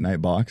 The mean? late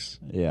night box?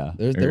 Yeah,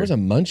 There was a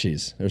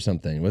munchies or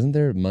something. Wasn't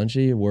there a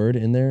munchie word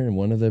in there in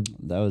one of the?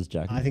 that was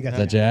Jack. I think that's Is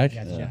that Jack?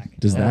 Yeah, it's Jack.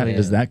 Does that yeah.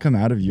 does that come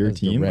out of your That's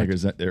team? Like, direct.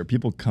 is that there are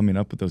people coming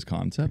up with those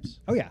concepts?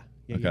 Oh yeah.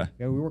 Yeah, Okay.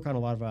 yeah, we work on a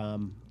lot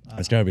of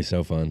It's gotta be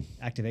so fun.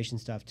 activation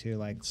stuff too.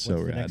 Like So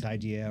what's the rad. next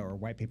idea or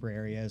white paper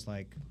areas?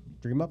 Like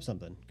dream up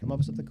something, come up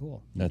with something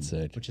cool, That's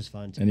sick. which is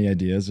fun. Too. Any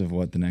ideas of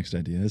what the next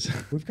idea is?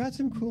 We've got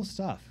some cool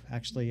stuff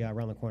actually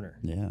around the corner.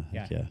 Yeah,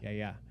 Yeah,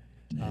 yeah.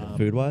 yeah.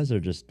 Food wise or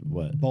just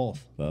what?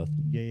 Both. Both.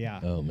 Yeah, yeah.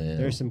 Oh man.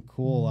 There's some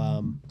cool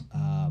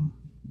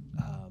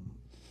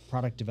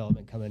product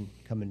development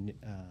coming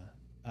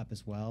up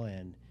as well,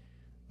 and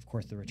of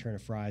course the return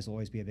of fries will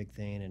always be a big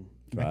thing, and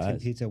Mexican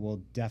Fries. pizza will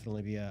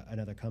definitely be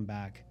another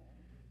comeback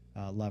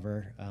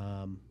lever.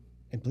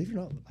 And believe it or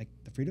not, like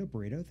the Frito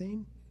burrito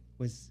thing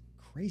was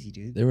crazy,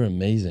 dude. They were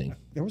amazing.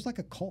 There was like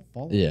a cult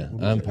following. Yeah, when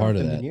we I'm took part out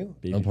of the that. menu.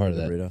 Beefy I'm part of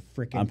that. burrito.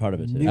 Freaking I'm part of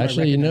it too. knew I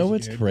Actually, you know recognize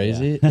what's you, dude.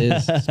 crazy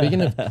is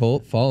speaking of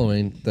cult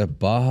following, the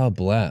Baja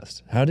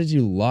Blast. How did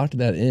you lock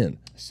that in?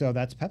 So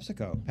that's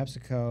PepsiCo.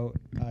 PepsiCo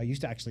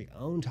used to actually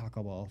own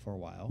Taco Bell for a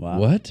while. Wow.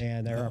 What?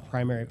 And they're a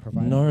primary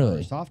provider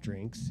Gnarly. for soft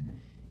drinks.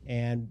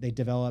 And they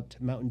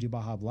developed Mountain Dew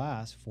Baja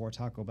Blast for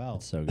Taco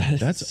Bell. So good.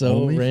 That's so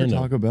only random. for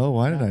Taco Bell.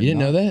 Why did I? You didn't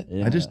know not- that?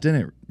 Yeah. I just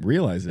didn't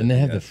realize it. And they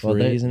have I the guess. Well,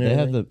 freeze and they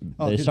have everything.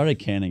 Oh, they 'cause- started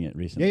canning it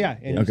recently. Yeah,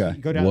 yeah. And Okay.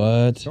 you go down What?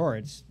 to the store,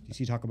 you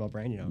see Taco Bell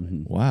brand, you know.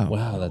 Wow.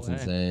 Wow, that's way.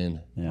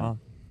 insane. Yeah. Wow.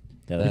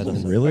 Yeah, That's that's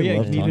People really Oh, yeah,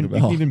 love you can, Taco even, you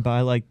Bell. can even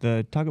buy like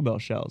the Taco Bell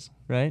shells,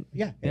 right?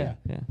 Yeah, yeah.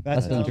 Yeah.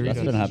 That's been- the that's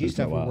been CPG happening for a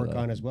stuff we while, work though.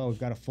 on as well. We've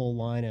got a full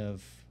line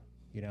of,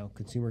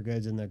 consumer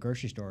goods in the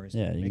grocery stores.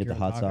 yeah. You can Make get the your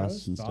hot own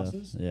sauce tacos, and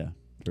sauces. stuff. Yeah,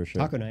 for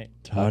sure. Taco night.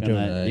 Taco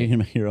night. You can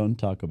make your own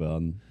Taco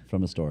Bell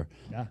from a store.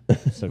 Yeah.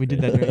 So We did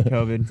crazy. that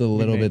during COVID. It's a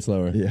little bit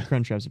slower. Yeah.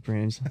 Crunchwrap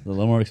Supremes. A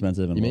little more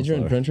expensive and You a made your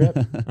little own slower.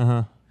 Crunchwrap? Uh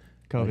huh.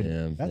 COVID.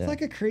 Damn. That's Yeah.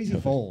 like a crazy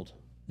fold.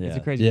 Yeah. It's a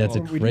crazy. Yeah, it's a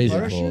fold. When we do crazy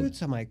photo fold.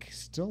 shoots, I'm like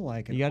still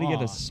like You got to get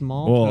awe. a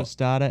small Well-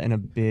 tostada and a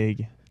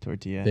big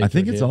tortilla. Big I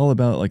think it's tortilla. all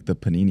about like the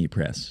panini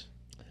press.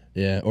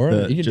 Yeah, or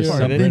The- you could just do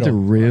it on a something to griddle.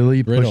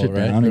 really push Griddle, it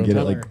right? down and get it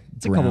Griddle like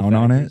It's a couple brown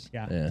on it. factors.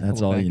 Yeah. Yeah. That's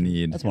Couple all you factors.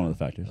 need. That's one of the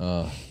factors.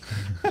 Oh,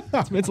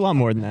 It's a lot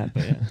more than that,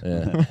 but yeah.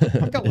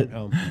 yeah. I've got one at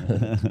home.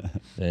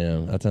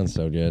 Damn, that sounds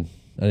so good.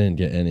 I didn't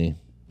get any.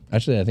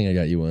 Actually, I think I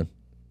got you one.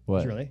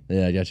 What? Really?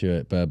 Yeah, I got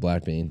you a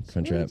black bean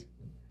Crunchwrap.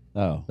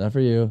 Oh. Not for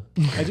you.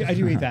 I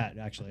do eat that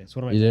actually. It's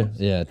one of my You do? favorites.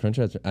 Yeah,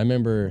 Crunchwraps. I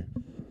remember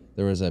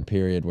there was a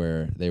period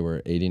where they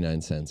were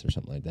 89 cents or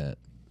something like that,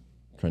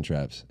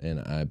 Crunchwraps, and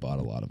I bought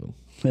a lot of them.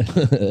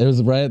 It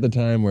was right at the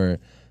time where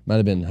might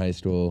have been in high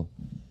school.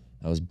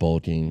 I was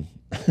bulking.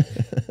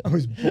 I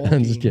was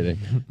I'm just bulking. kidding.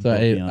 So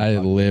Bulking on I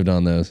Taco. lived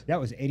on those. That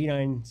was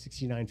 89,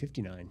 69,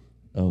 59.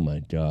 Oh my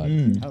god.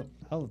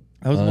 How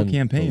That was a whole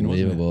campaign,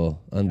 wasn't it?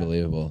 Unbelievable.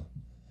 Unbelievable.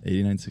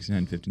 89,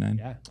 69, 59.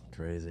 yeah.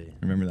 Crazy.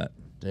 Remember that?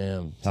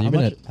 Damn. So How you've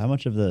been much, at, how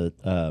much of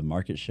the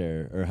market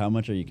share, or how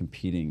much are you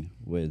competing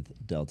with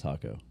Del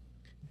Taco?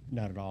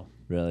 Not at all.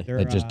 Really? They're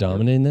like just they're-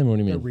 dominating them? What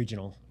do you They're mean?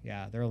 regional.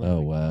 Yeah, they're only Oh,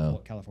 like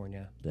wow.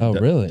 California. Oh,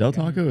 really? Del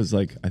Taco is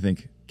like, I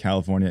think,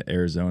 California,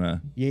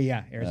 Arizona,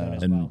 Yeah, Arizona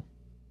as and well.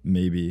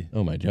 maybe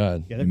Oh my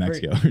god. Yeah, New they're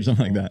Mexico very or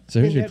something like that. So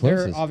who's your they're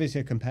closest?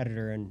 obviously a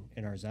competitor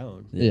in our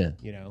zone. Yeah.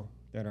 You know,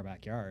 they're in our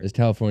backyard. Is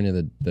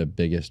California the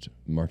biggest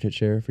market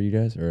share for you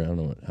guys? Or I don't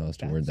know how else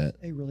to word that.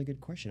 That's a really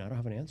good question. I don't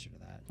have an answer to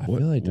that. I What,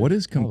 feel like what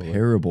there's is probably-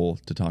 comparable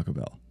to Taco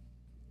Bell?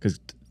 Because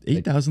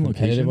 8,000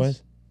 competitive locations,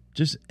 wise?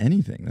 just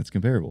anything that's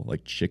comparable.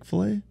 Like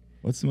Chick-fil-A?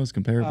 What's the most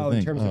comparable Oh, thing?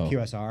 in terms Oh. of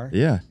QSR?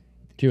 Yeah.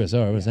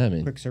 QSR. What does that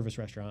mean? Quick service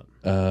restaurant.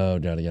 Oh,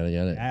 got it.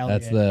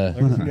 That's Elliott.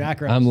 Learn some new I'm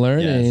acronyms.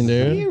 learning, Yes.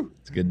 dude.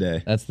 It's a good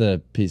day. That's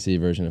the PC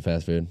version of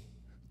fast food.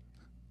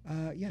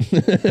 Yeah.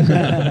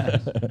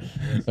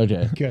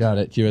 Okay, got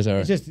it. QSR.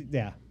 It's just,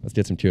 yeah. Let's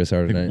get some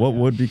QSR tonight. What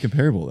would be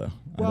comparable though?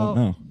 I Well,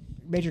 don't know.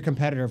 Major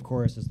competitor, of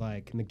course, is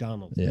like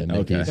McDonald's. Yeah, Okay.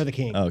 Mickey's. They're the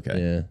king Okay.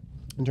 Yeah.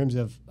 in terms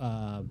of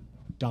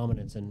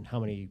dominance and how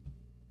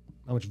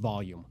much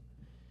volume.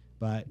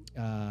 But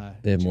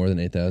They have more than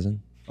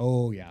 8,000?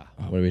 oh yeah,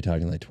 What are we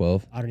talking, like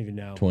 12, I don't even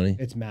know. 20?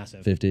 It's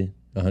massive. 50,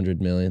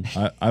 100 million?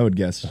 I would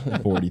guess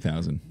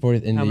 40,000.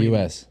 40 in How the many?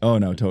 U.S.? Oh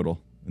no, total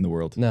in the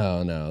world.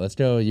 No. Let's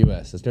go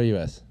U.S. Let's do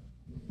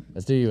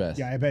U.S.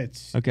 Yeah, I bet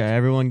it's Okay,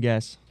 everyone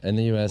guess. In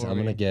the U.S., Or I'm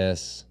going to me.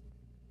 guess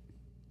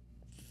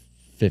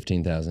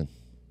 15,000.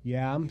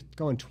 yeah. I'm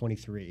going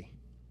 23.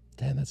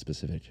 Damn, that's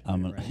specific.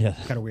 Right. Yeah.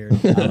 Kind of weird. I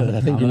think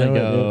I'm you know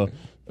gonna it,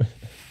 go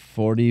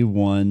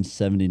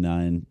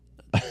 4179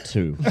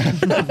 2.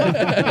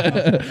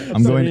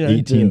 I'm going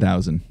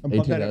 18,000. I'm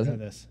pumped that I 18,000?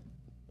 know this.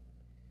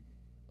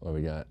 What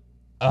we got?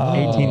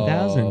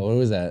 18,000. What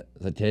was that?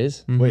 Is that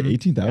K's? Wait, Mhm.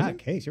 18,000? Yeah,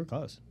 Case, you're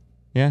close.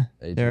 Yeah,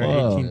 18,000. there are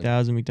Whoa.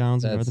 18,000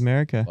 McDonald's in North That's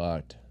America.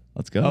 Fucked.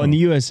 Let's go. Oh, in the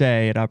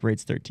USA, it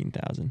operates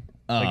 13,000.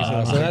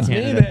 So that's me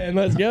then.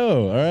 Let's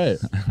go. All right.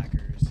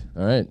 Hackers.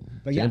 All right.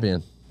 But yeah.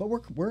 Champion. But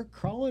we're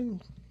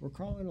crawling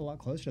a lot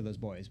closer to those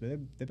boys. But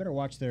they better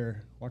watch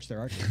their archery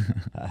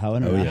How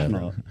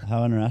international?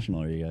 How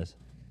international are you guys?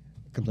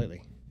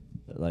 completely.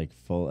 Like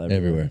full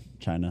Everywhere.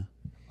 China.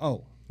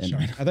 Oh, And-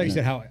 sorry. I thought you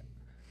said how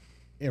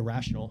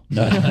irrational.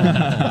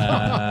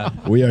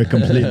 We are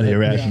completely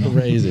irrational.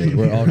 Crazy.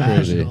 We're all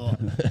crazy.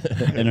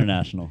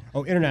 International.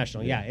 Oh,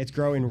 international. Yeah, it's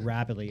growing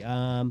rapidly.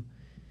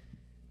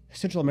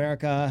 Central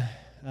America,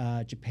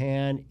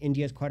 Japan,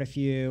 India's quite a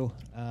few.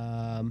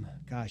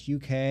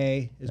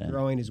 UK is Yeah.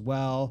 growing as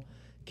well.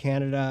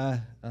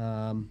 Canada.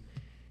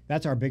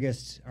 That's our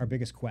biggest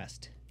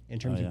quest in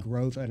terms yeah. of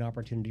growth and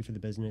opportunity for the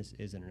business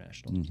is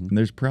international. And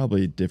there's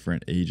probably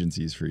different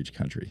agencies for each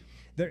country.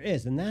 There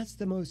is, and that's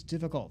the most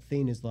difficult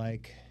thing is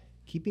like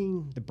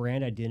keeping the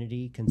brand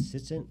identity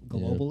consistent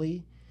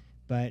globally.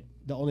 But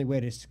the only way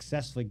to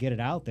successfully get it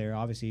out there,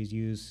 obviously, is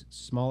use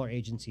smaller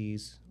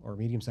agencies or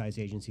medium-sized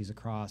agencies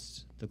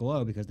across the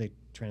globe because they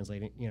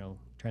translate,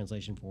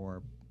 translation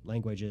for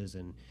languages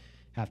and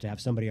have to have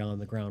somebody on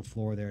the ground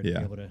floor there to Yeah.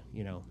 be able to,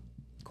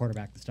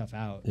 quarterback the stuff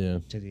out Yeah.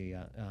 to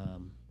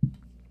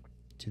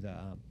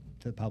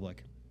the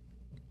public.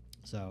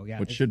 So yeah,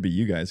 Which it's- should be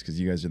you guys because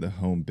you guys are the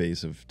home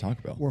base of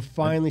Taco Bell. we're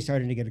finally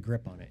starting to get a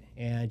grip on it.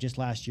 And just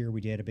last year,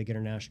 we did a big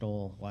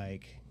international,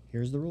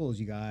 here's the rules,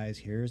 you guys.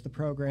 Here's the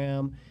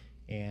program.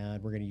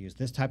 And we're going to use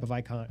this type of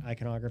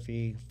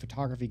iconography.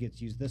 Photography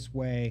gets used this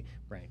way,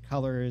 brand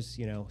colors,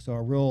 So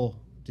a real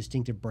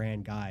distinctive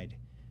brand guide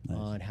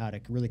on how to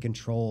really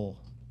control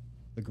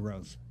the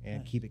growth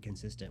and keep it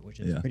consistent, which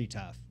is Yeah. pretty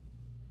tough.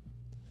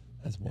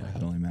 That's Yeah, I wild.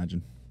 can only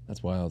imagine.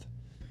 That's wild.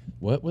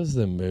 What was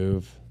the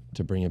move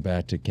to bring it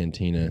back to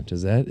Cantina?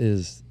 Because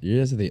you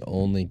guys are the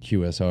only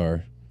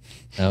QSR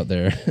out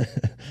there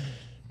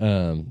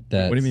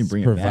that What do you mean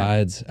bring it back?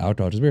 provides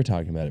alcohol. Because we were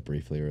talking about it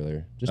briefly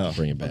earlier. Just to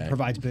bring it back.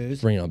 Provides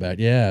booze. Bring it all back.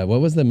 Yeah.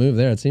 What was the move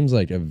there? It seems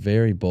like a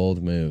very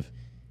bold move.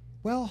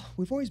 Well,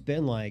 we've always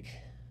been like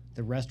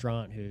the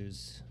restaurant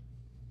who's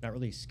not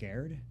really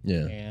scared.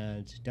 Yeah.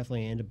 And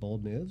definitely into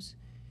bold moves.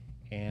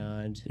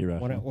 And Irrational.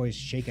 want to always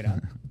shake it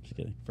up Just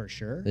kidding. for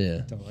sure.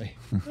 Yeah. Totally.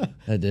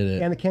 I did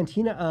it. And the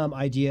Cantina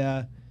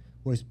idea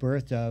was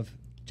birthed of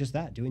just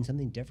that, doing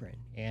something different.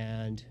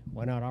 And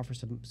why not offer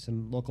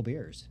some local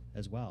beers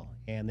as well?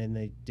 And then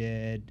they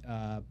did,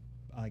 I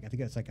think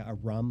it's like a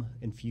rum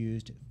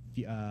infused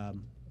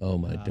Oh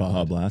my Baja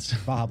god.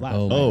 Blast. Baja Blast.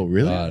 Oh right? my Oh,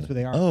 really? God. That's what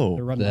they are. Oh,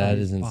 They're rum That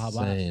infused is Baja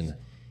Blast. insane.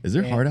 Is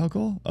there And- hard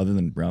alcohol other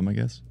than rum, I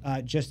guess?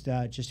 Just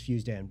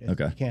fused in.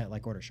 Okay. You can't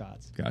order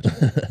shots.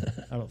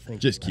 Gotcha. I don't think.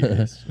 Just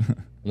curious.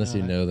 Unless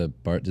you know the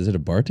bar. Is it a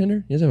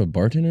bartender? You guys have a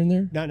bartender in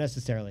there? Not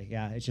necessarily.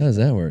 Yeah. It's How does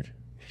just that work?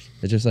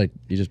 It's just like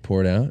you just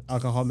pour it out.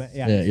 alcohol.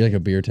 Yeah. Yeah, you're like a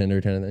beer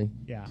tender kind of thing.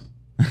 Yeah.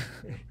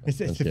 It's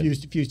a good.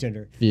 fused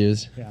tender.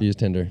 Fused, Yeah. fused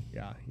tender.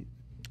 Yeah.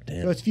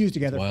 Damn. So it's fused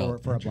together That's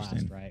wild. for a blast,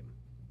 Interesting. right?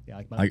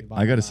 Yeah. Like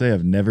I got to Blast. say,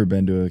 I've never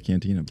been to a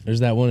cantina before.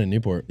 There's that one in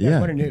Newport. Yeah. Yeah.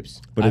 What a noobs.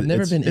 But I've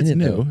never it's, been it's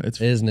in it new. though.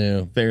 It's It is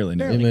new. fairly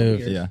new. Fairly We couple moved.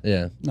 years. Yeah.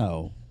 Yeah.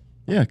 No.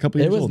 Yeah, a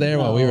couple years It was old. there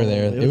while we were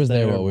there. It was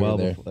there while we were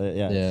there.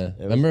 Yeah. Yeah. It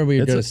was, Remember we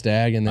would It's go a- to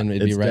Stag and then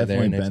it'd be It's right there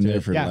definitely next been to there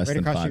it. for Yeah, less right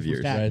than across the 5 street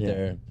years. from Stag. Right Yeah.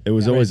 there. It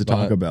was Great always a spot.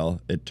 Taco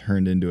Bell. It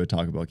turned into a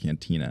Taco Bell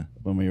cantina.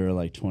 when we were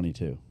like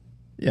 22.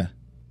 Yeah.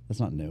 That's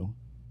not new.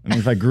 I mean,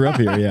 if I grew up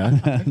here, yeah.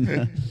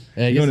 Yeah,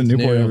 I I guess go to it's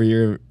Newport new every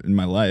year in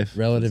my life.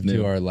 relative It's to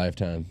new. our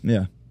lifetime.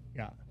 Yeah.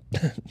 Yeah.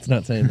 It's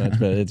not saying much,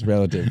 but it's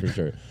relative for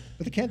sure.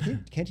 But the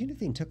cantina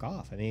thing took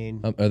off. I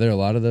mean, Are there a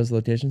lot of those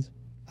locations?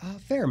 a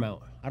fair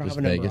amount. I don't Just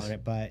have a number Vegas? on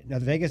it, but no,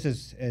 the Vegas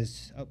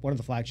is one of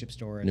the flagship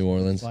stores. New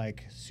Orleans? It's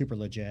like super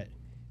legit.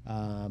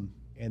 And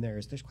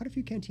there's quite a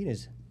few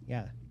cantinas.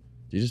 Yeah,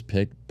 Do you just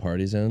pick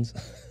party zones?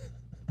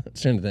 I'm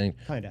trying to think.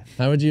 kind of.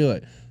 How would you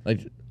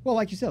like? Well,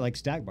 like you said, like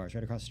Stag Bars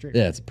right across the street.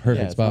 Yeah, it's a perfect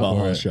Yeah, it's spot Baja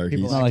for it. Sharkies.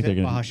 People It's not like they're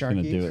Baja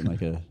gonna do Sharkies. it in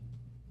like a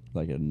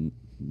like a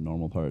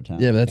normal part of town.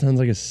 Yeah, but that sounds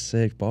like a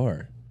sick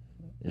bar.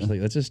 It's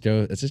like let's just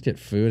get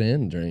food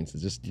and drinks.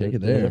 Let's just kick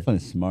it They're there. definitely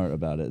smart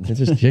about it. Let's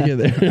just kick it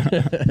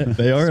there.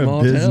 They are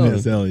Small a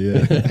business, town.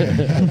 Elliott.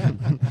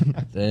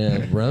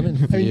 Damn, rum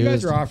infused. I mean, you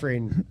guys are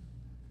offering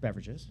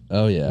beverages.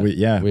 Oh yeah,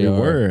 we are.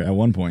 were at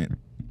one point.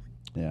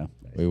 Yeah.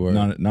 We were.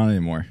 Not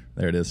anymore.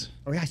 There it is.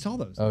 Oh yeah, I saw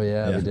those. Oh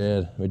yeah, Yeah. we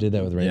did. We did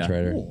that with Range Yeah.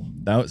 Rider.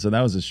 Cool. So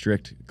that was a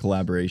strict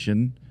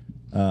collaboration.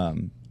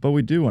 But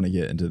we do want to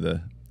get into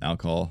the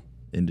alcohol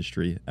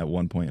industry at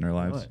one point in our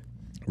lives. Right.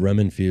 Rum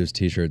infused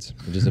T-shirts.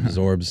 It just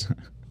absorbs.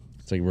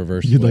 It's like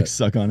reverse. You'd like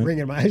sweat. suck on it. Bring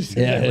it in my eyes.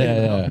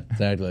 Yeah,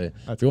 exactly.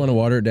 If you want to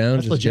water it down,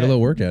 That's just get a legit.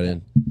 little workout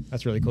in.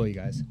 That's really cool, you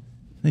guys.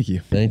 Thank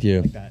you. Thank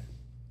you. Like that.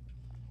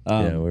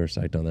 Yeah, we were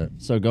psyched on that.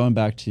 So going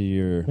back to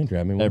your Can you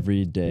grab me one?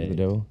 every The day,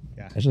 dough?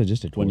 Yeah. Actually,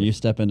 just a when quarter. you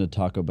step into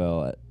Taco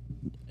Bell at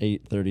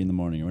 8:30 in the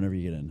morning or whenever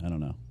you get in, I don't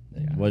know.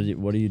 Yeah.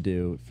 What do you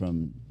do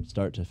from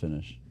start to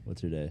finish?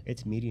 What's your day?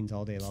 It's meetings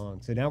all day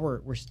long. So now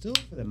we're still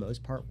for the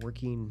most part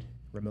working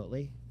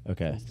remotely.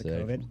 Okay. Since the Sick.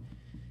 COVID,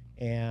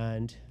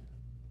 and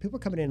people are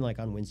coming in like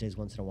on Wednesdays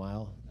once in a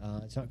while.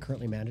 It's not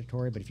currently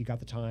mandatory, but if you got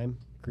the time,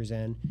 cruise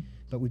in.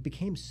 But we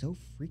became so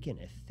freaking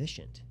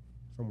efficient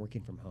from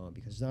working from home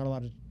because there's not a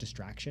lot of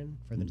distraction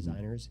for the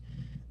designers,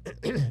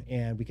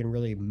 and we can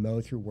really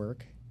mow through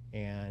work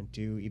and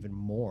do even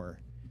more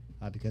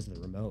because of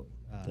the remote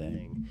Dang.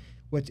 thing.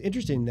 What's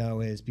interesting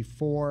though is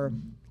before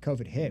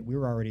COVID hit, we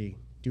were already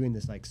doing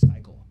this like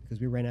cycle because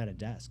we ran out of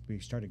desks. We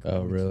started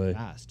going really? so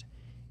fast.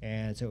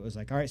 And so it was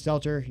like, all right,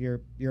 Selter,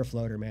 you're a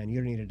floater, man. You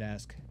don't need a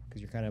desk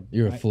because you're kind of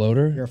You're a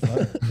floater? You're a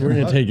floater. We're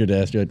gonna take your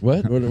desk. You're like,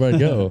 what? Where do I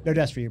go? No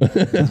desk for you. Bro.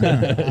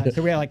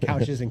 So we had like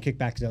couches and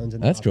kickback zones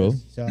in the That's cool.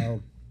 office.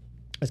 So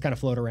let's kind of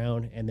float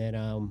around, and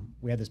then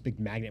we had this big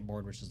magnet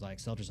board, which is like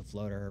Selter's a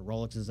floater,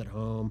 Rolex is at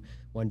home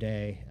one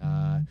day.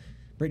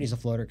 Brittany's a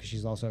floater because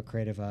she's also a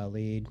creative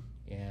lead,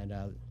 and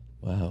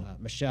Wow.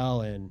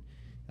 Michelle and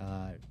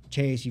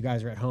Chase, you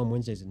guys are at home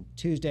Wednesdays and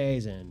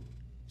Tuesdays, and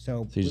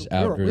so you just we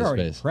were outgrew the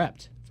already space.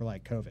 prepped for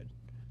like COVID.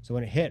 So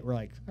when it hit, we're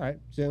like, all right,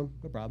 Zoom,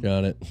 no problem.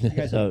 Got it. You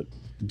guys So,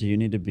 do you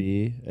need to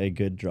be a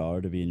good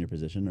drawer to be in your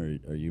position,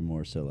 or are you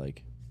more so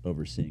like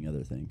overseeing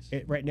other things?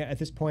 right now, at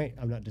this point,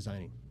 I'm not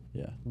designing.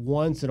 Yeah.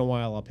 Once in a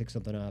while, I'll pick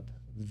something up.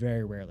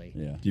 Very rarely.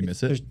 Yeah. Do you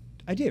miss it?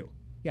 I do,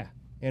 yeah.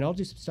 And I'll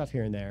do some stuff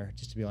here and there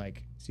just to be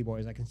like, see,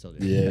 boys, I can still do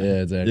it.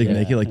 Yeah, exactly. You can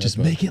make it like That's just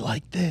fun. make it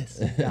like this.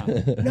 Yeah.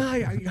 No,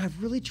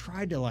 I've really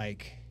tried to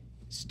like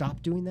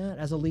stop doing that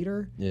as a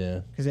leader.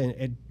 Yeah. Because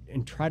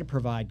and try to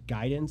provide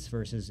guidance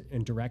versus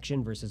and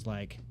direction versus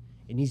like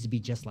it needs to be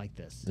just like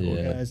this. Yeah.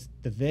 Because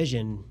the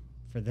vision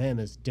for them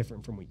is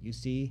different from what you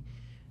see.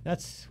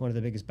 That's one of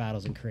the biggest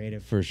battles in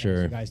creative. For as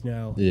sure. you guys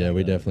know. Yeah,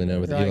 we definitely know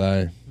with Like,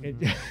 Eli. it-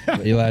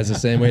 Eli's the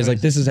same way. He's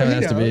like, this is how it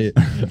has to be.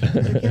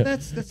 Like, yeah,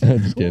 that's Just cool,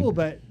 kidding.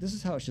 but this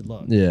is how it should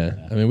look.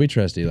 Yeah. I mean, we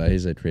trust Eli.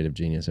 He's a creative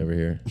genius over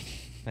here.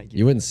 Thank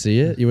You wouldn't see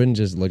it. You wouldn't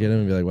just look at him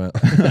and be like, wow.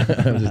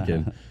 I'm just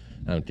kidding.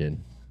 I'm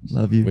kidding.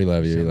 Love you. We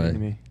love you, So mean Eli. to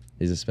me.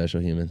 He's a special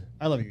human.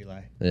 I love you,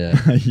 Eli. Yeah.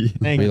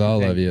 Thank We you. all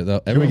Thank love you. Though,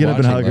 Can we get up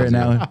and hug right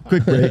now?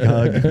 Quick break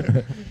hug.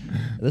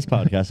 This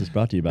podcast is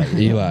brought to you by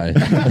Eli.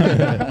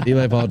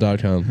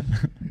 EliPaul.com.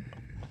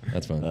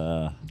 That's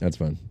fun. That's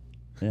fun.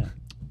 Yeah.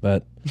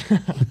 But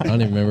I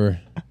don't even remember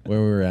where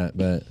we were at,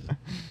 but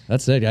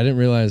that's sick. I didn't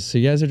realize. So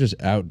you guys are just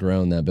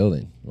outgrown that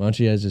building. Why don't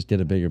you guys just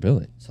get a bigger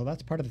building? So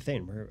that's part of the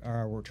thing.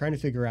 We're trying to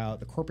figure out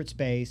the corporate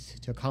space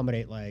to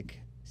accommodate like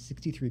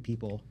 63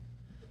 people.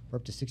 We're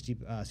up to 60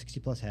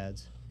 plus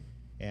heads,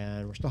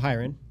 and we're still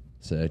hiring. By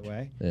Sick. the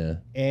way. Yeah.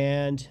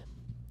 And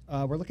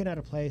we're looking at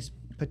a place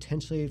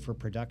potentially for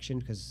production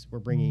because we're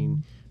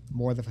bringing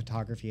more of the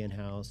photography in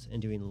house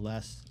and doing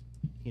less,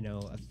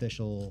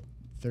 official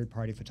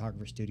third-party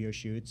photographer studio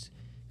shoots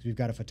because we've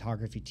got a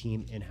photography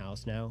team in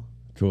house now.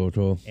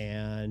 Cool.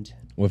 And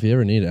Well, if you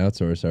ever need to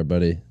outsource, our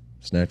buddy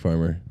Snack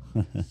Farmer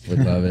would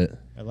love it.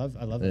 I love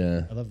Yeah.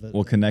 it. I love the.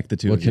 We'll connect the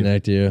 2 We'll of you.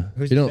 connect you.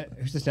 who's, You the, don't.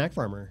 who's the snack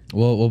farmer?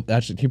 We'll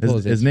actually keep pull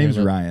His name's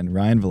Instagram up.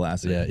 Ryan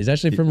Velasquez. Yeah, he's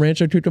actually from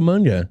Rancho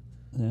Cucamonga.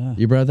 Yeah.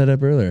 You brought that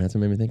up earlier. That's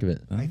what made me think of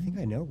it. I think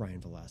I know Ryan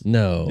Velasquez.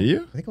 No. Do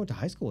you? I think I went to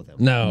high school with him.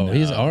 No,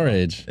 he's our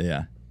age.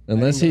 Yeah.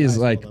 Unless didn't go to he's high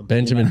school like with him.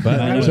 Benjamin I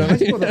Button or went to high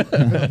something. school with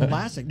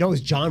Vlasic. No, it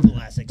was John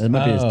Vlasic. That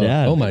might be his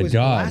dad. Oh my It was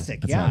god.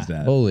 Vlasic, That's yeah. not his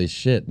dad. Holy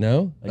shit.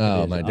 No? That could be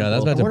Oh his my uncle. god.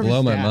 That's about I to wonder if blow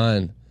his my dad-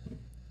 mind.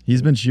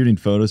 He's been shooting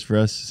photos for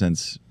us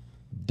since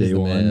day the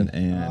one, man.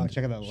 and Oh,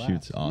 check out that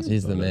shoots laugh. awesome.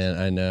 He's the photos. man.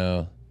 I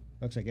know.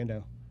 Looks like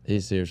Indo.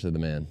 He's seriously the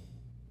man.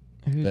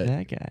 Who's But-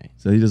 that guy?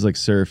 So he does like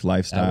surf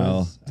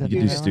lifestyle. That He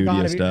was- could do Yeah. studio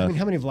God, I stuff. mean,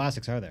 how many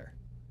Vlasics are there?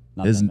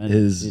 Not His- that many.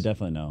 his- You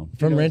definitely know.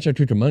 From Rancho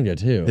Cucamonga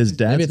too. His Maybe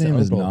dad's it's name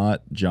is uncle.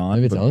 not John.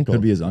 Maybe it's but uncle.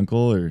 Could be his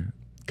uncle or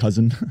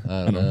cousin.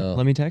 I don't know.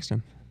 Let me text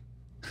him.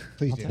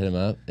 Please Hit do. him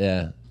up.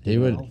 Yeah. He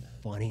would. How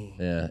funny.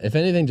 Yeah. If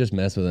anything, just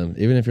mess with him.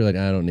 Even if you're like,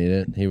 I don't need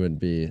it, he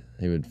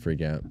would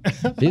freak out.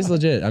 He's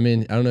legit. I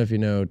mean, I don't know if you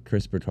know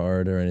Chris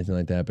Bertard or anything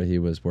like that, but he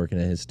was working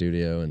at his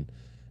studio and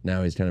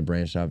now he's kind of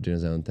branched off doing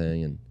his own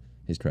thing and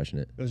he's crushing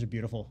it. Those are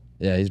beautiful.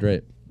 Yeah, he's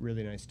great.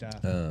 Really nice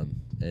stuff.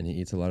 And he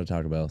eats a lot of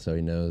Taco Bell, so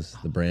he knows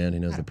the brand, he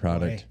knows the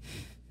product.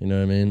 You know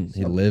what I mean?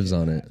 He lives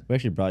on it. We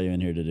actually brought you in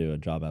here to do a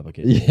job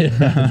application. Yeah,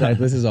 exactly.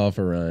 This is all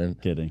for Ryan.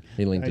 Kidding.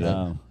 He linked it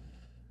up.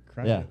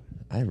 Crush Yeah. it.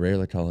 I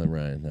rarely call him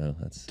Ryan. No,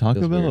 that's Taco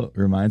feels Bell weird.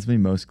 reminds me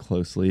most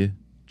closely,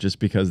 just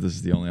because this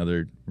is the only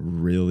other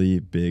really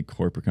big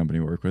corporate company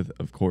we work with,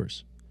 of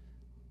course.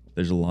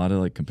 There's a lot of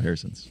like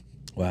comparisons.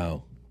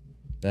 Wow.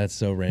 That's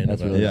so random.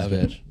 That's I really love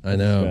it. stretch. I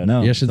know. stretch.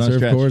 No, you should it's not serve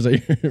stretch. cores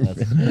at your.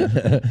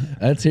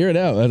 Let's hear it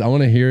out. I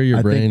want to hear your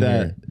I brain think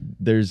that here.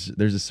 there's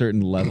a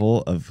certain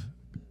level of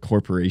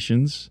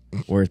corporations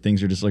where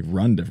things are just like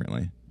run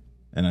differently.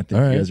 And I think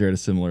All right. you guys are at a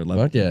similar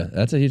level. Fuck yeah,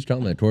 that's a huge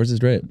compliment. Coors is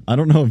great. I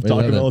don't know if We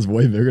love Taco Bell that. is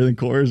way bigger than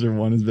Coors or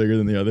one is bigger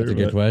than the other. That's a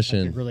good but That's a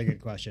question. really good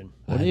question.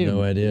 I have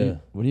no idea.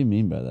 What do you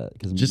mean by that?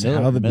 Because Just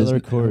Miller, how the Miller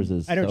business- Coors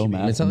is I know what so you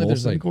mean. It's massive. not like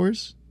there's Molson like.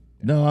 Coors?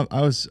 No,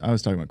 I was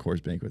talking about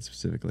Coors Banquet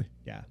specifically.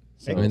 Yeah.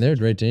 I mean, they're a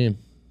great team.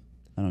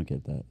 I don't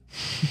get that.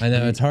 I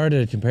know it's hard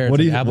to compare. What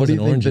It's do like you, apples what do you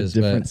and think the oranges.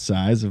 different But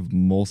size of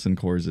Molson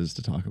Coors is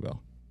to Taco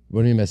Bell?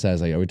 what do you mean by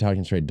size? Like, are we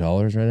talking straight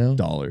dollars right now?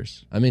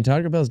 Dollars. I mean,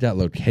 Taco Bell's got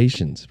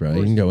locations, bro.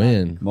 You can go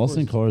in.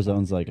 Molson Coors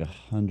owns like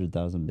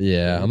 100,000.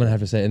 Yeah, I'm gonna have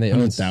to say, and they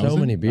own so 100,000?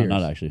 many No, beers.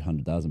 not actually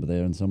 100,000, but they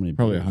own so many.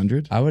 Probably beers.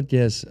 100. I would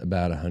guess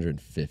about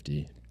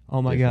 150.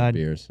 Oh my different God.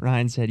 beers.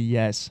 Ryan said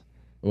yes.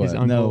 What? His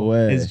uncle No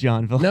way. is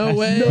John Velez. No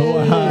way!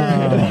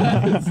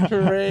 That's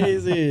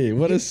crazy.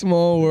 What a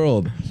small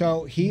world.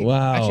 So he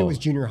Wow. actually was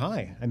junior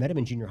high. I met him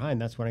in junior high,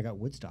 and that's when I got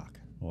Woodstock.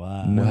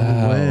 Wow. No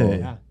Wow. way.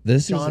 Yeah.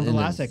 This John is an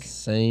Velasic.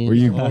 insane. Were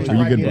you Oh, good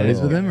right, buddies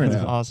yeah. with him or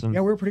That's no? awesome. Yeah,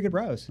 we were pretty good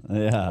bros.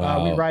 Yeah.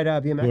 Wow. We ride Who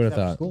BMX would've after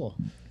thought? school.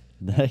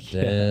 Heck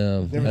yeah.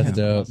 Damn, There that's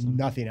was dope.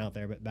 Nothing out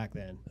there, but back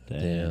then.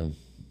 Damn,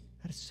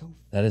 That is so.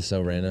 that is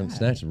so random.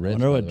 Snacks I rich.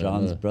 wonder by what the way.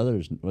 John's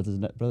brother's. What's his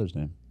brother's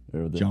name?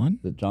 Or John?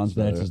 John's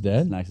Snacks' brother.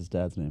 dad? Snacks'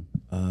 dad's name.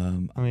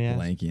 I'm yeah.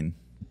 blanking.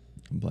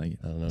 I'm blanking.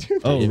 I don't know.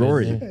 Oh, David?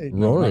 Rory.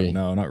 Rory.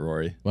 No, not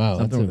Rory. Wow,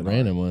 Something that's a with an R.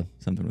 random one.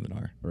 Something with an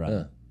R. Right.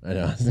 Huh. I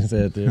know. I was gonna say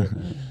it too.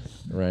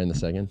 Ryan the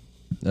second.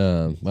 Wow.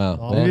 Oh,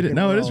 Well, Maybe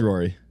no, it is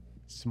Rory.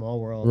 Small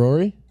world.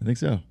 Rory. I think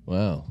so.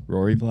 Wow.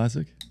 Rory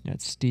Vlasic. Yeah,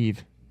 it's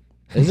Steve.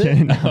 Is it?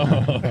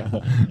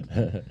 No.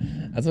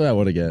 That's what I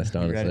would have guessed,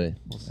 You ready? honestly.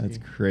 We'll see. That's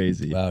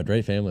crazy. Wow,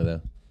 great family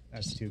though.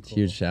 That's too cool.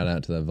 Huge shout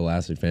out to the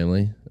Velocity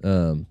family.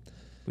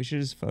 We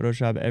should just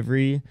Photoshop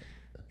every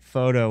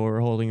photo where we're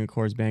holding a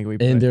Coors Banquet.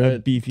 We And put do a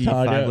it beefy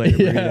taco. 5-layer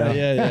Yeah, burrito.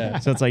 yeah.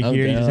 So it's like I'm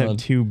here you just down. have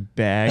 2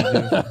 bags.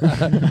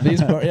 Of,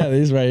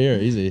 these right here,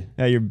 easy.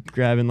 yeah, you're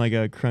grabbing like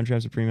a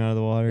Crunchwrap Supreme out of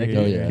the water.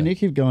 Oh, yeah. Can you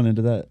keep going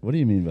into that? What do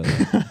you mean by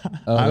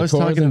that? I the was Coors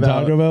talking and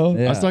about Taco Bell.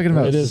 Yeah. I was talking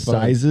about It is fun.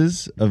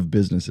 sizes of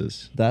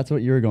businesses. That's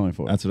what you were going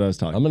for. That's what I was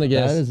talking. I'm gonna That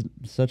guess. is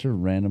such a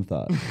random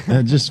thought.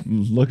 And just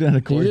looking at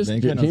a Can you Coors just-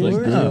 Banquet, and I can you was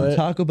just like, do "Oh, it?"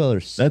 Taco Bell are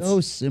so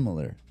That's-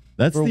 similar.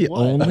 that's For the what?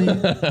 only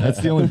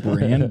that's the only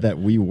brand that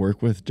we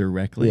work with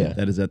directly Yeah.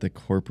 that is at the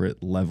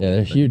corporate level. Yeah, they're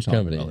a that huge Taco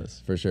company Bell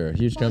is. for sure.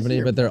 Huge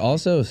company, but they're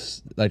also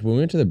like when we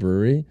went to the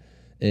brewery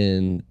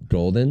in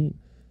Golden,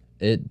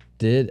 it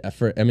did.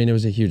 I mean, it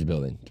was a huge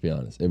building. To be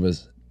honest, it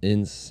was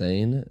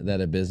insane that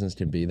a business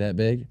could be that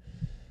big.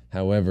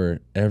 However,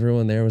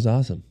 everyone there was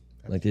awesome.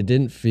 Like it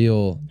didn't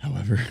feel.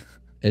 However,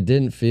 It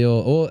didn't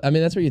feel. Well, I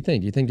mean, that's what you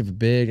think. You think of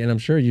big, and I'm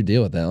sure you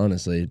deal with that.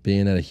 Honestly,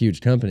 being at a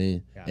huge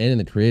company and in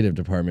the creative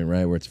department,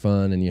 right, where it's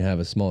fun and you have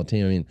a small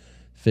team. I mean,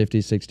 50,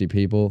 60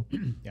 people.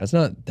 That's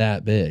not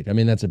that big. I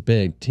mean, that's a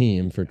big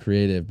team for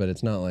creative, but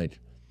it's not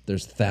like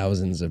there's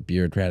thousands of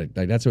bureaucratic.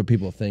 Like that's what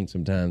people think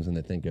sometimes when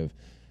they think of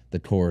the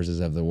Coorses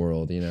of the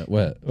world. You know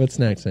what? What's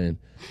Snack saying?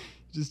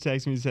 Just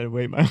texted me and said,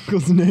 wait, my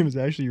uncle's name is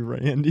actually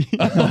Randy.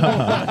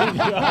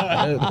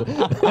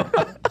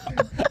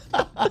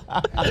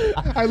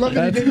 I love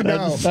that you didn't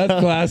know. That's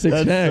classic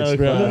Snacks, so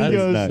bro. funny. That's- He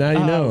goes, now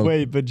you know.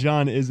 Wait, but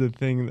John is a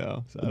thing,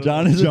 though. So I don't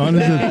John know. is John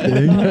is a I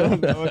thing.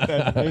 don't know what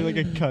that maybe like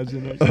a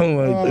cousin or something. Oh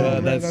my Oh,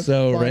 god, man, that's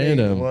so funny.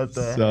 random.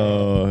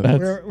 So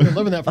We're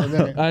living that for a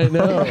minute. I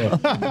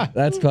know.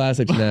 That's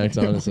classic Snacks,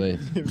 honestly.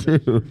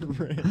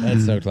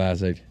 That's so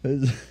classic.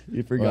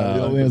 You forgot.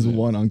 he only has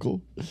one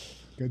uncle.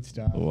 Good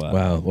stuff.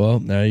 Wow. Well,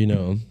 now you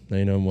know him. Now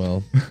you know him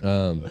well.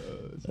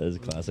 That is a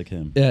classic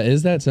him. Yeah,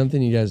 is that something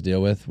you guys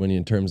deal with when you,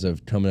 in terms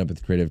of coming up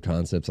with creative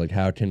concepts? Like,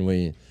 how can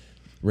we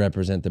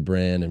represent the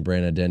brand and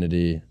brand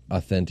identity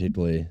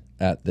authentically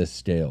at this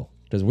scale?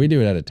 Because we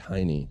do it at a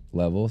tiny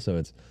level, so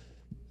it's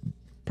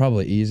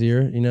probably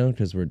easier, you know,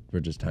 because we're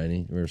just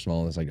tiny. We're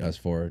small. It's like us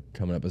four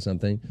coming up with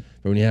something.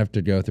 But when you have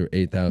to go through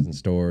 8,000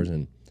 stores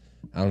and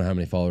I don't know how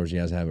many followers you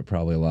guys have, but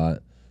probably a lot.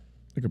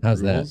 Like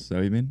How's that? approvals, is that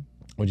what you mean?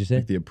 What'd you say?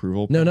 Like the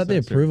approval? No, not the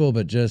process, or- approval,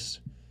 but just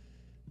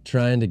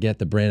trying to get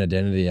the brand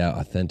identity out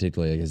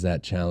authentically. Like, is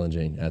that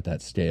challenging at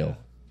that scale?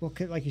 Well,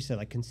 like you said,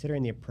 like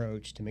considering the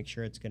approach to make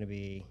sure it's going to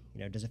be,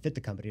 does it fit the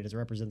company? Does it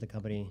represent the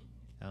company?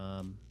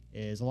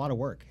 Is a lot of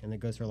work, and it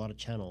goes through a lot of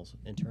channels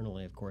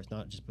internally, of course,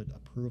 not just with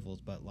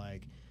approvals, but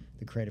like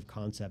the creative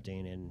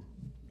concepting and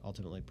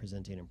ultimately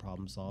presenting and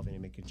problem solving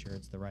and making sure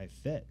it's the right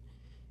fit.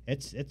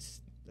 It's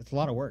a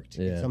lot of work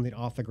to Yeah. get something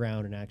off the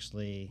ground and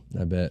actually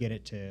I bet. get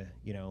it to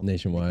make it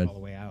Nationwide. all the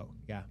way out.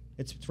 Yeah,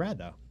 it's rad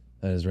though.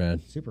 That is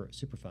rad. Super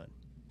fun.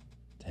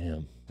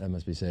 Damn, that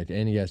must be sick.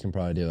 And you guys can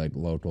probably do like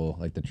local,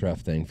 like the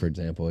Truff thing, for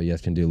example. You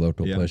guys can do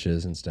local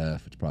pushes and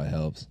stuff, which probably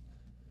helps.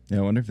 Yeah,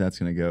 I wonder if that's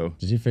gonna go.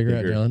 Did you figure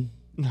bigger. out John?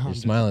 No, You're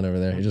smiling over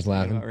there. You're just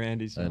laughing. About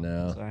Randy, so I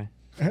know. Sorry.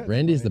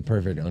 Randy's the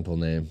perfect uncle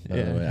name, by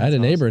the Yeah, way. I had a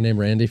neighbor named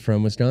Randy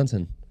from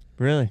Wisconsin.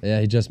 Really? Yeah,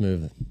 he just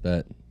moved,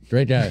 but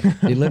great guy.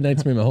 He lived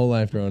next to me my whole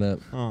life growing up.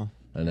 Oh,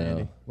 I know.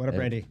 Randy. What up,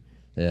 Randy?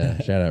 Yeah,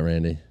 shout out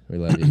Randy. We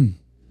love you.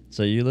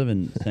 So you live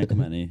in San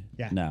Clemente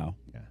Yeah. now,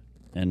 Yeah.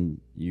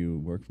 and you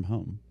work from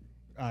home.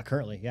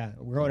 Currently, yeah.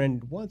 We're going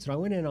in once. I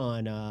went in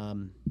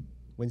on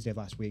Wednesday of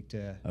last week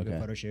to do Okay. a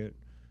photo shoot.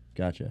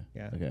 Gotcha.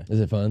 Yeah. Okay. Is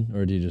it fun,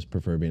 or do you just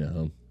prefer being at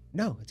home?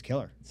 No, it's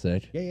killer.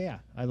 Sick. Yeah.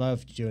 I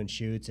love doing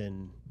shoots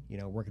and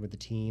working with the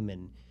team,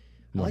 and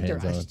More I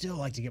hands-on. still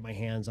like to get my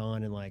hands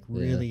on and like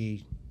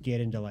really get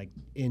into like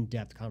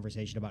in-depth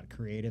conversation about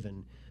creative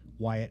and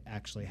why it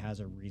actually has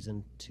a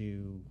reason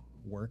to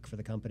work for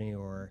the company,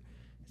 or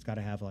it's got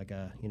to have like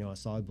a a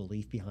solid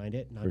belief behind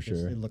it, not For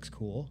just sure. it looks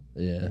cool.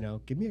 Yeah.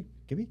 Give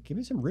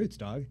me some roots,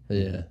 dog.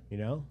 Yeah.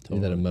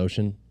 Need that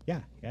emotion.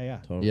 Yeah.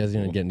 Totally. You guys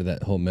gonna get into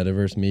that whole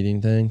metaverse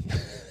meeting thing?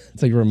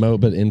 It's like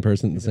remote but in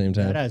person at the same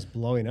time. Meta is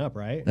blowing up,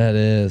 right? That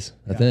is,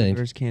 I think.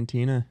 There's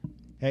Cantina.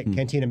 Hey,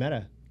 Cantina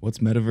Meta. What's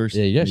metaverse?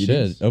 Yeah, you guys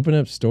meetings? should open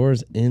up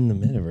stores in the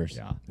metaverse.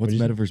 Yeah. What's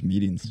metaverse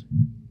meetings?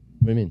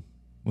 What do you mean?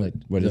 Like,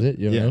 what is it?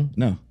 You don't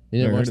know? No. You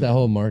didn't Never watch heard of that it.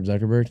 whole Mark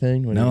Zuckerberg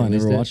thing? When he No, I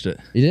never released it? watched it.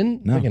 You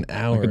didn't? No. Like an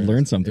hour. I could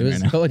learn something It was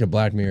right now. felt like a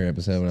Black Mirror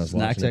episode when I was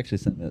Snacks watching it. actually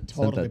sent that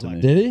Totally to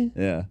me. Did he?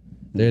 Yeah.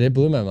 Dude, it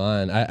blew my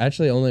mind. I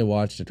actually only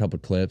watched a couple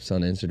clips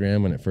on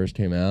Instagram when it first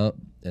came out,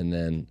 and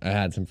then I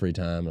had some free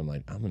time. I'm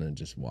like, I'm going to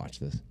just watch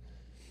this.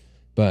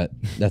 But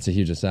that's a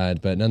huge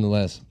aside. But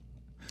nonetheless,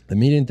 the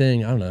meeting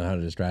thing, I don't know how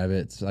to describe it.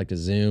 It's like a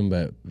Zoom,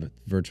 but with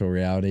virtual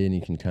reality, and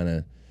you can kind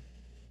of,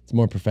 it's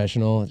more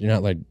professional. You're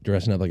not like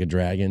dressing up like a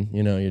dragon,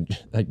 you're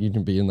like, you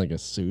can be in like a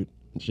suit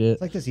and shit.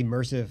 It's like this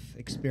immersive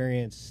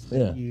experience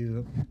that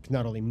you can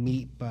not only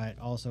meet but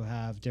also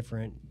have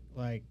different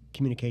like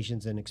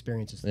communications and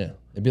experiences. Yeah,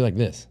 it'd be like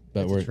this,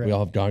 but It's a trip. we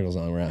all have goggles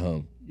on. We're at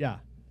home, Yeah.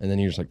 and then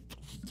you're just like,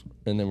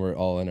 and then we're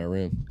all in our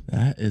room.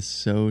 That is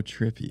so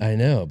trippy. I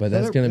know, but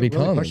that's going to be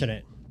really common. pushing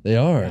it. They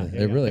are. Yeah,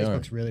 They really are.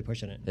 Facebook's really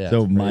pushing it. Yeah,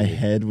 so it's my crazy.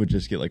 head would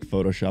just get like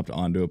photoshopped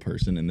onto a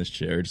person in this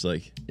chair, just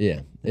like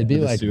Yeah, it'd be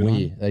With a like suit we.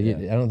 on? Like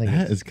I don't think.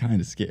 that It's, is kind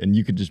of scary. And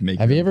you could just make.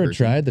 have it you in ever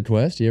person. tried the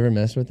Quest? You ever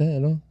messed with that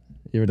at all?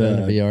 You ever done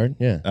a The- VR?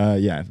 Yeah,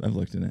 Yeah, I've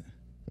looked in it.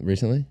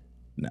 recently,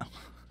 No,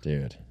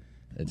 dude.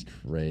 It's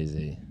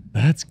crazy.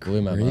 that's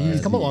Blew my crazy. mind.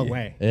 It's come a long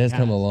way. It has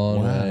come a Yeah. long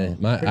Wow. way.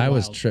 Pretty I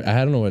was. wild.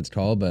 I don't know what it's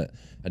called, but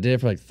I did it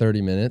for like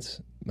 30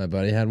 minutes. My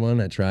buddy had one.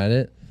 I tried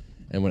it,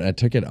 and when I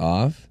took it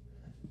off,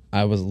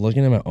 I was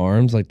looking at my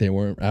arms like they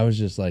weren't. I was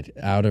just like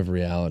out of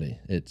reality.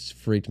 It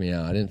freaked me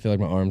out. I didn't feel like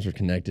my arms were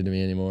connected to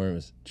me anymore. It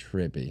was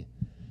trippy,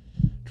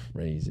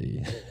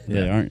 crazy.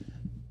 They aren't.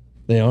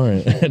 They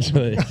aren't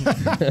actually.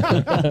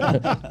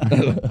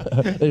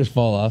 They just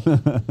fall off.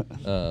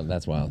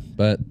 That's wild.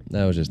 But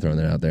I was just throwing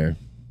that out there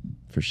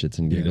for shits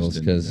and Yeah, I just giggles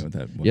didn't because know what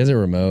that you guys are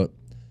remote.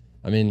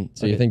 I mean,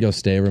 so you Okay. think you'll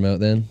stay remote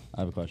then? I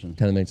have a question.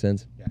 Kind of makes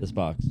sense. This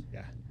box.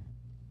 Yeah.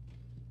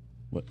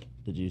 What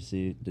did you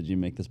see? Did you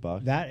make this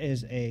box? That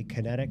is a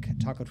Kinetic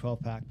Taco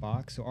 12 pack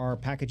box. So our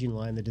packaging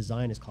line, the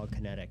design is called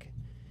Kinetic.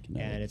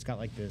 And it's got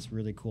like this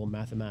really cool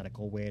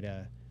mathematical way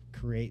to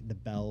create the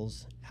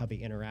bells, how they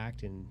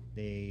interact, and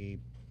they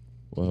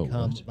Whoa,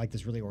 become what? like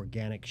this really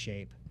organic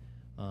shape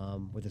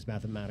with this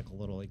mathematical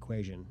little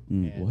equation.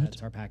 Mm, and what?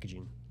 that's our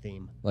packaging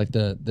theme. Like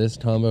this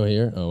combo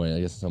here. Oh wait,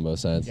 I guess it's on both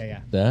sides. Yeah.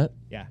 That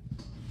Yeah.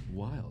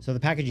 wild. So the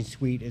packaging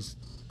suite is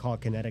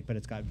called Kinetic, but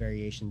it's got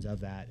variations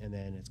of that, and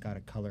then it's got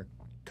a color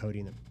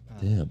coding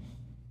that Damn.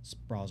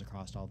 sprawls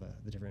across all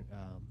the different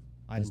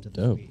items That's of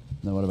the dope. suite.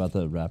 Now, what about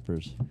the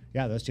wrappers?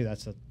 Yeah, those two.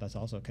 That's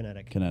also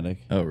Kinetic. Kinetic.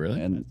 Oh, really?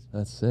 And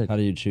That's sick. how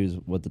do you choose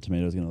what the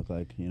tomato is going to look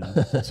like? You know.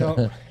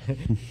 So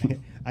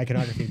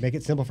iconography, make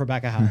it simple for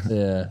back of house.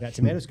 Yeah. Yeah,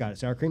 tomatoes got it.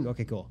 Sour cream,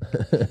 okay, cool.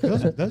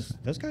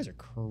 Those guys are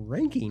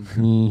cranking.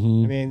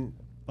 Mhm. I mean,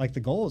 like the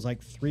goal is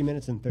like 3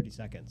 minutes and 30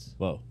 seconds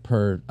Whoa.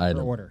 Per per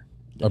item order.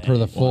 or per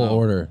the full Wow.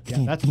 order.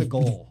 Yeah, that's the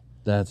goal.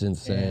 That's And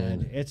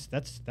insane.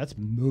 that's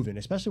moving,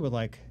 especially with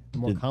like the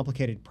more Did-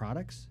 complicated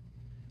products,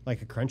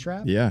 like a crunch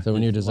wrap. Yeah. So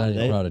when you're designing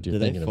They- a product, you're do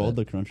they thinking fold of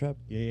the it. crunch wrap?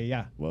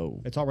 Yeah.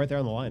 Whoa. It's all right there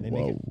on the line. They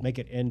Whoa. make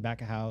it in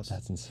back of house,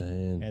 That's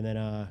insane. and then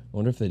I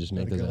wonder if they just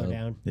throw make the those griller out.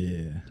 down.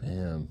 Yeah.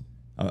 Damn.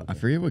 I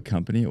forget what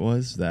company it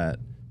was that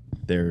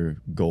their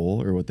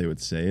goal or what they would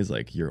say is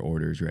like your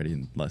order is ready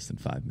in less than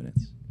 5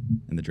 minutes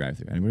in the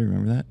drive-through. Anybody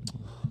remember that?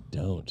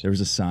 Don't. There was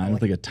a sign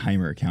with like a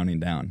timer counting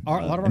down. A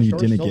lot of our and you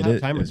stores didn't still get have it.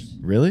 timers.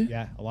 Really?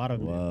 Yeah, a lot of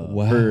them. do. Whoa.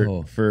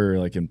 Wow. For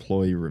like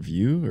employee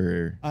review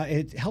or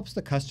It helps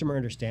the customer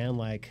understand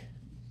like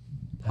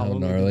How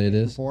long they've been gnarly it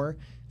waiting is. For.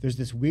 There's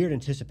this weird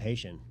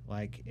anticipation,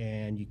 like,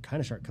 and you kind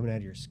of start coming out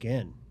of your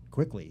skin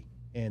quickly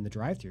in the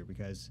drive-through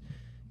because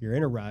you're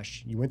in a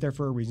rush. You went there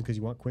for a reason because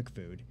you want quick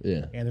food.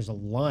 Yeah. And there's a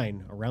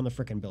line around the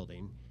frickin'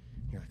 building.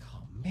 You're like,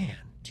 oh man,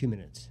 2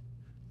 minutes,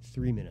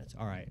 3 minutes.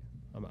 All right,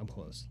 I'm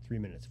close. 3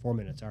 minutes, 4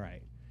 minutes. All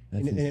right.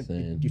 That's and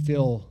insane. you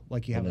feel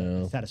like you have I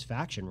know. a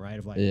satisfaction, right?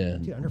 Of like, Yeah.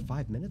 dude, under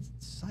 5 minutes,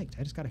 psyched.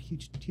 I just got a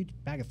huge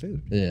bag of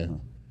food. Yeah.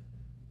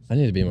 I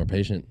need to be more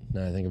patient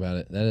now I think about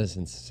it. That is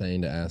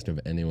insane to ask of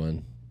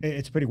anyone.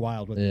 It's pretty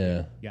wild.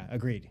 Yeah,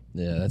 agreed.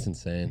 Yeah, that's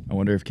insane. I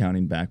wonder if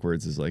counting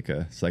backwards is like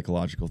a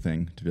psychological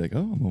thing to be like,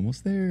 oh, I'm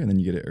almost there, and then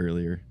you get it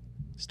earlier.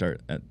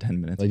 Start at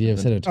 10 minutes. Like you have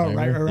set a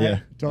timer? Oh, right. Yeah.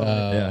 Totally.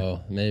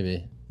 Oh,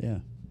 maybe. Yeah.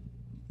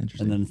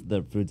 Interesting. And then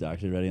the food's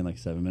actually ready in like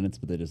 7 minutes,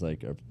 but they just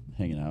like are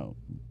hanging out.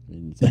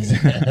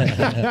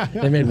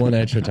 They made one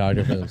extra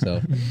taco for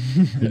themselves.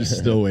 You're just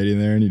still waiting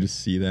there, and you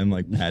just see them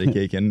like patty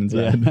caking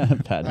inside.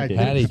 Patty Like, cake.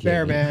 Patty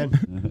fair, cake.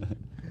 man.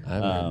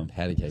 I've had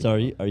patty cake. So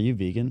are you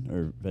vegan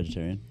or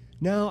vegetarian?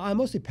 No, I'm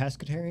mostly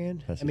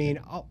pescatarian. I mean,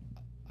 Pescatarian.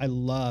 I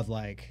love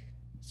like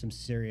some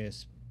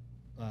serious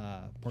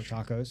pork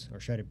tacos or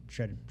shredded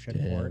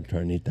Damn, pork.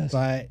 carnitas. But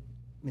I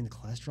mean, the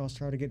cholesterol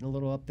started getting a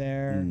little up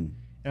there. Mm.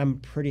 And I'm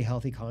pretty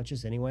healthy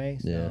conscious anyway,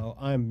 so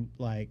Yeah. I'm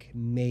like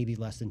maybe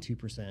less than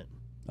 2%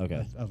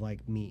 Okay. of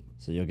like meat.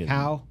 So you'll get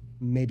Cow,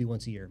 maybe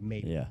once a year,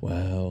 maybe. Yeah.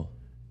 Wow.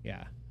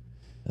 Yeah.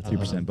 That's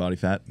 2% body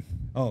fat.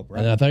 Oh, And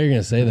I right. thought you were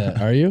gonna say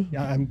that. Are you?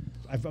 Yeah,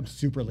 I'm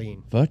super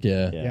lean. Fuck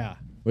yeah. Yeah. Yeah.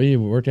 What do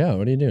you work out?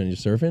 What are you doing? You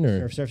surfing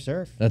or?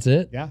 Surf. That's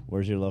it? Yeah.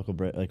 Where's your local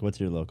like what's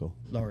your local?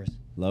 Lowers.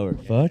 Lower.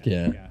 Fuck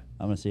yeah. Yeah.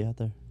 I'm gonna see you out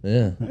there.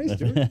 Yeah. Nice,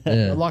 dude.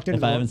 Yeah. I'm locked into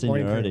If the I haven't seen you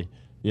morning crew. already.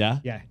 Yeah?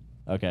 Yeah.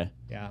 Okay.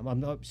 Yeah.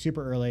 I'm up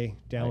super early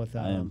down with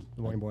I am.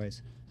 the morning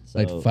boys. So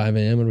Like 5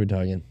 a.m. What are we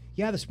talking?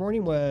 Yeah, this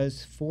morning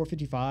was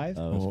 4:55.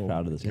 I was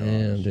proud of this Damn,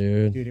 garage.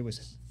 dude. Dude, it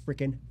was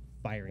freaking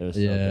firing. It was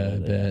so Yeah, I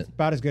good. bet.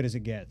 About as good as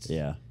it gets.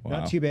 Yeah. Wow.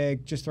 Not too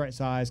big, just the right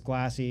size,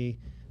 glassy,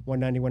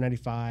 190,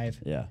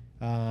 195. Yeah.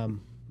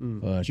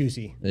 Fuck.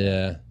 Juicy.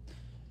 Yeah.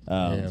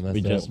 Damn,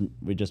 that's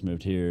we just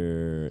moved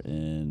here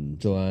in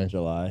July.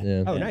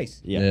 Yeah. Oh, And-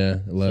 nice. Yeah. Yeah.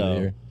 I love So, it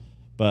here.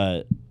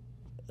 But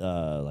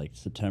like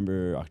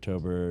September,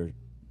 October,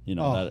 you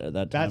know, Oh,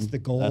 that that's time, the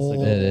goal. That's the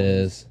goal. It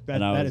is.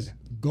 And I That was- is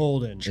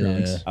golden.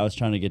 Yeah. I was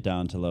trying to get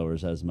down to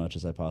lowers as much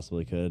as I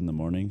possibly could in the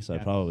morning, so I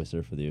Yeah. probably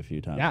surfed with you a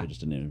few times. Yeah. I just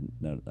didn't even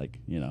know, like,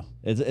 you know,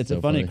 it's So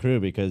a funny funny. crew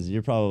because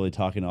you're probably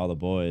talking to all the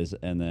boys,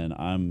 and then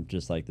I'm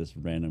just like this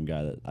random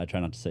guy that I try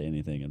not to say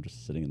anything. I'm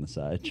just sitting in the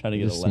side trying to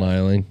get Just a laugh.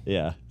 smiling.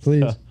 Yeah,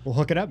 Please. So, We'll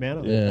hook it up,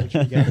 man. Yeah. Make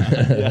sure you get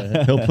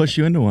it. He'll push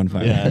you into one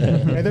finally. yeah,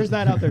 Hey, there's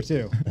that out there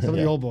too. Some of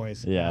the old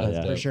boys. Yeah, That's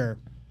yeah. For dope. sure.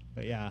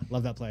 But yeah,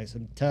 love that place.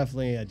 I'm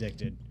definitely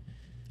addicted.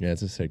 Yeah,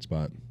 it's a sick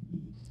spot.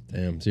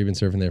 Damn. So you've been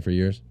surfing there for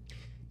years?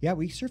 Yeah,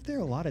 we surfed there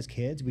a lot as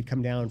kids. We'd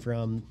come down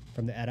from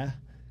the Etta,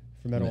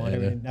 from From the Etiwanda.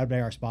 Etta. That would be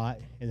our spot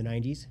in the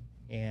 90s.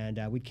 And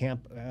we'd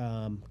camp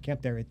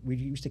there. We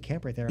used to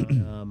camp right there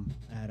on,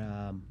 at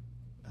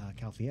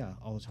Calfia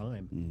all the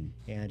time.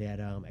 And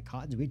at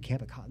Cottons, we'd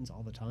camp at Cottons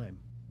all the time.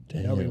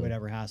 Damn. Nobody would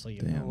ever hassle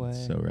you. Damn, way.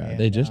 so rad.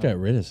 They just got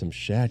rid of some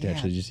shack, yeah.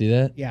 actually. Did you see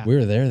that? Yeah. We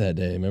were there that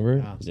day, remember?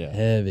 Yeah. It was Yeah.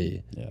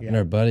 heavy. Yeah. And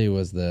our buddy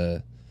was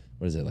the,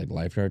 what is it, like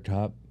lifeguard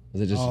cop?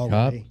 Was it just Oh, a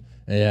cop? really?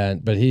 Yeah,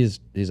 but he's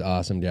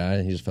awesome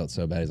guy. He just felt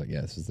so bad. He's like, yeah,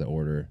 this is the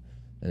order.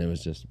 And it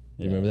was just,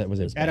 you remember that? Was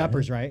it At bad?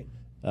 Uppers, right?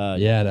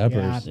 Yeah, at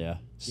Uppers. yeah.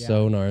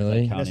 So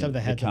gnarly. County- some of the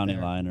The heads up county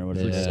there. line or It's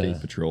whatever. like Yeah.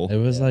 state patrol. It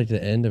was like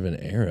the end of an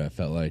era, it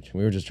felt like.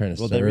 We were just trying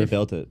to Well, surf. they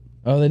rebuilt it,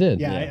 Oh, they did?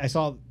 Yeah, Yeah. I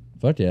saw.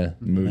 Fuck yeah.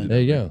 Moved it There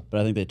you over. go.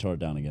 but I think they tore it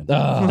down again.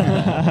 Oh,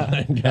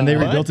 my God. And they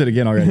rebuilt it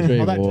again already. Straight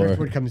All that war.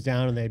 driftwood comes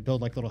down and they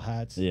build like little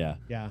huts. Yeah.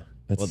 Yeah.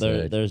 That's Well,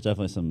 sick. there's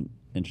definitely some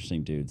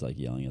interesting dudes like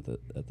yelling at the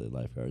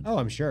lifeguards. Oh,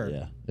 I'm sure.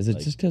 Yeah. Is it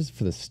Like, just because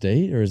for the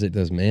state, or is it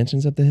those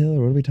mansions up the hill,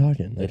 or what are we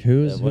talking? Like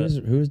who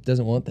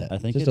doesn't want that? I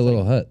think just it's a little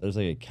like, hut. There's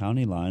like a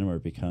county line where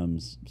it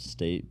becomes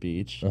state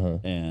beach, Uh-huh.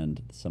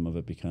 and some of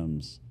it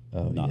becomes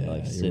Oh, not yeah,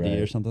 like you're city or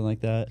right. something like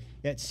that.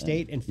 Yeah, it's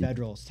state and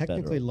federal.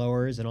 Technically, Federal.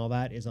 lowers and all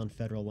that is on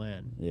federal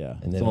land. Yeah.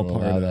 And they It's all don't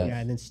part allow of that. Yeah,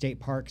 and then state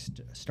park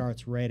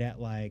starts right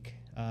at like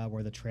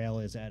where the trail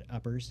is at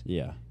Uppers,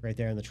 Yeah. right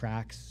there in the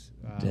tracks.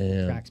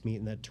 Damn. Tracks meet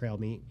and the trail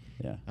meet.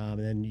 Yeah. And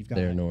then you've got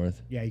There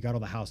north. Yeah, you got all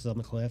the houses on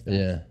the cliff. That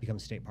Yeah.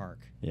 becomes state park.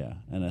 Yeah.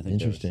 And I think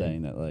they were Interesting.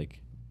 saying that like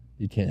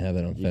You can't have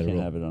that on you federal.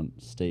 can't have it on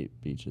state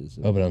beaches.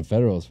 Oh, but on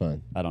federal is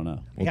fine. I don't know.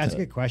 Yeah, that's a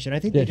good question. I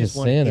think Yeah, they just 'cause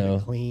want to keep Sano-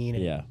 it clean.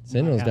 And Yeah. not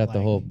Sano's have, got the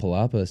like- whole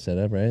Palapa set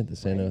up, right? The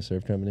Sano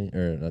Surf Company,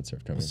 or not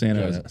Surf Company.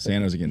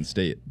 Sano's again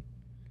state.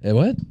 Hey,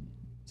 what?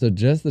 So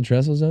just the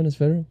trestle zone is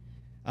federal?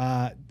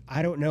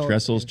 I don't know.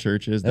 Trestles,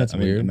 churches. That's I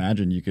mean, weird.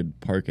 imagine you could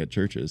park at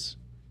churches.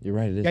 You're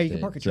right. It is. Yeah, you can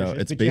state. park at So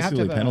churches. it's but you have to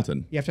basically have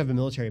Pendleton. You have to have a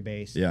military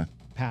base. Yeah.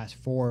 Pass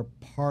for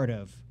part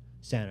of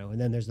Sano, and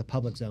then there's the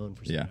public zone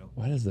for Yeah. Sano.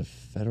 Why does the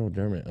federal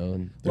government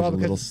own? There's Well, a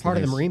because little it's part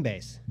of the slice. Marine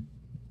base,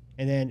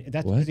 and then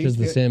that's What? it Because used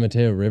the to be- San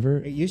Mateo River?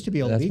 It used to be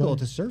That's illegal why?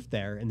 to surf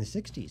there in the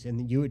 '60s,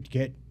 and you would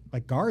get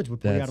like guards would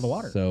pull you out of the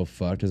water. so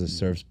fucked because the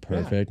surf's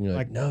perfect. And you're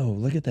like, Like- no,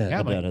 look at that. Yeah,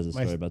 My my- dad has a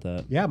my- story about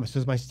that. Yeah,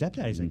 so my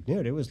stepdad, he's like,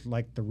 dude, it was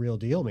like the real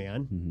deal,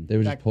 man. They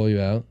would just Back- pull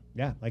you out.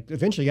 Yeah, like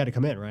eventually you had to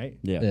come in, right?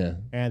 Yeah. Yeah.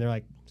 And they're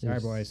like, sorry,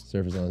 Just boys.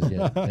 Surf as long as you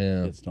can.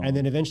 Yeah. It's normal. And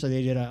then eventually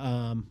they did a,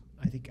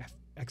 I think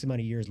X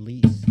amount of years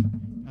lease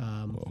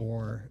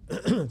for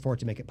for it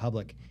to make it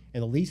public,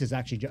 and the lease is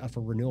actually up for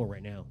renewal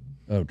right now.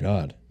 Oh,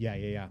 God.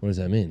 Yeah. What does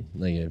that mean?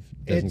 Like, if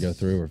it doesn't go It's-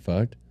 through, we're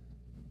fucked?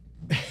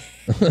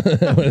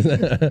 What is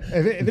that?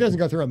 If it doesn't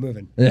go through, I'm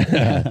moving.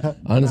 Yeah.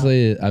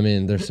 Honestly, I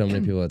mean, there's so many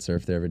people that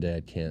surf there every day.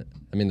 I can't.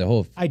 I mean, the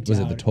whole was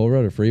it the toll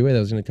road or freeway that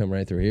was going to come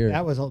right through here?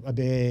 That was a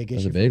big issue. That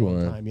was a big for a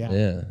long one. time. Yeah.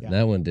 Yeah.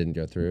 That one didn't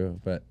go through,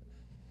 but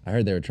I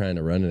heard they were trying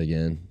to run it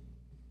again.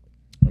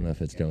 I don't know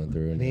if it's going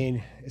through. I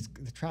mean,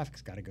 the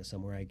traffic's got to go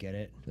somewhere. I get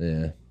it.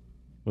 Yeah.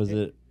 Was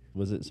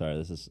it? Sorry,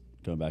 this is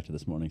going back to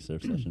this morning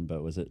surf session,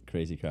 but was it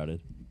crazy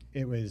crowded?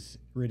 It was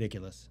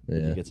ridiculous.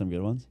 Did you get some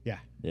good ones? Yeah.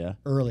 Yeah.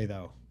 Early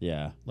though.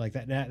 Yeah. Like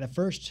that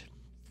first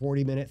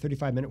 40-minute,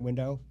 35-minute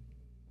window,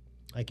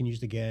 I can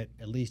usually get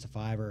at least a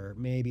 5 or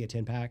maybe a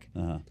 10 pack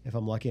if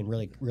I'm lucky and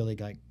really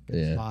like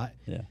good spot.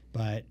 Yeah.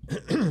 But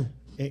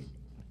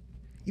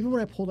even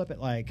when I pulled up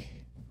at like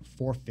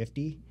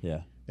 4:50,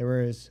 there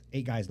was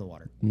 8 guys in the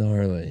water.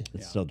 Gnarly.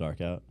 It's still dark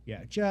out.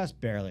 Yeah, just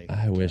barely.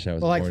 I wish I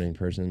was a morning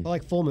person. But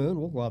like full moon,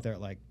 we'll go out there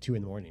at like 2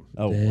 in the morning.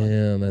 Oh,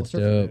 damn, that's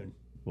dope.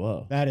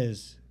 Whoa. That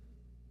is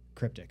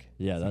cryptic.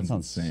 Yeah, that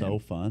sounds so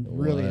fun.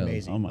 Really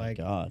amazing. Oh my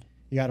God.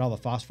 You got all the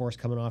phosphorus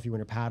coming off you when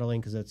you're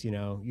paddling because it's,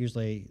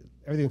 usually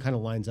everything kind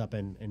of lines up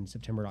in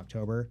September,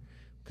 October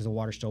because the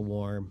water's still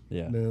warm.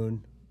 Yeah.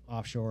 Moon,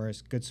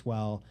 offshores, good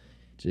swell.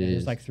 And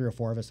there's like 3 or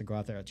 4 of us that go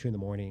out there at 2 in the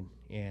morning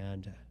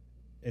and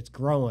it's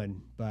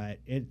growing, but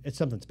it's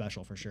something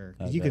special for sure.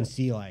 Because you can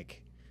see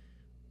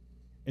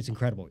it's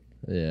incredible.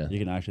 Yeah. You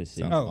can actually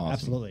see. Awesome.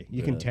 Absolutely.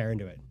 You can tear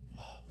into it.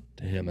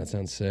 Damn, that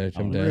sounds sick.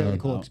 I'm down. Really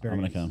cool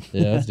experience. I'm gonna come.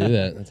 Yeah, let's do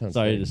that. That sounds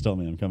Sorry, sick. you just told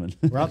me I'm coming.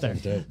 We're out there.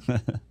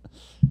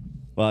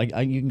 Well,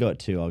 you can go at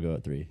 2. I'll go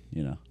at 3.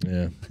 Yeah.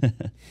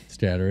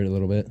 Scatter it a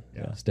little bit.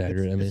 Yeah.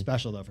 Stagger it. I mean, it's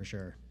special though for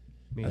sure.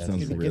 I mean, That sounds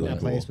getting really that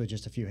cool. place with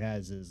just a few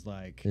heads is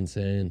like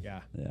insane.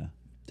 Yeah. Yeah.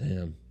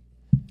 Damn.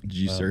 Did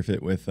you surf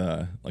it with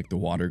like the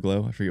water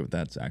glow? I forget what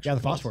that's actually. Yeah,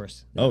 the called.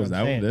 phosphorus. Oh, is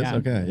that what it is? Yeah.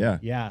 Okay, yeah.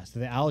 Yeah. So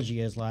the algae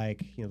is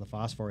like the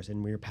phosphorus,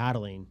 and when you're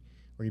paddling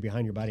or you're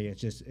behind your buddy,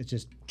 it's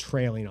just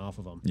trailing off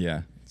of them.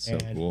 Yeah, it's so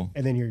cool.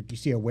 And then you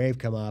see a wave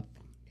come up,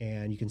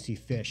 and you can see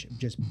fish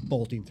just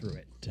bolting through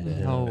it.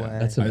 Damn. No way.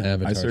 That's some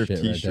Avatar I surfed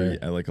shit T right Street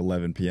there. at like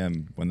 11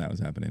 p.m. when that was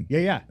happening.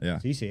 Yeah. Yeah.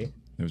 So you see, It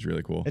was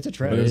really cool. it's a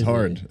trip. But it was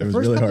hard. The It was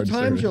first really couple hard. to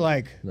surf times it. you're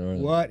like,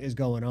 Gnarly. what is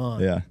going on?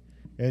 Yeah.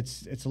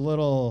 It's a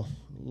little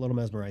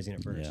mesmerizing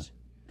at first. Yeah.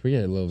 Can we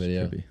get a little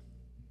video? Trippy.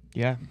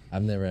 Yeah.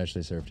 I've never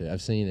actually surfed it.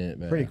 I've seen it,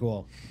 but Pretty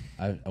cool.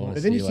 I want to But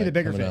see then you see like, the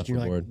bigger coming fish, off and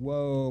you're the like, board.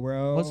 whoa,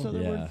 bro. What's the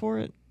other Yeah. word for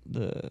it?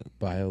 The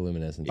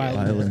Bioluminescence.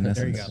 Bioluminescence.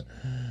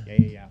 There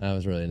you go. Yeah. I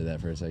was really into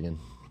that for a second.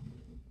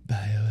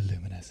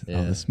 Bioluminescence. Yeah.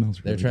 Oh, this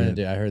smells really They're trying good.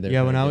 to do. I heard they're yeah.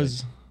 trying When to I do it.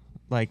 was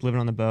like living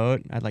on the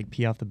boat, I'd like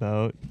pee off the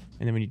boat,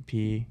 and then when you'd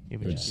pee, it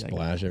would Would just like,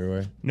 splash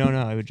everywhere. no,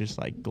 it would just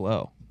like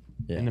glow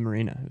Yeah. in the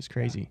marina. It was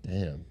crazy.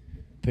 Damn.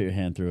 Put your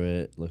hand through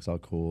it. Looks all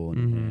cool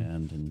in your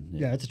hand. And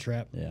Yeah, it's a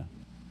trap. Yeah.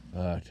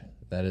 Fuck.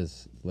 That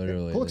is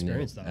literally Cool the new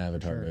experience, though, for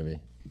Avatar sure. movie.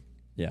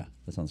 Yeah.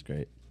 That sounds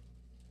great.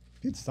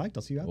 Dude, psyched.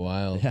 I'll see you out there.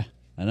 Wild. Yeah.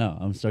 I know.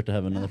 I'm stoked to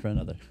have another friend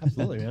out there.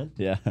 Absolutely, man.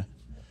 Yeah.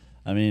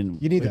 I mean,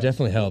 You need It that.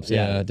 definitely helps.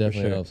 Yeah, for it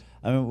definitely sure. helps.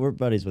 I mean, we're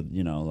buddies with,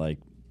 like,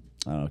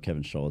 I don't know,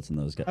 Kevin Schultz and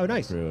those guys. Oh,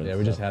 nice. crew and Yeah,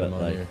 we just stuff, had him but,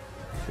 on like, here.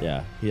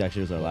 Yeah. He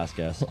actually was our last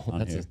guest on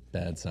That's here. a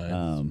bad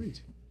sign.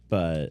 Sweet.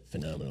 But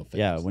Phenomenal.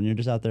 yeah, face. when you're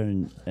just out there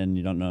and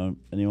you don't know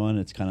anyone,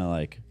 it's kind of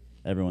like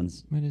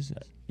everyone's, What is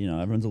it?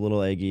 everyone's a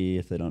little eggy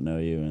if they don't know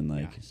you and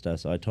like stuff.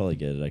 So I totally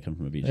get it. I come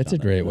from a beach. It's town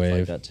a great that's wave.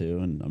 like that too,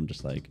 and I'm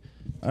just like,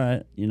 all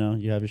right, you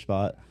have your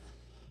spot.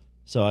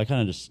 So I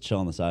kind of just chill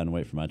on the side and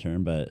wait for my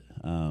turn. But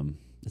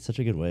it's such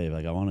a good wave.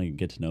 Like I want to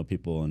get to know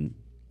people, and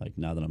like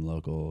now that I'm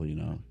local,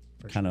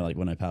 kind of like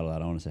when I paddle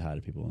out, I want to say hi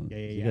to people. And Yeah,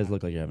 you guys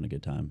look like you're having a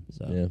good time.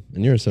 So Yeah,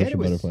 and you're a Kid, social it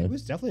was, butterfly. it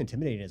was definitely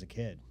intimidating as a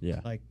kid.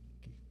 Yeah. Like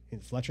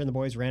Fletcher and the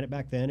boys ran it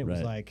back then. It was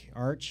Right. like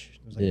Arch.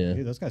 It was like, Yeah,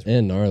 dude, those guys.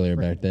 and gnarlier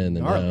back then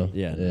than gnarly. now.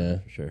 yeah, yeah.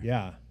 for sure.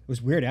 Yeah, it was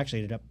weird. I actually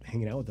ended up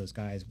hanging out with those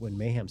guys when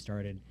Mayhem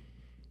started,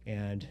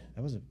 and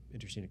that was an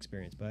interesting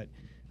experience. But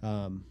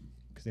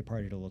because they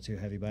partied a little too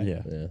heavy, but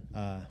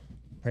Yeah.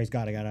 praise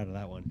God, I got out of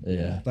that one.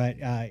 Yeah. But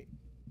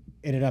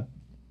ended up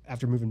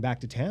after moving back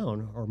to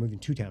town, or moving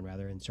to town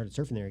rather, and started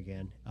surfing there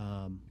again.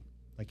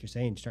 Like you're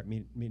saying, start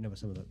meeting up with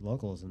some of the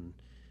locals, and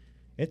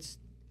it's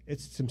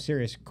some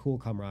serious cool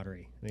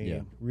camaraderie. I mean,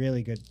 Yeah.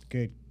 really good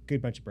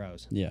bunch of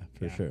bros. Yeah,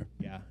 for sure.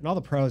 Yeah, and all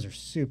the pros are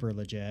super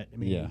legit. I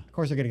mean, Yeah. of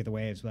course they're gonna get the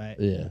waves, but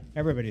Yeah.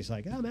 everybody's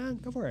like, "Oh man,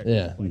 go for it."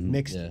 Yeah. like Mhm.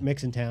 Mix Yeah.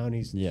 Mix in town.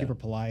 He's Yeah. super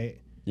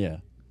polite. Yeah.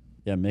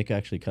 Yeah, Mick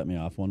actually cut me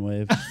off one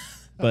wave.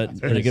 But in a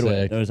pretty good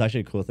way. sick. It was actually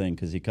a cool thing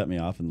because he cut me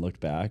off and looked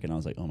back, and I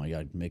was like, oh my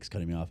God, Mick's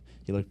cutting me off.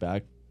 He looked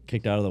back,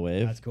 kicked out of the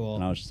wave. That's cool.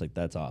 And I was just like,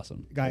 that's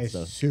awesome. Guy is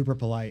That's super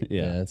polite.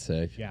 Yeah, Yeah. that's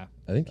sick. Yeah.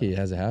 I think he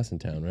has a house in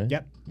town, right?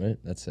 Yep. Right?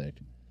 That's sick.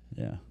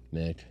 Yeah.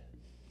 Nick,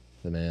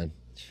 the man.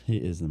 He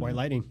is the White man.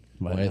 lightning.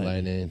 White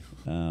lightning.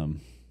 What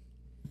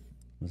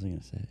was I going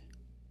to say?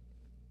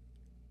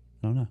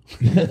 I don't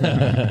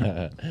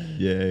know.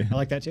 Yay. I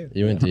like that too.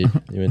 You went deep.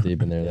 You went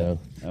deep in there, though.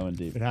 I went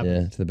deep. It Yeah,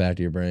 happens. to the back of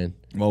your brain.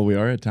 Well, we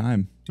are at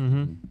time.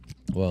 Mm-hmm.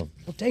 Well,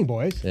 Well, dang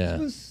boys. Yeah.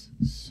 This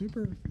was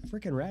super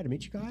freaking rad to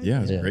meet you guys. Yeah,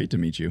 it was Yeah. great to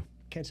meet you.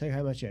 Can't tell you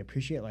how much I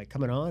appreciate like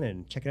coming on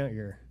and checking out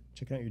your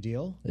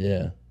deal.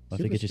 yeah. We'll have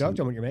to Super get you stoked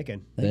some. on what you're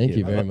making. Thank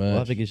you very We'll have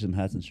much. to get you some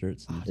hats and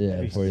shirts.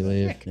 Yeah, before you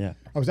leave. Yeah.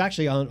 I was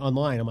actually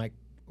online. I'm like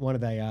one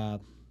of the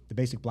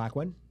basic black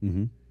one.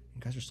 Mm-hmm. You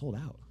guys are sold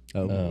out.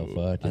 Oh,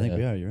 fuck. I think yeah.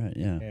 we are. You're right.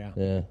 Yeah. Yeah.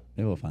 Yeah.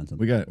 Maybe we'll find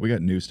something. We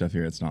got new stuff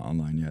here. It's not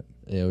online yet.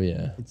 Oh,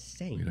 yeah.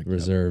 Insane. We gotta-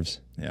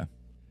 Reserves. Yeah.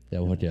 Yeah,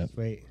 we'll hook you up.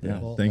 Sweet. Yeah.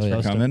 Well, Thanks Oh, for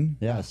yeah. coming.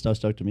 Yeah. So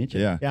stoked to meet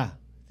you. Yeah. Yeah.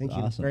 Thank you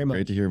Awesome. very much.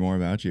 Great to hear more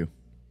about you.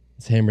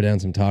 Let's hammer down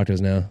some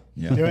tacos now.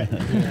 Yeah. Do it.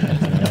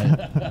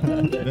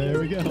 There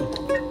we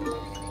go.